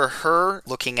 for her,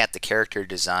 looking at the character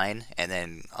design, and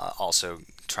then also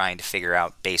trying to figure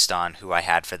out based on who I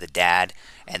had for the dad,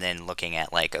 and then looking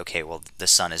at like, okay, well, the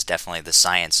son is definitely the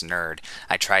science nerd.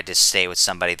 I tried to stay with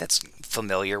somebody that's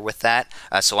familiar with that.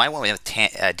 So I went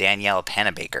with Danielle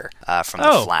Panabaker from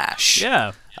The Flash.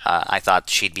 Yeah. I thought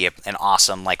she'd be an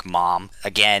awesome like mom.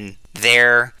 Again,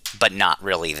 there, but not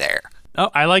really there.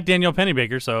 Oh, I like Danielle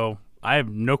Panabaker, so I have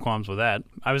no qualms with that.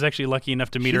 I was actually lucky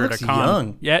enough to meet her at a con.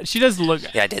 Young. Yeah, she does look.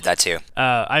 Yeah, I did that too.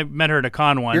 I met her at a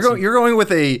con once. You're going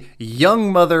with a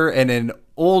young mother and an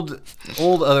old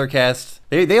other cast.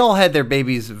 They all had their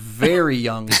babies very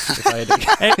young.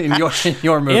 In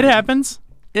your movie, it happens.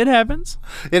 It happens.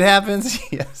 It happens.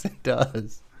 Yes, it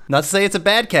does. Not to say it's a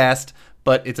bad cast,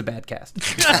 but it's a bad cast.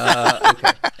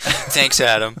 Okay. Thanks,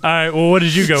 Adam. All right. Well, what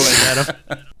did you go with,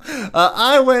 Adam?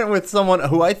 I went with someone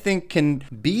who I think can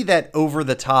be that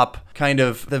over-the-top kind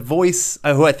of the voice,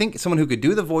 who I think someone who could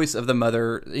do the voice of the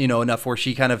mother, enough where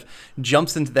she kind of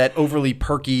jumps into that overly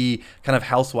perky kind of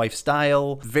housewife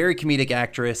style. Very comedic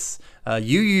actress.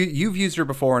 You've used her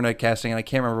before in a casting, and I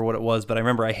can't remember what it was, but I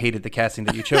remember I hated the casting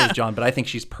that you chose, John, but I think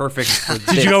she's perfect for this.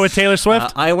 Did you go with Taylor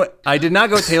Swift? I did not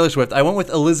go with Taylor Swift. I went with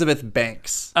Elizabeth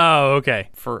Banks. Oh, okay.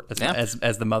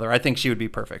 As the mother. I think she would be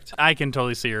perfect. I can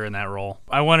totally see her in that role.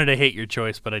 I wanted to hate your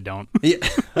choice, but I don't. Yeah.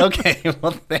 Okay,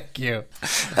 well, thank you.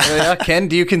 Ken,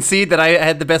 do you concede that I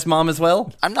had the best mom as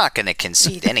well? I'm not going to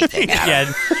concede anything,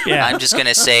 Adam. Yeah. I'm just going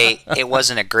to say it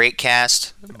wasn't a great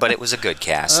cast, but it was a good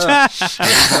cast.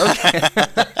 Okay.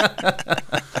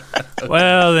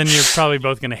 Well, then you're probably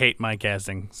both going to hate my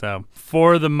casting. So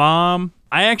for the mom,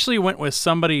 I actually went with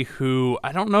somebody who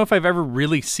I don't know if I've ever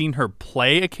really seen her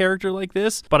play a character like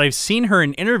this, but I've seen her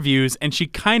in interviews, and she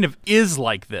kind of is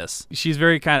like this. She's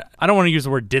very kind of, I don't want to use the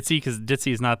word ditzy because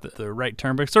ditzy is not the right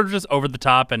term, but sort of just over the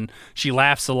top, and she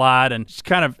laughs a lot, and she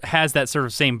kind of has that sort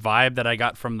of same vibe that I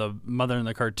got from the mother in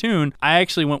the cartoon. I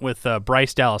actually went with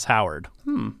Bryce Dallas Howard.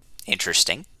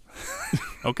 Interesting.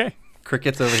 Okay.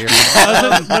 Crickets over here.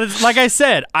 But it's, like I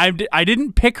said, I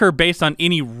didn't pick her based on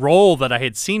any role that I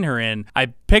had seen her in.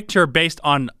 I picked her based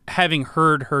on having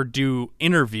heard her do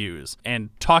interviews and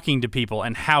talking to people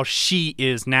and how she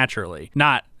is naturally,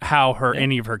 not how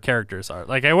any of her characters are.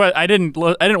 Like I didn't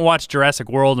watch Jurassic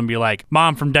World and be like,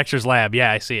 Mom from Dexter's Lab.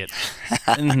 Yeah, I see it.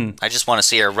 Mm-hmm. I just want to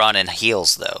see her run in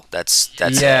heels, though. That's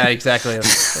yeah, exactly.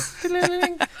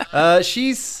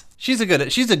 She's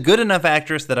a good enough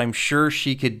actress that I'm sure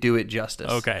she could do it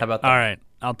justice. Okay. How about that? All right.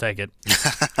 I'll take it.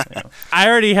 I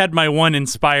already had my one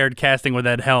inspired casting with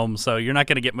Ed Helms, so you're not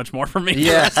going to get much more from me.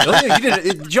 Yeah, you did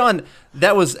it. John,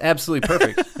 that was absolutely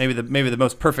perfect. Maybe the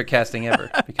most perfect casting ever,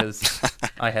 because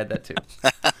I had that too.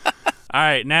 All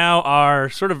right, now our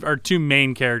two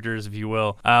main characters, if you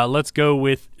will. Let's go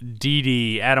with Dee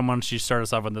Dee. Adam, why don't you start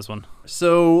us off with this one?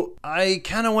 So I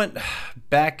kind of went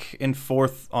back and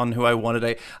forth on who I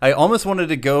wanted. I almost wanted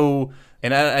to go,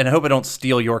 and I hope I don't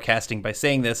steal your casting by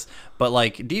saying this, but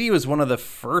like Dee Dee was one of the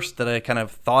first that I kind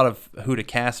of thought of who to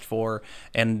cast for,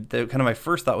 and my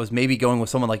first thought was maybe going with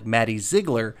someone like Maddie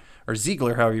Ziegler, or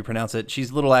Ziegler, however you pronounce it.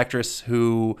 She's a little actress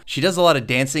who, she does a lot of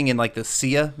dancing in like the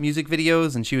Sia music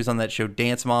videos, and she was on that show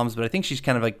Dance Moms, but I think she's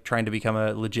kind of like trying to become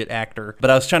a legit actor.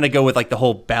 But I was trying to go with like the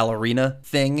whole ballerina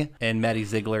thing, and Maddie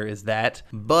Ziegler is that.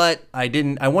 But I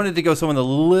wanted to go someone a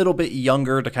little bit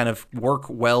younger to kind of work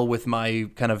well with my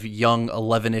kind of young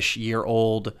 11-ish year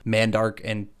old Mandark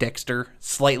and Dexter.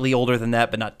 Slightly older than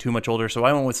that, but not too much older. So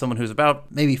I went with someone who's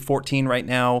about maybe 14 right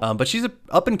now. But she's a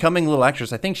up and coming little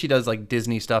actress. I think she does like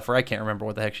Disney stuff, or I can't remember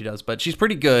what the heck she does, but she's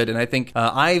pretty good. And I think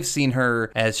I've seen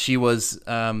her as she was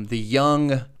the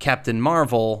young Captain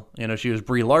Marvel. You know, she was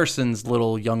Brie Larson's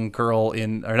little young girl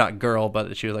or not girl,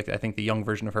 but she was like, I think the young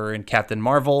version of her in Captain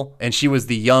Marvel. And she was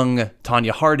the young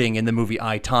Tanya Harding in the movie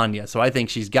I, Tanya. So I think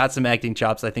she's got some acting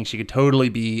chops. I think she could totally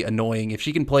be annoying. If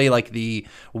she can play like the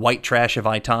white trash of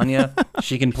I, Tanya,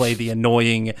 she can play the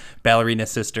annoying ballerina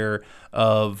sister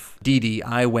of Dee Dee.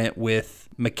 I went with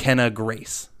McKenna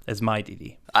Grace as my Dee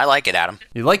Dee. I like it, Adam.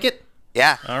 You like it?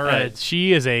 Yeah. All right.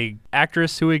 She is a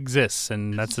actress who exists,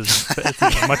 and that's as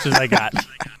much as I got.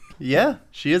 Yeah,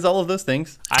 she is all of those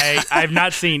things. I've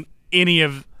not seen any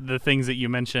of the things that you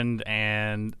mentioned,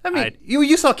 and I mean,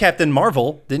 you saw Captain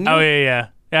Marvel, didn't you? Oh yeah.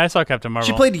 Yeah, I saw Captain Marvel.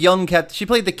 She played she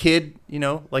played the kid, you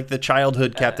know, like the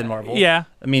childhood Captain Marvel. Yeah.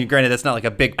 I mean, granted, that's not like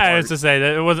a big part. I was to say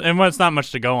that it's not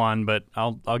much to go on, but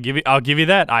I'll give you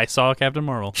that. I saw Captain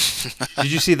Marvel.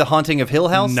 Did you see The Haunting of Hill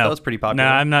House? No. That was pretty popular. No,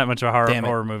 I'm not much of a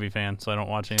horror movie fan, so I don't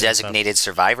watch any. Designated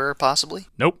Survivor, possibly?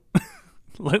 Nope.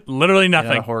 Literally nothing.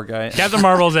 You're not a horror guy. Captain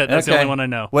Marvel's it. That's the only one I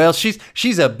know. Well,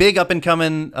 she's a big up and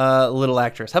coming little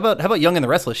actress. How about Young and the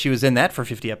Restless? She was in that for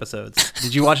 50 episodes.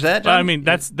 Did you watch that, John? Well, I mean,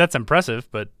 that's impressive,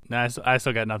 but I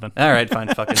still got nothing. All right, fine,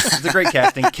 fuck it. It's a great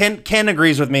casting. Ken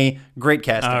agrees with me. Great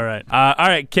casting. All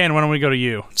right, Ken. Why don't we go to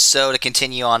you? So to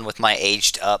continue on with my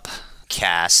aged up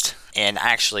cast. And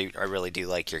actually, I really do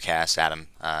like your cast, Adam,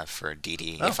 for Dee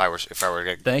Dee. Oh. If I were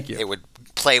to, thank you. It would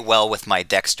play well with my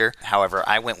Dexter. However,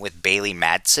 I went with Bailey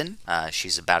Madsen.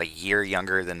 She's about a year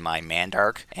younger than my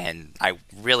Mandark, and I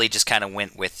really just kind of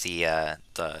went with the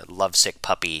lovesick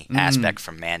puppy aspect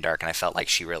from Mandark, and I felt like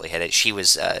she really hit it. She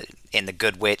was in The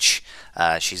Good Witch.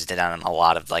 She's done a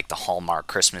lot of like the Hallmark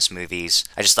Christmas movies.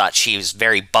 I just thought she was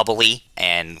very bubbly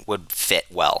and would fit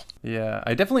well. Yeah,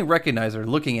 I definitely recognize her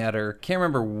looking at her. Can't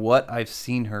remember what I've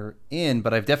seen her in,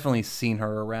 but I've definitely seen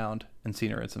her around and seen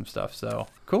her in some stuff. So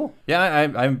cool.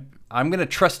 Yeah, I'm gonna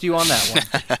trust you on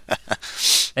that one.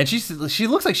 And she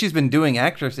looks like she's been doing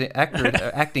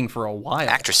acting for a while.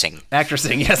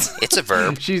 Actressing, yes. It's a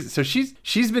verb.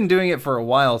 She's been doing it for a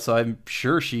while, so I'm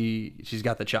sure she's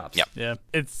got the chops. Yep. Yeah.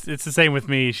 It's the same with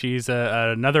me. She's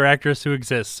another actress who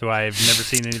exists who I've never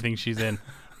seen anything she's in.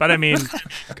 But I mean,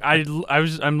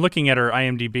 I'm looking at her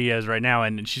IMDb as right now,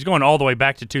 and she's going all the way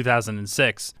back to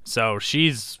 2006. So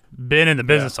she's been in the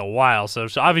business a while. So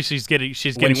obviously she's getting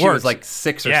when she work. Was like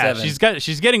 6 or 7.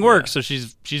 She's getting work, so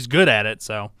she's good at it.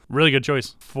 So really good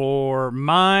choice. For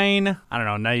mine, I don't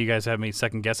know. Now you guys have me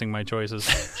second guessing my choices.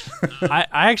 I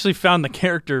actually found the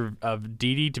character of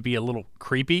Dee Dee to be a little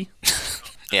creepy.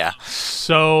 Yeah.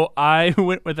 So I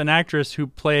went with an actress who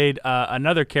played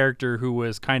another character who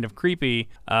was kind of creepy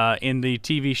in the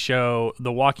TV show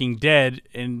The Walking Dead.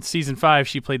 In season 5,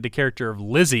 she played the character of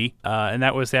Lizzie, and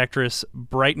that was the actress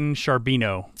Brighton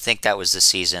Charbino. I think that was the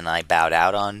season I bowed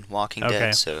out on Walking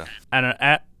Dead. So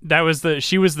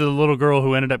she was the little girl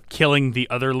who ended up killing the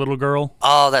other little girl.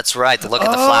 Oh, that's right. The look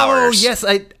at the flowers. Oh, yes,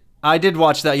 I did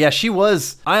watch that. Yeah, she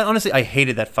was. I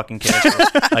hated that fucking character.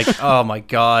 Like, oh my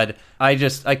god, I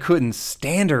couldn't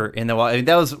stand her in the. I mean,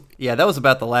 that was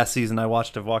about the last season I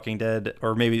watched of Walking Dead,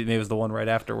 or maybe it was the one right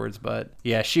afterwards. But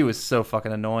yeah, she was so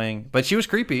fucking annoying. But she was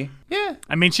creepy. Yeah.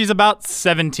 I mean, she's about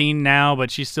 17 now,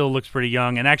 but she still looks pretty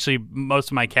young. And actually, most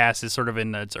of my cast is sort of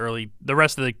in its early. The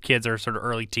rest of the kids are sort of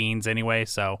early teens anyway.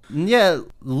 So yeah,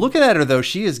 looking at her though,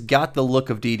 she has got the look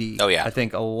of Dee Dee. Oh yeah, I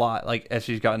think a lot. Like as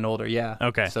she's gotten older. Yeah.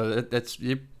 Okay. So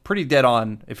you're pretty dead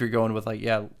on if you're going with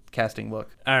casting look.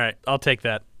 All right, I'll take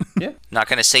that. Yeah. Not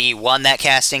going to say you won that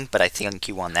casting, but I think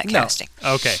you won that casting.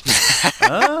 Okay.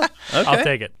 Okay. I'll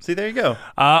take it. See, there you go.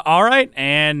 All right,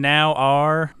 and now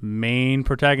our main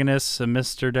protagonist,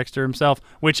 Mr. Dexter himself,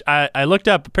 which I looked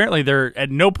up. Apparently, they're at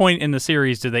no point in the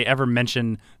series do they ever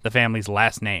mention the family's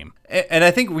last name. And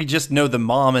I think we just know the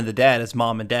mom and the dad as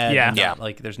mom and dad. Yeah. And not,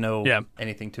 like, there's no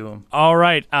anything to them. All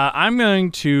right, I'm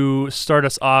going to start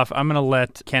us off. I'm going to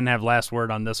let Ken have last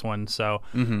word on this one. So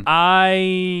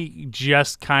I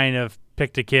just kind of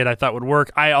picked a kid I thought would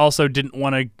work. I also didn't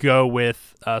want to go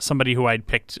with somebody who I'd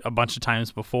picked a bunch of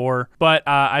times before. But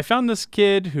I found this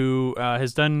kid who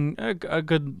has done a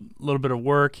good little bit of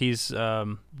work. He's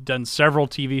done several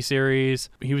TV series.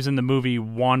 He was in the movie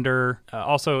Wander,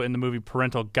 also in the movie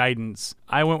Parental Guidance.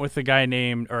 I went with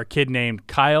a kid named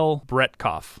Kyle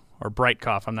Bretkoff. Or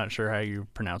Brightkoff, I'm not sure how you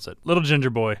pronounce it. Little ginger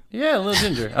boy. Yeah, little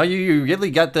ginger. Oh, you really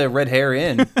got the red hair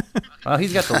in. Wow,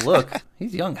 he's got the look.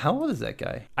 He's young. How old is that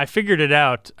guy? I figured it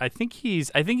out. I think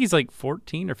he's like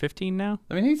 14 or 15 now.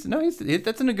 I mean,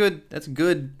 that's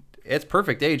good. It's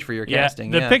perfect age for your casting.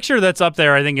 The picture that's up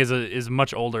there, I think, is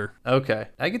much older. Okay,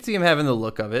 I could see him having the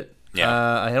look of it. Yeah.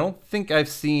 I don't think I've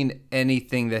seen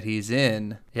anything that he's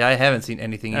in. Yeah, I haven't seen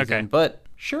anything he's in, but.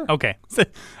 Sure. Okay.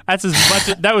 That's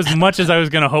that was much as I was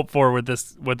going to hope for with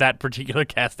that particular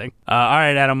casting. All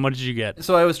right, Adam, what did you get?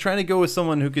 So I was trying to go with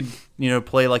someone who could,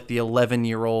 play like the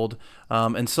 11-year-old.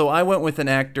 And so I went with an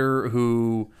actor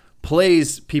who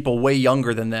plays people way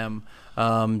younger than them,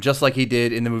 just like he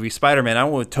did in the movie Spider-Man. I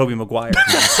went with Tobey Maguire.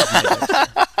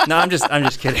 No, I'm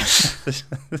just kidding.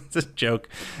 It's a joke.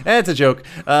 It's a joke.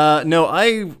 No,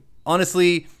 I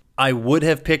honestly... I would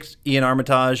have picked Ian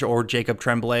Armitage or Jacob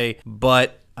Tremblay,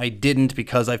 but I didn't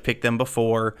because I've picked them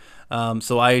before.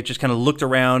 So I just kind of looked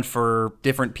around for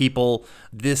different people.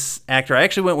 This actor, I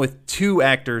actually went with 2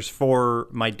 actors for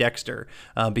my Dexter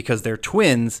because they're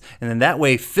twins, and then that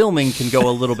way filming can go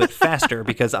a little bit faster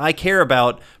because I care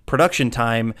about production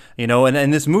time,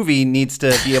 and this movie needs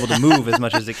to be able to move as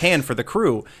much as it can for the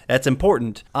crew. That's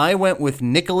important. I went with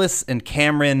Nicholas and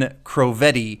Cameron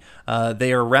Crovetti.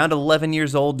 They are around 11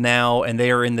 years old now, and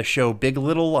they are in the show Big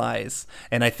Little Lies.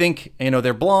 And I think,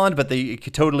 they're blonde, but they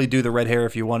could totally do the red hair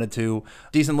if you wanted to.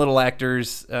 Decent little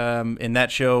actors in that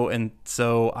show, and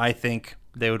so I think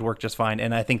they would work just fine.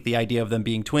 And I think the idea of them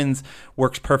being twins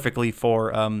works perfectly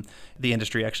for the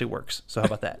industry actually works. So how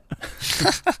about that?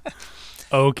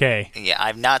 Okay. Yeah,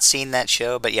 I've not seen that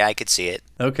show, but yeah, I could see it.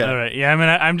 Okay. All right. Yeah, I mean,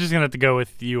 I'm just gonna have to go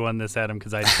with you on this, Adam,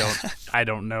 because I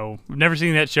don't know. I've never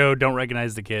seen that show. Don't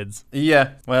recognize the kids.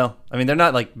 Yeah. Well, I mean, they're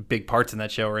not like big parts in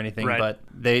that show or anything, right. But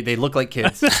they look like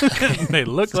kids. They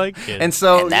look like kids.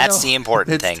 And that's the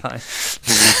important thing.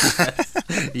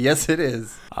 Yes, it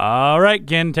is. All right,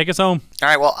 Ken, take us home. All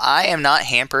right. Well, I am not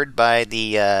hampered by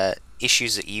the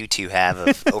issues that you two have of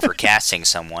overcasting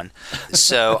someone.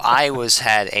 So I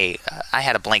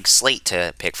had a blank slate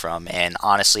to pick from, and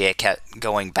honestly I kept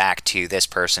going back to this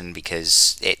person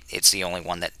because it's the only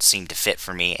one that seemed to fit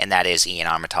for me, and that is Ian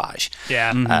Armitage.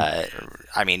 Yeah.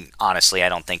 I mean, honestly, I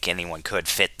don't think anyone could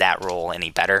fit that role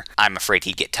any better. I'm afraid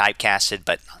he'd get typecasted,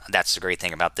 but that's the great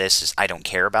thing about this is I don't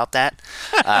care about that.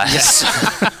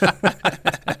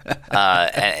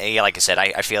 And like I said,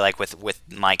 I feel like with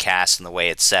my cast and the way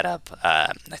it's set up,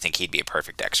 I think he'd be a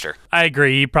perfect Dexter. I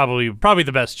agree. He probably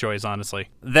the best choice, honestly.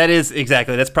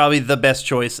 That's probably the best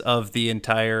choice of the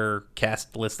entire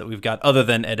cast list that we've got, other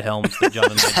than Ed Helms that John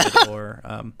invented,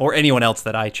 or anyone else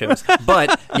that I chose.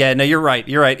 But yeah, no, you're right.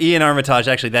 Ian Armitage,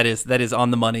 actually, that is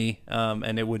on the money,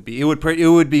 and it would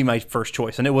be my first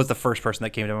choice, and it was the first person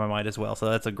that came to my mind as well. So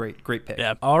that's a great pick.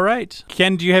 Yeah. All right,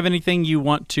 Ken, do you have anything you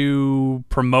want to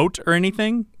promote or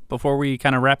anything before we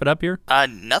kind of wrap it up here?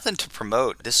 Nothing to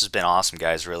promote. This has been awesome,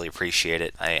 guys. Really appreciate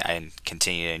it. I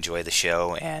continue to enjoy the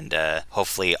show, and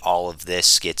hopefully all of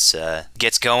this gets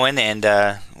going,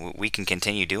 and we can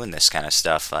continue doing this kind of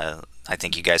stuff. I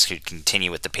think you guys could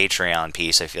continue with the Patreon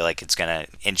piece. I feel like it's going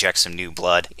to inject some new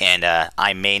blood, and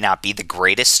I may not be the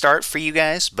greatest start for you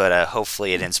guys, but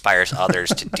hopefully it inspires others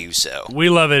to do so. We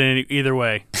love it either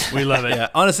way. We love it. Yeah,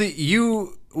 honestly,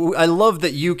 I love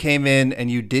that you came in and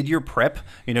you did your prep.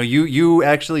 You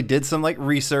actually did some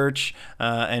research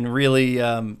and really,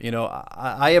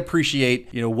 I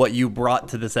appreciate what you brought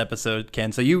to this episode,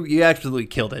 Ken. So you absolutely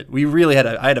killed it. We really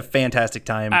I had a fantastic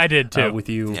time. I did too with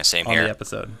you same on here. the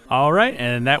episode. All right,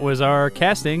 and that was our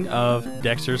casting of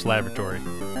Dexter's Laboratory.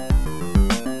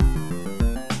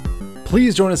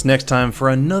 Please join us next time for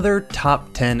another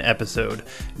Top 10 episode.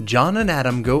 John and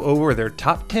Adam go over their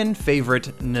top 10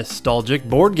 favorite nostalgic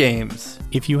board games.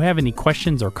 If you have any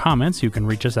questions or comments, you can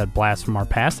reach us at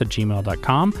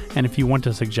blastfromourpast@gmail.com. And if you want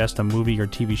to suggest a movie or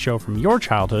TV show from your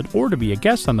childhood or to be a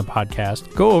guest on the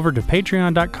podcast, go over to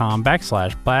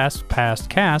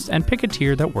patreon.com/blastpastcast and pick a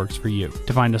tier that works for you.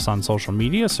 To find us on social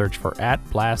media, search for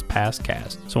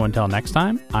 @blastpastcast. So until next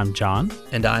time, I'm John.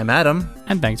 And I'm Adam.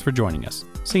 And thanks for joining us.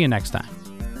 See you next time.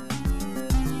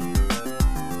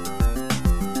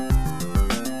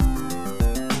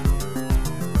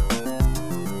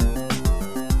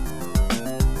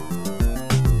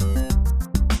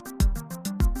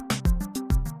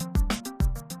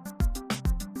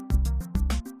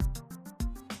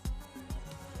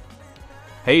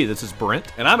 Hey, this is Brent.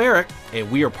 And I'm Eric.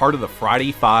 And we are part of the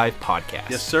Friday 5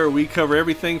 podcast. Yes, sir. We cover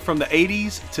everything from the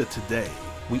 80s to today.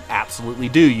 We absolutely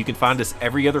do. You can find us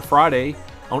every other Friday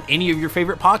on any of your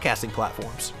favorite podcasting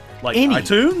platforms. Like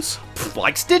iTunes?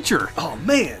 Like Stitcher. Oh,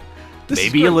 man.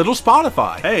 Maybe a little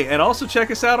Spotify. Hey, and also check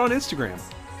us out on Instagram.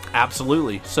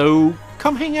 Absolutely. So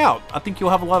come hang out. I think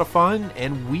you'll have a lot of fun,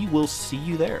 and we will see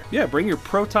you there. Yeah, bring your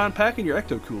Proton Pack and your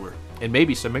Ecto Cooler. And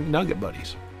maybe some McNugget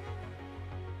buddies.